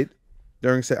heavy shit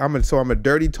during sex. I'm a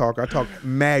dirty talker. I talk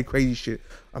mad crazy shit.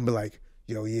 I'm be like,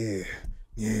 yo, yeah.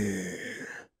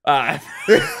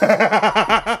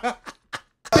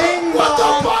 What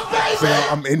the fuck, baby?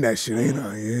 I'm in that shit, ain't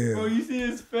I? Yeah. Oh, you see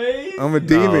his face? I'm a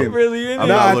demon. Really in I'm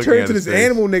there? not Nah, I looking turn at to his this face.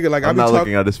 animal nigga. Like I'm I be not talking.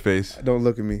 looking at his face. Don't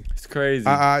look at me. It's crazy.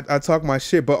 I talk my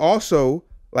shit, but also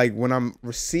like when I'm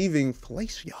receiving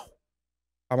fellatio,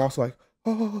 I'm also like,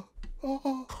 oh.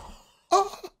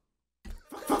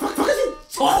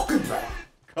 Talking about.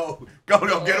 Go,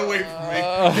 get away from me.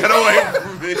 Get away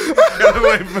from me. Get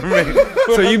away from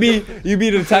me. So you be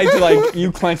the type to like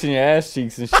you clenching your ass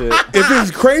cheeks and shit. If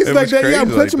it's crazy If like it's that, yeah, I'm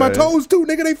crazy clenching like my that. toes too,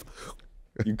 nigga.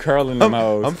 You curling them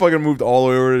hoes. I'm fucking moved all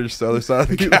the way over to the other side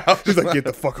of the couch. Just like, get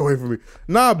the fuck away from me.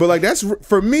 Nah, but like that's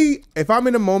for me. If I'm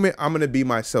in a moment, I'm gonna be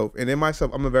myself, and in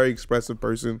myself, I'm a very expressive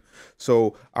person.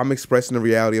 So I'm expressing the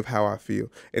reality of how I feel,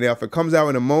 and if it comes out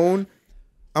in a moan,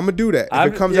 I'm gonna do that.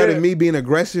 If it comes out of me being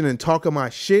aggressive and talking my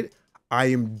shit, I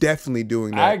am definitely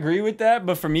doing that. I agree with that,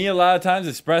 but for me, a lot of times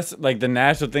express like the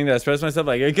natural thing that I express myself,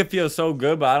 like it could feel so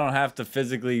good, but I don't have to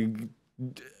physically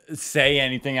say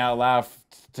anything out loud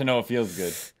to know it feels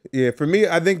good. Yeah, for me,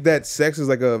 I think that sex is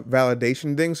like a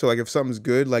validation thing. So like if something's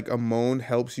good, like a moan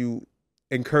helps you,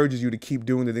 encourages you to keep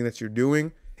doing the thing that you're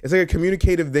doing. It's like a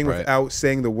communicative thing Right. without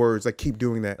saying the words. Like keep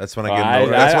doing that. That's when I give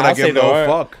no. That's when I give no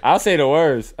fuck. I'll say the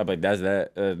words. I'm like, that's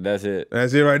that. That's it.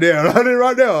 That's it right there. I did it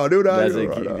right there. I'll do that. That's I'll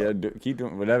do it. right now. Keep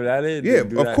doing whatever that is. Yeah,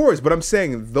 do of that. course. But I'm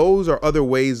saying those are other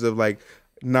ways of like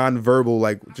non-verbal,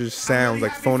 like just sounds,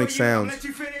 like phonic sounds. Let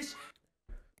you finish.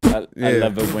 I Yeah.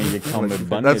 love it when you come with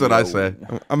bunny. That's what I say.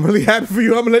 I'm really happy for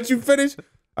you. I'm gonna let you finish.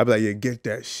 I'll be like, yeah, get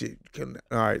that shit. All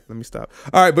right, let me stop.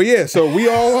 All right, but yeah, so we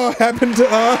all happen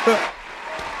to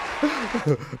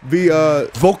be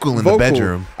Vocal in the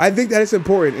bedroom. I think that it's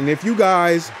important. And if you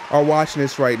guys are watching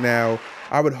this right now,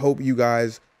 I would hope you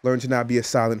guys learn to not be a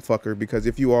silent fucker, because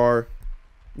if you are,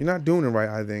 you're not doing it right,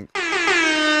 I think.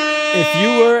 If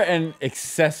you were an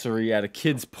accessory at a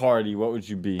kid's party, what would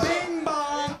you be?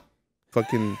 A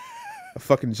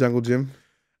fucking jungle gym.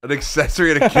 An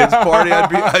accessory at a kid's party?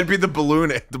 I'd be the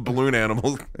balloon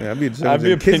animal. Yeah, I'd be a I'd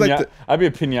be a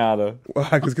pinata. Why?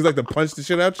 Because like to punch the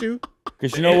shit out you.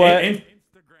 Because you know what?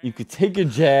 You could take your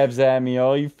jabs at me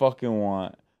all you fucking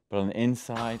want, but on the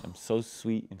inside, I'm so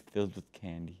sweet and filled with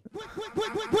candy.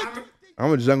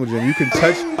 I'm a jungle gym. You can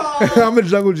touch. I'm a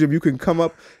jungle gym. You can come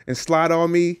up and slide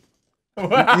on me. You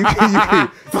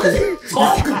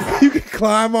can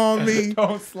climb on me.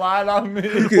 Don't slide on me.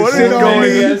 You can sit on me.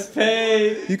 Gets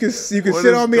paid. You can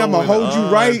sit on me. I'm gonna hold you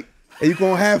right, and you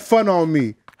gonna have fun on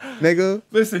me, nigga.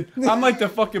 Listen, I'm like the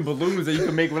fucking balloons that you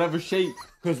can make whatever shape.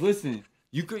 Cause listen,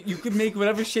 you could make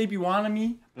whatever shape you want of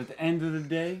me, but at the end of the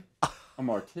day, I'm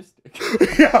artistic.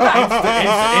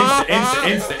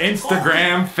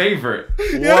 Instagram favorite.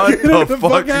 What the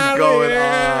fuck is going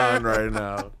on right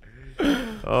now?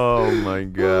 Oh my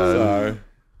god. Sorry.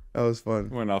 That was fun.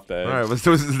 Went off the edge. All right,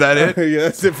 so is that it? Yeah,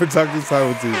 that's it for Talk This Time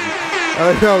with Teezy.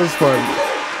 That was fun.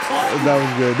 That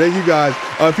was good. Thank you guys.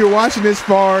 If you're watching this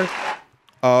far,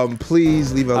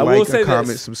 please leave a like, a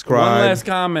comment, subscribe. One last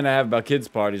comment I have about kids'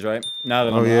 parties, right? Now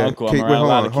that I'm an uncle, I'm Wait, around a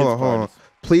lot of kids' parties.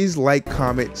 Please like,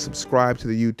 comment, subscribe to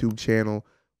the YouTube channel.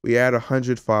 We had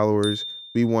 100 followers.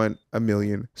 We want 1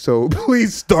 million. So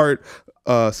please start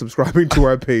subscribing to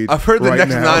our page. I've heard the right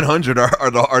next now. 900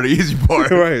 are the easy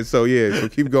part. Right. So yeah. So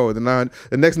keep going. The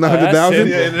next 900,000.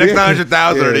 Yeah, the next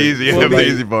 900,000 are the easy. We'll the be-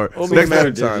 easy part. We'll Next be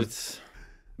time. digits.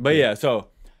 But yeah, so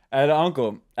as an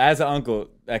uncle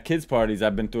at kids' parties,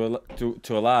 I've been to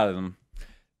a lot of them.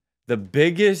 The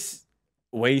biggest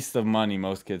waste of money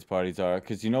most kids' parties are,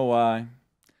 because you know why?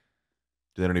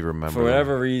 They don't even remember. For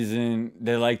whatever reason,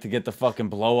 they like to get the fucking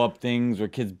blow up things where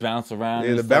kids bounce around.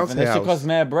 Yeah, and the stuff, bouncy and that shit house. costs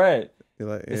mad bread.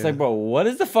 Like, It's like, bro, what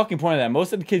is the fucking point of that?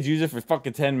 Most of the kids use it for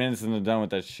fucking 10 minutes and they're done with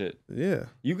that shit. yeah.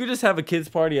 You could just have a kids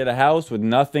party at a house with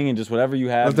nothing and just whatever you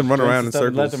have. Let them run drinks around and in stuff,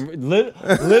 and let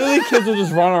circles. them- literally, kids will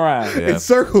just run around. Yeah. In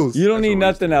circles. You don't That's need what we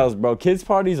nothing else, bro. Kids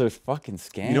parties are fucking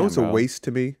scam. You know what's bro. a waste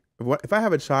to me? If I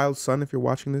have a child, son, if you're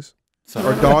watching this, So-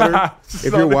 or daughter, if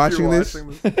Son, you're watching this,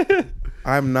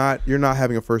 you're not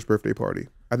having a first birthday party.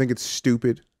 I think it's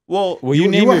stupid. Well, Will you You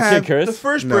name will your have kid Chris? the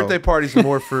first No. birthday party is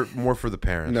more for the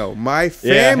parents. No, my Yeah,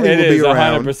 family it will is be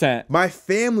around. 100%. My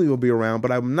family will be around,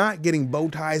 but I'm not getting bow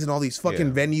ties and all these fucking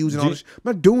Yeah. venues and Do all you- this. I'm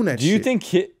not doing that Do you shit. think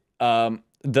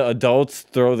the adults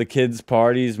throw the kids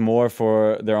parties more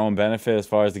for their own benefit as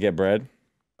far as to get bread?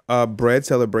 Bread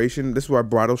celebration. This is why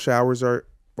bridal showers are,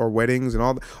 or weddings and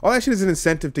all that shit is an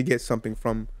incentive to get something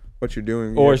from what you're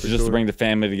doing. Or Yeah, it's for just sure. to bring the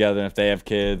family together and if they have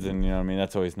kids and you know what I mean?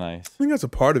 That's always nice. I think that's a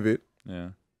part of it, Yeah.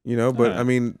 you know. But Alright. I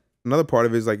mean, another part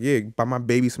of it is like, yeah, buy my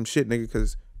baby some shit, nigga,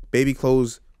 because baby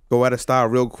clothes go out of style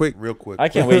real quick. Real quick. I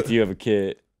can't wait till you have a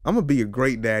kid. I'm gonna be a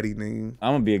great daddy, nigga.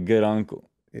 I'm gonna be a good uncle.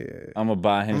 Yeah. I'm gonna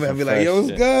buy him I'm some gonna be like, fresh yo, it's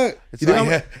shit. good. It's You think like,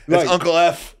 I'm- it's like- Uncle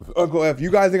F. Uncle F,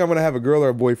 you guys think I'm gonna have a girl or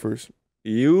a boy first?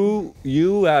 You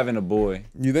having a boy.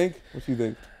 You think? What you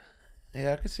think?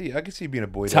 Yeah, I could see being a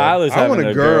boy. Dad. Tyler's I having want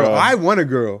a girl. I want a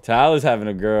girl. Tyler's having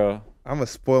a girl. I'm gonna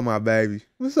spoil my baby.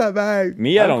 What's up, babe?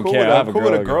 Me, I don't care. I have I'm a cool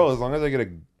girl. with a girl as long as I get a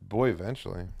boy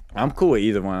eventually. I'm cool with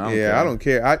either one. I don't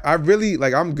care. I really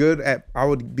like. I'm good at. I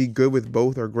would be good with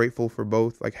both or grateful for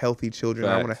both. Like healthy children.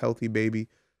 I want a Facts. healthy baby.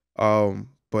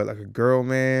 But like a girl,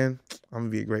 man, I'm gonna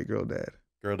be a great girl dad.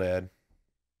 Girl dad.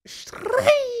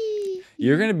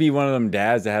 You're gonna be one of them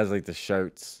dads that has like the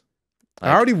shirts.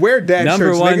 I already wear dad Number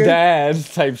shirts. one nigga. dad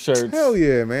type shirts. Hell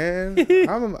yeah, man.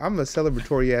 I'm a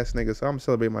celebratory ass nigga, so I'm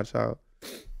celebrating my child.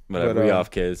 Whatever, But, we off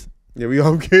kids. Yeah, we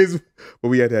all kids, but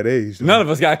we at that age. though. None of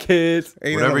us got kids.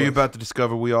 Ain't Whatever none you're of us. about to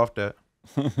discover, we off that.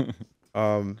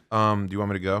 Um. Do you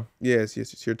want me to go? Yes.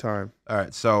 It's your time. All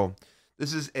right. So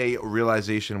this is a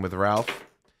realization with Ralph.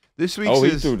 This week's Oh,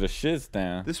 he is threw the shits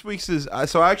down. this week's is.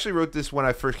 So I actually wrote this when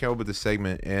I first came up with this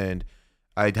segment, and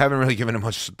I haven't really given it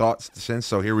much thoughts since.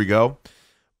 So here we go.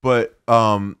 But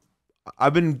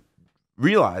I've been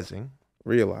realizing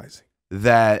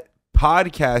that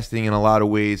podcasting in a lot of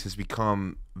ways has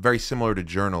become very similar to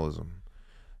journalism.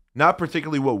 Not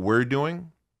particularly what we're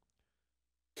doing,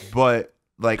 but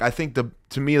like I think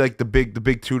to me the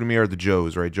big two to me are the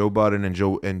Joes, right? Joe Budden and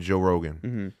Joe Rogan.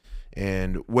 Mm-hmm.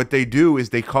 And what they do is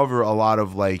they cover a lot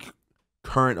of like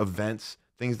current events,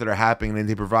 things that are happening, and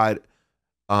they provide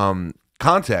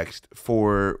context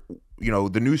for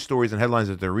the news stories and headlines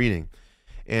that they're reading.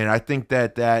 And I think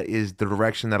that is the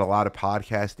direction that a lot of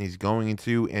podcasting is going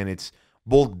into, and it's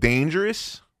both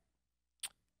dangerous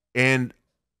and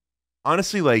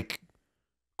honestly like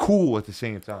cool at the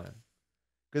same time.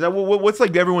 Because what's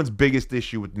like everyone's biggest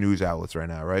issue with news outlets right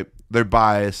now, right? They're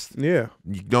biased. Yeah.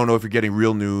 You don't know if you're getting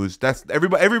real news. That's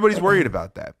everybody's worried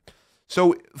about that.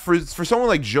 So for someone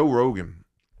like Joe Rogan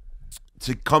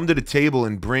to come to the table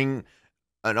and bring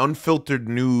an unfiltered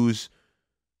news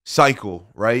cycle,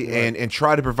 right? And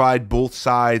try to provide both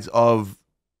sides of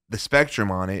the spectrum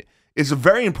on it is a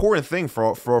very important thing for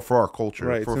our culture,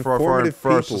 Right.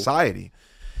 for our society.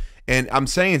 And I'm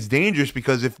saying it's dangerous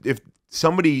because if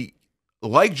somebody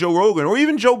like Joe Rogan or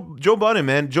even Joe Budden,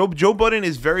 man, Joe Budden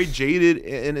is very jaded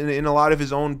in a lot of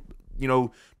his own,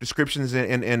 descriptions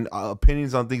and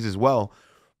opinions on things as well.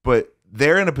 But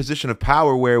they're in a position of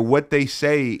power where what they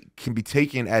say can be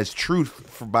taken as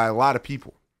truth by a lot of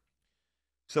people.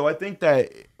 So I think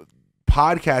that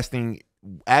podcasting,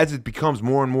 as it becomes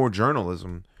more and more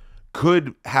journalism,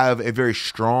 could have a very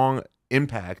strong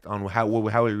impact on how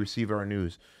we receive our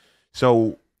news.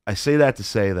 So I say that to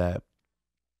say that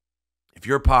if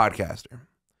you're a podcaster,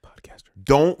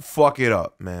 don't fuck it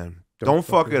up, man. Don't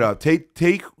fuck it up. Take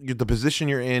the position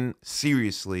you're in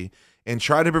seriously and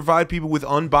try to provide people with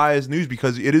unbiased news,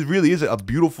 because it really is a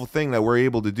beautiful thing that we're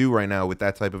able to do right now with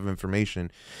that type of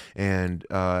information. And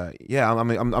yeah,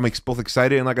 I'm both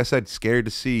excited and, like I said, scared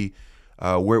to see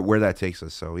where that takes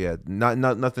us. So yeah,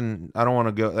 nothing. I don't want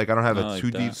to go I don't have a too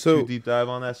deep dive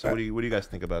on that. So what do you guys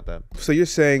think about that? So you're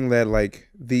saying that like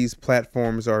these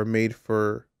platforms are made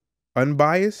for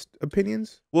unbiased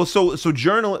opinions? Well, so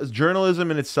journalism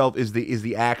in itself is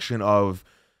the action of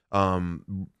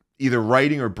either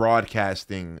writing or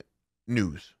broadcasting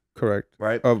news. Correct.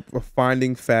 Right. Of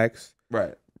finding facts.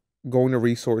 Right. Going to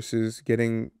resources,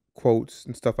 getting quotes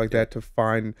and stuff like that to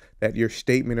find that your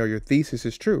statement or your thesis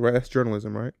is true, right? That's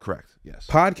journalism, right? Correct. Yes.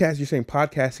 Podcast. You're saying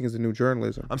podcasting is the new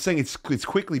journalism. I'm saying it's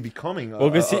quickly becoming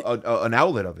an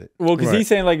outlet of it. Well, because he's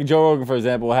saying, like Joe Rogan, for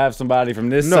example, will have somebody from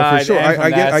this No, for side sure. and from I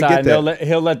that get side, that. and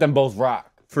he'll let them both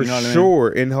rock. For You know what I mean? sure,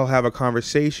 and he'll have a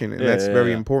conversation, and that's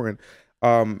very important.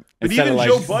 But Instead even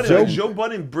of, like, Joe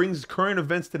Budden brings current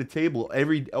events to the table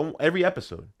every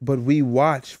episode. But we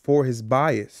watch for his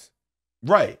bias.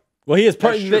 Right. Well, he has.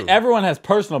 That's true. Everyone has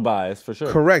personal bias for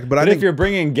sure. Correct, but I if think you're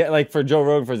bringing like for Joe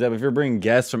Rogan, for example, if you're bringing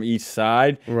guests from each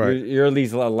side, Right. you're at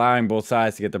least allowing both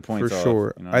sides to get their points for off.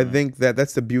 sure, You know I think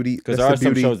that's the beauty. because That's there are the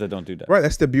beauty, some shows that don't do that. right?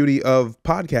 That's the beauty of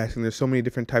podcasting. There's so many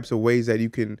different types of ways that you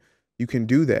can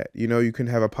do that. You can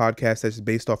have a podcast that's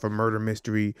based off a murder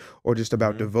mystery, or just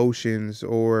about devotions,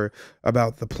 or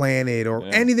about the planet, or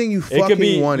anything you It could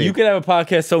be. fucking wanted. You could have a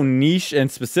podcast so niche and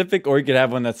specific, or you could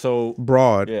have one that's so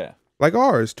broad. Yeah. Like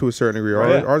ours to a certain degree.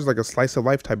 Right. Ours is like a slice of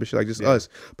life type of shit, like just us.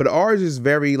 But ours is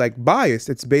very like biased.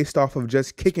 It's based off of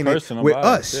just kicking it personal with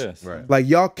bias, us. yes. Right. Like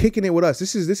y'all kicking it with us.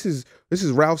 This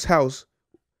is Ralph's house,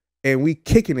 and we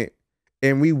kicking it,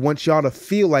 and we want y'all to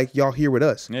feel like y'all here with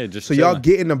us. Yeah, just so y'all chilling.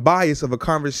 getting the bias of a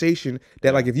conversation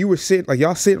that like if you were sitting, like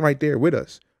y'all sitting right there with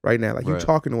us right now, like you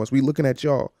talking to us, we looking at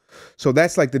y'all. So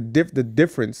that's like the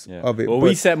difference of it. Well,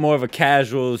 we set more of a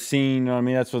casual scene. You know what I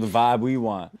mean? That's what the vibe we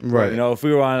want. Right. You know, if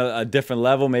we were on a different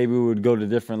level, maybe we would go to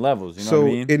different levels. You know so what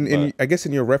I mean? in I guess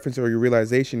in your reference or your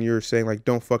realization, you're saying like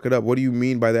don't fuck it up. What do you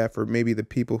mean by that for maybe the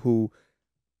people who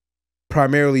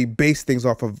primarily base things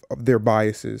off of their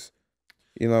biases?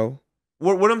 You know?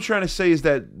 What I'm trying to say is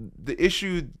that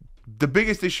the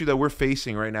biggest issue that we're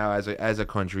facing right now as a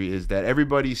country is that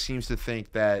everybody seems to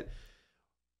think that,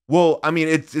 well, I mean,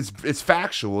 it's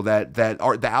factual that the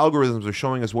algorithms are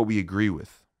showing us what we agree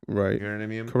with. Right. You know what I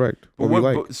mean? Correct.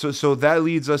 So that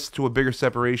leads us to a bigger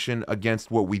separation against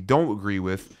what we don't agree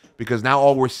with, because now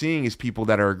all we're seeing is people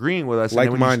that are agreeing with us.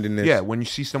 Like-mindedness. When you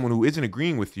see someone who isn't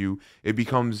agreeing with you, it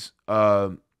becomes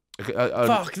fuck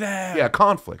that. Yeah,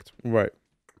 conflict. Right.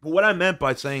 But what I meant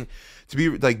by saying to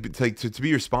be to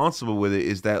be responsible with it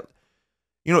is that,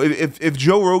 if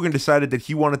Joe Rogan decided that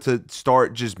he wanted to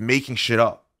start just making shit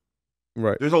up,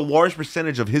 right, there's a large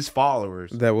percentage of his followers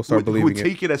that will start believing who would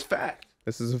take it as fact.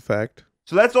 This is a fact.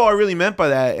 So that's all I really meant by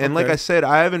that. And like I said,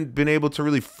 I haven't been able to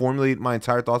really formulate my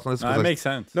entire thoughts on this. That makes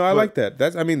sense. No, I like that.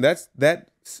 That's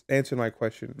answering my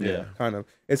question. Yeah. Kind of.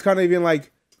 It's kind of even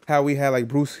like how we had like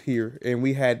Bruce here, and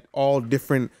we had all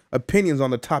different opinions on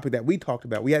the topic that we talked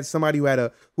about. We had somebody who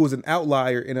was an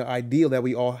outlier in an ideal that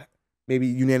we all maybe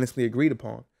unanimously agreed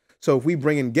upon. So if we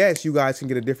bring in guests, you guys can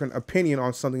get a different opinion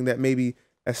on something that maybe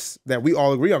that we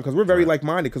all agree on, because we're very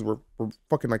like-minded, because we're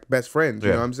fucking like best friends. You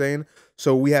know what I'm saying?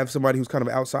 So we have somebody who's kind of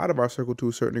outside of our circle to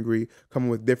a certain degree, coming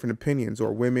with different opinions,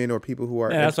 or women, or people who are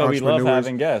that's why we love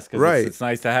having guests. Right. It's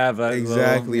nice to have a exactly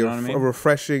little, you know what I mean? a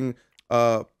refreshing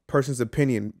person's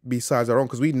opinion besides our own,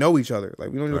 because we know each other.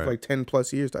 Like we know for like 10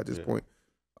 plus years at this point.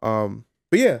 But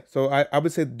yeah, so I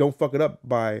would say don't fuck it up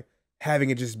by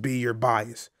having it just be your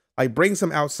bias. Like bring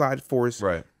some outside force,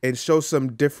 and show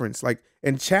some difference. Like,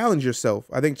 and challenge yourself.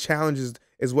 I think challenge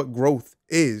is what growth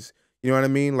is. You know what I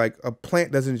mean? Like a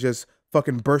plant doesn't just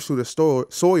fucking burst through the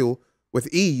soil with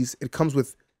ease. It comes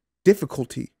with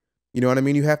difficulty. You know what I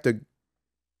mean? You have to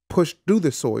push through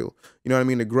the soil. You know what I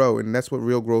mean, to grow, and that's what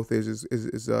real growth is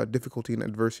difficulty and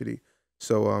adversity.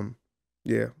 So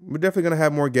yeah, we're definitely gonna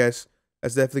have more guests.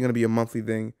 That's definitely gonna be a monthly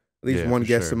thing. At least one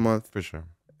guest a month for sure.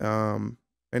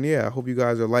 And yeah, I hope you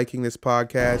guys are liking this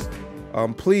podcast.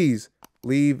 Please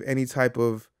leave any type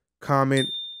of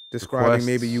comment describing Requests.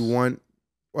 maybe you want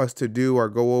us to do or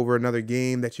go over another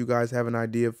game that you guys have an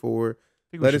idea for.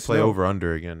 I think we should play over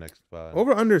under again next pod.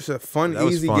 Over under is a fun,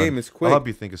 easy game. It's quick. I'll help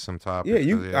you think of some topics.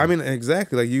 Yeah, I mean,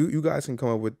 exactly. Like you guys can come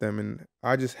up with them, and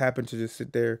I just happen to just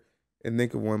sit there and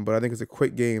think of one. But I think it's a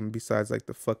quick game. Besides, like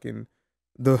the fucking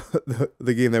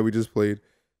the game that we just played.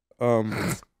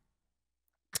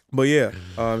 But yeah,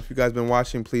 if you guys been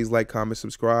watching, please like, comment,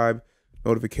 subscribe,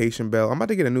 notification bell. I'm about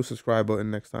to get a new subscribe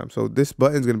button next time, so this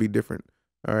button's gonna be different.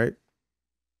 All right.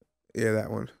 Yeah,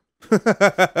 that one.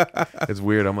 It's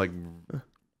weird. I'm like,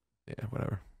 yeah,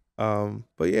 whatever.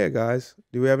 But yeah, guys,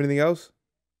 do we have anything else?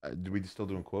 Do we still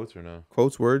doing quotes or no?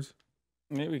 Quotes, words?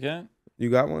 Yeah, we can. You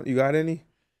got one? You got any?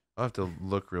 I'll have to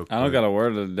look real quick. I don't got a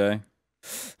word of the day,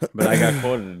 but I got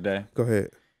quoted today. Go ahead.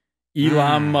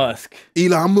 Elon Musk.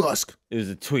 Elon Musk. It was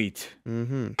a tweet.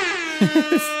 Mm-hmm.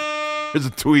 There's a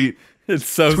tweet. It's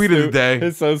so tweet of the day.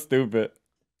 It's so stupid.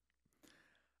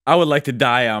 I would like to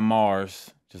die on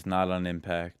Mars, just not on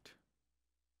impact.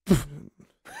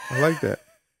 I like that.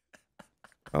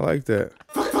 I like that.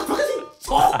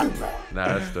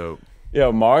 Nah, that's dope.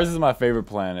 Yo, Mars is my favorite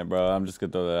planet, bro. I'm just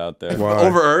gonna throw that out there. Why?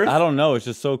 Over Earth? I don't know. It's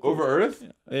just so cool. Over Earth?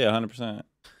 Yeah, 100%.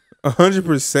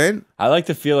 100%? I like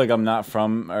to feel like I'm not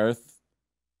from Earth.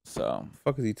 So. What the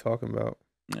fuck is he talking about?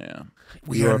 Yeah.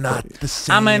 We are not the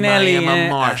same. I'm an alien. I am a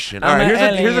Martian. I'm All right,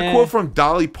 an here's a alien. quote from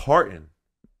Dolly Parton.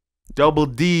 Double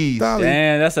D's. Dolly.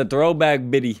 Damn, that's a throwback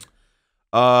biddy.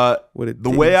 With The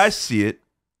way I see it,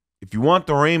 if you want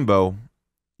the rainbow,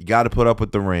 you got to put up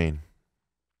with the rain.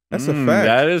 That's a fact.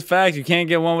 That is fact. You can't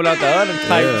get one without the other.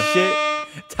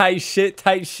 Tight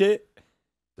shit.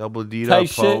 Double D Tight up,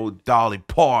 shit. Dolly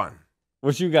Parton.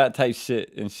 What you got? Tight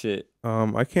shit and shit.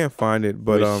 I can't find it,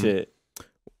 but With shit.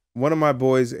 one of my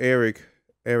boys, Eric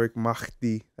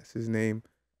Mahdi, that's his name.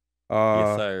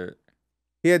 Yes, sir.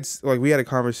 We had a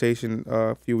conversation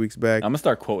a few weeks back. I'm gonna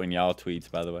start quoting y'all tweets,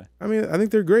 by the way. I mean, I think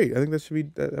they're great. I think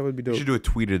that would be We dope. should do a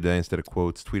tweet of the day instead of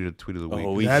quotes. Tweet of the week.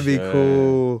 Oh, we That'd be should.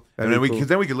 cool. and then we could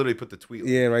literally put the tweet.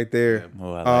 Yeah, right there.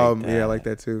 Oh, I like that. Yeah, I like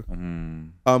that too.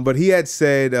 Mm. But he had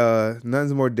said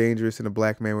nothing's more dangerous than a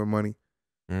black man with money.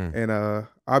 And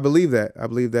I believe that. I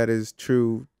believe that is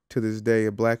true to this day.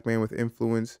 A black man with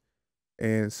influence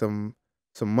and some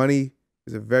money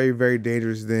is a very, very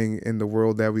dangerous thing in the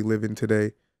world that we live in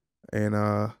today. And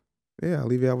yeah, I'll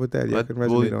leave you out with that. Yeah, I can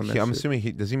resonate on that. I'm shit. assuming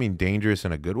does he mean dangerous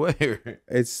in a good way? Or?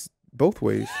 It's both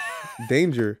ways.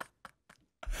 Danger.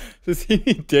 Does he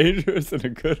mean dangerous in a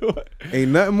good way?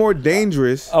 Ain't nothing more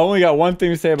dangerous I only got one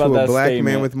thing to say about to that a black statement.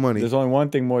 man with money. There's only one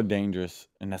thing more dangerous,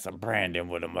 and that's a Brandon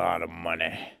with a lot of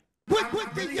money.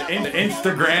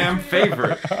 Instagram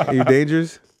favorite. Are you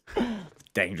dangerous?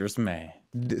 Dangerous man.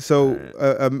 So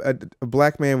a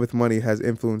black man with money has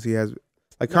influence. He has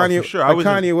like No, Kanye, for sure. like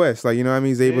Kanye West. Like, you know what I mean?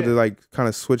 He's able Yeah. to like kind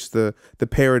of switch the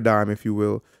paradigm, if you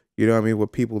will. You know what I mean?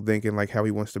 What people think and like how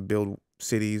he wants to build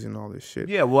cities and all this shit.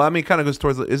 Yeah, well, I mean, it kind of goes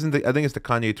towards. I think it's the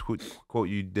Kanye quote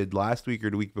you did last week or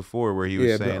the week before where he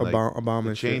was saying the like Obama the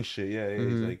and change shit. shit. Yeah, Mhm.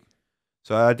 he's like.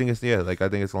 So I think it's I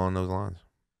think it's along those lines.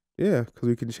 Yeah, because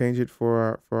we can change it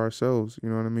for ourselves. You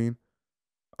know what I mean?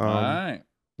 All right.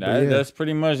 yeah. That's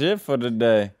pretty much it for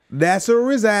today. That's a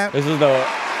Rizap. This is the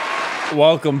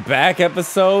welcome back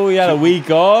episode. We had a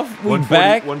week off. We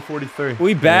back. 143.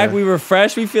 We back. Yeah. We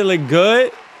refreshed. We feeling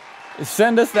good.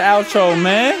 Send us the outro,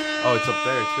 man. Oh, it's up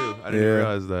there too. I didn't Yeah.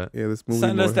 realize that. Yeah, this movie.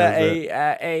 Send more us that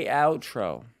has a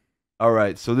outro. All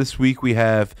right, so this week we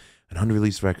have an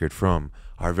unreleased record from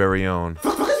our very own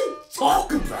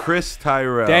Chris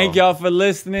Tyrell. Oh. Thank y'all for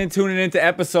listening, tuning into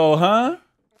episode,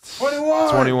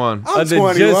 21. I'm of the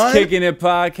 21. Just Kicking It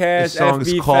podcast. This song is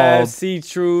FB called- Fast, C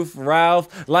Truth,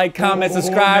 Ralph. Like, comment,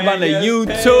 subscribe on the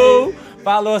YouTube.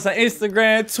 Follow us on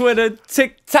Instagram, Twitter,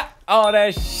 TikTok, all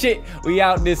that shit. We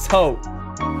out this hoe.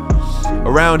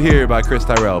 Around Here by Chris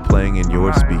Tyrell playing in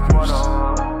your speakers.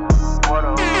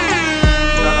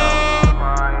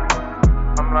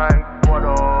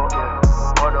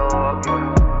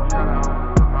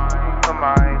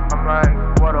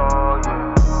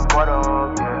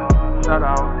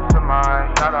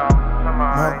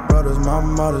 My brothers, my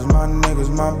mothers, my niggas,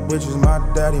 my bitches, my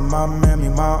daddy, my mammy,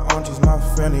 my aunties, my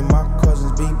family, my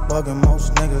cousins be bugging.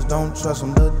 Most niggas don't trust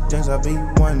them. The things I be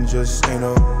one just ain't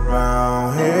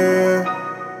around here.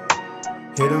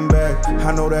 hit him back.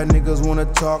 I know that niggas wanna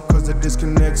talk cause the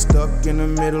disconnect stuck in the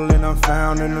middle and I'm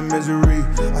found in the misery.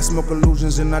 I smoke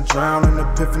illusions and I drown in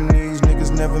epiphanies.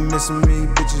 Niggas never missing me,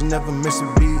 bitches never miss a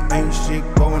beat. Ain't shit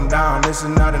going down, this is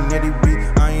not a nitty beat.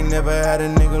 I ain't never had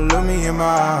a nigga look me in my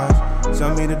eyes.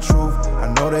 Tell me the truth,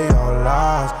 I know they all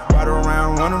lies. Ride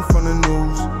around running from the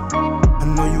news. I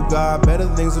know you got better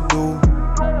things to do.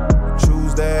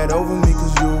 Choose that over me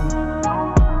cause you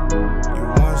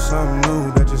want something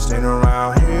new that just ain't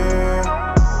around here.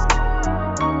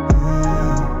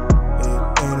 It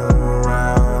ain't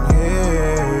around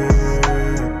here.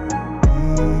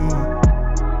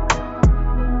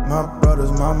 My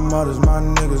brothers, my mothers, my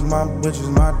niggas, my bitches,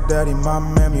 my daddy, my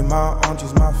mammy, my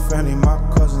aunties, my family, my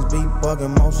cousins be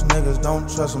bugging. Most niggas don't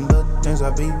trust them. The things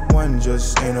I be one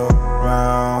just ain't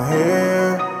around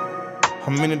here.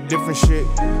 I'm in a different shit.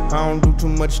 I don't do too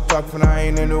much talk when I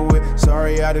ain't into it.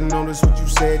 Sorry, I didn't notice what you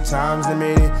said. Time's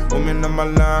limited. Women on my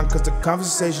line, cause the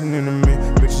conversation intimate.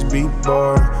 Bitches be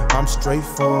bored, I'm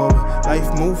straightforward.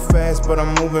 Life move fast, but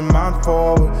I'm moving mine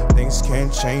forward. Things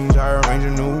can't change, I arrange a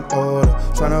new order.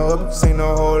 Tryna upsing the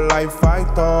whole life I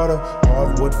thought of.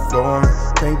 Hardwood flooring,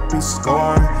 paint be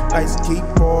scoring. Lights keep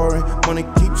pouring, money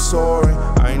keep soaring.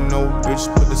 I ain't no bitch,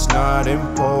 but it's not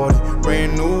important.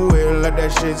 Brand new wheel, like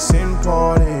that shit's important.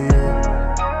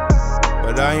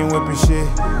 But I ain't whipping shit.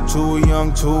 Too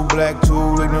young, too black,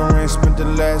 too ignorant. Spent the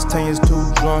last 10 years too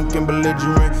drunk and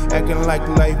belligerent. Acting like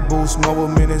life boosts, mobile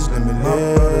minutes limited. My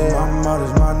brothers, my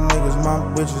mothers, my niggas, my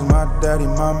bitches, my daddy,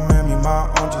 my mammy, my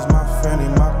aunties, my family,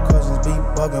 my cousins be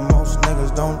bugging. Most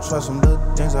niggas don't trust them. The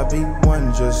things I be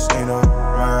one just ain't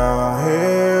around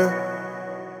here.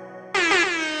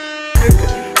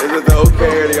 Is it the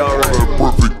okay or the alright?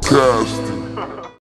 Perfect cast.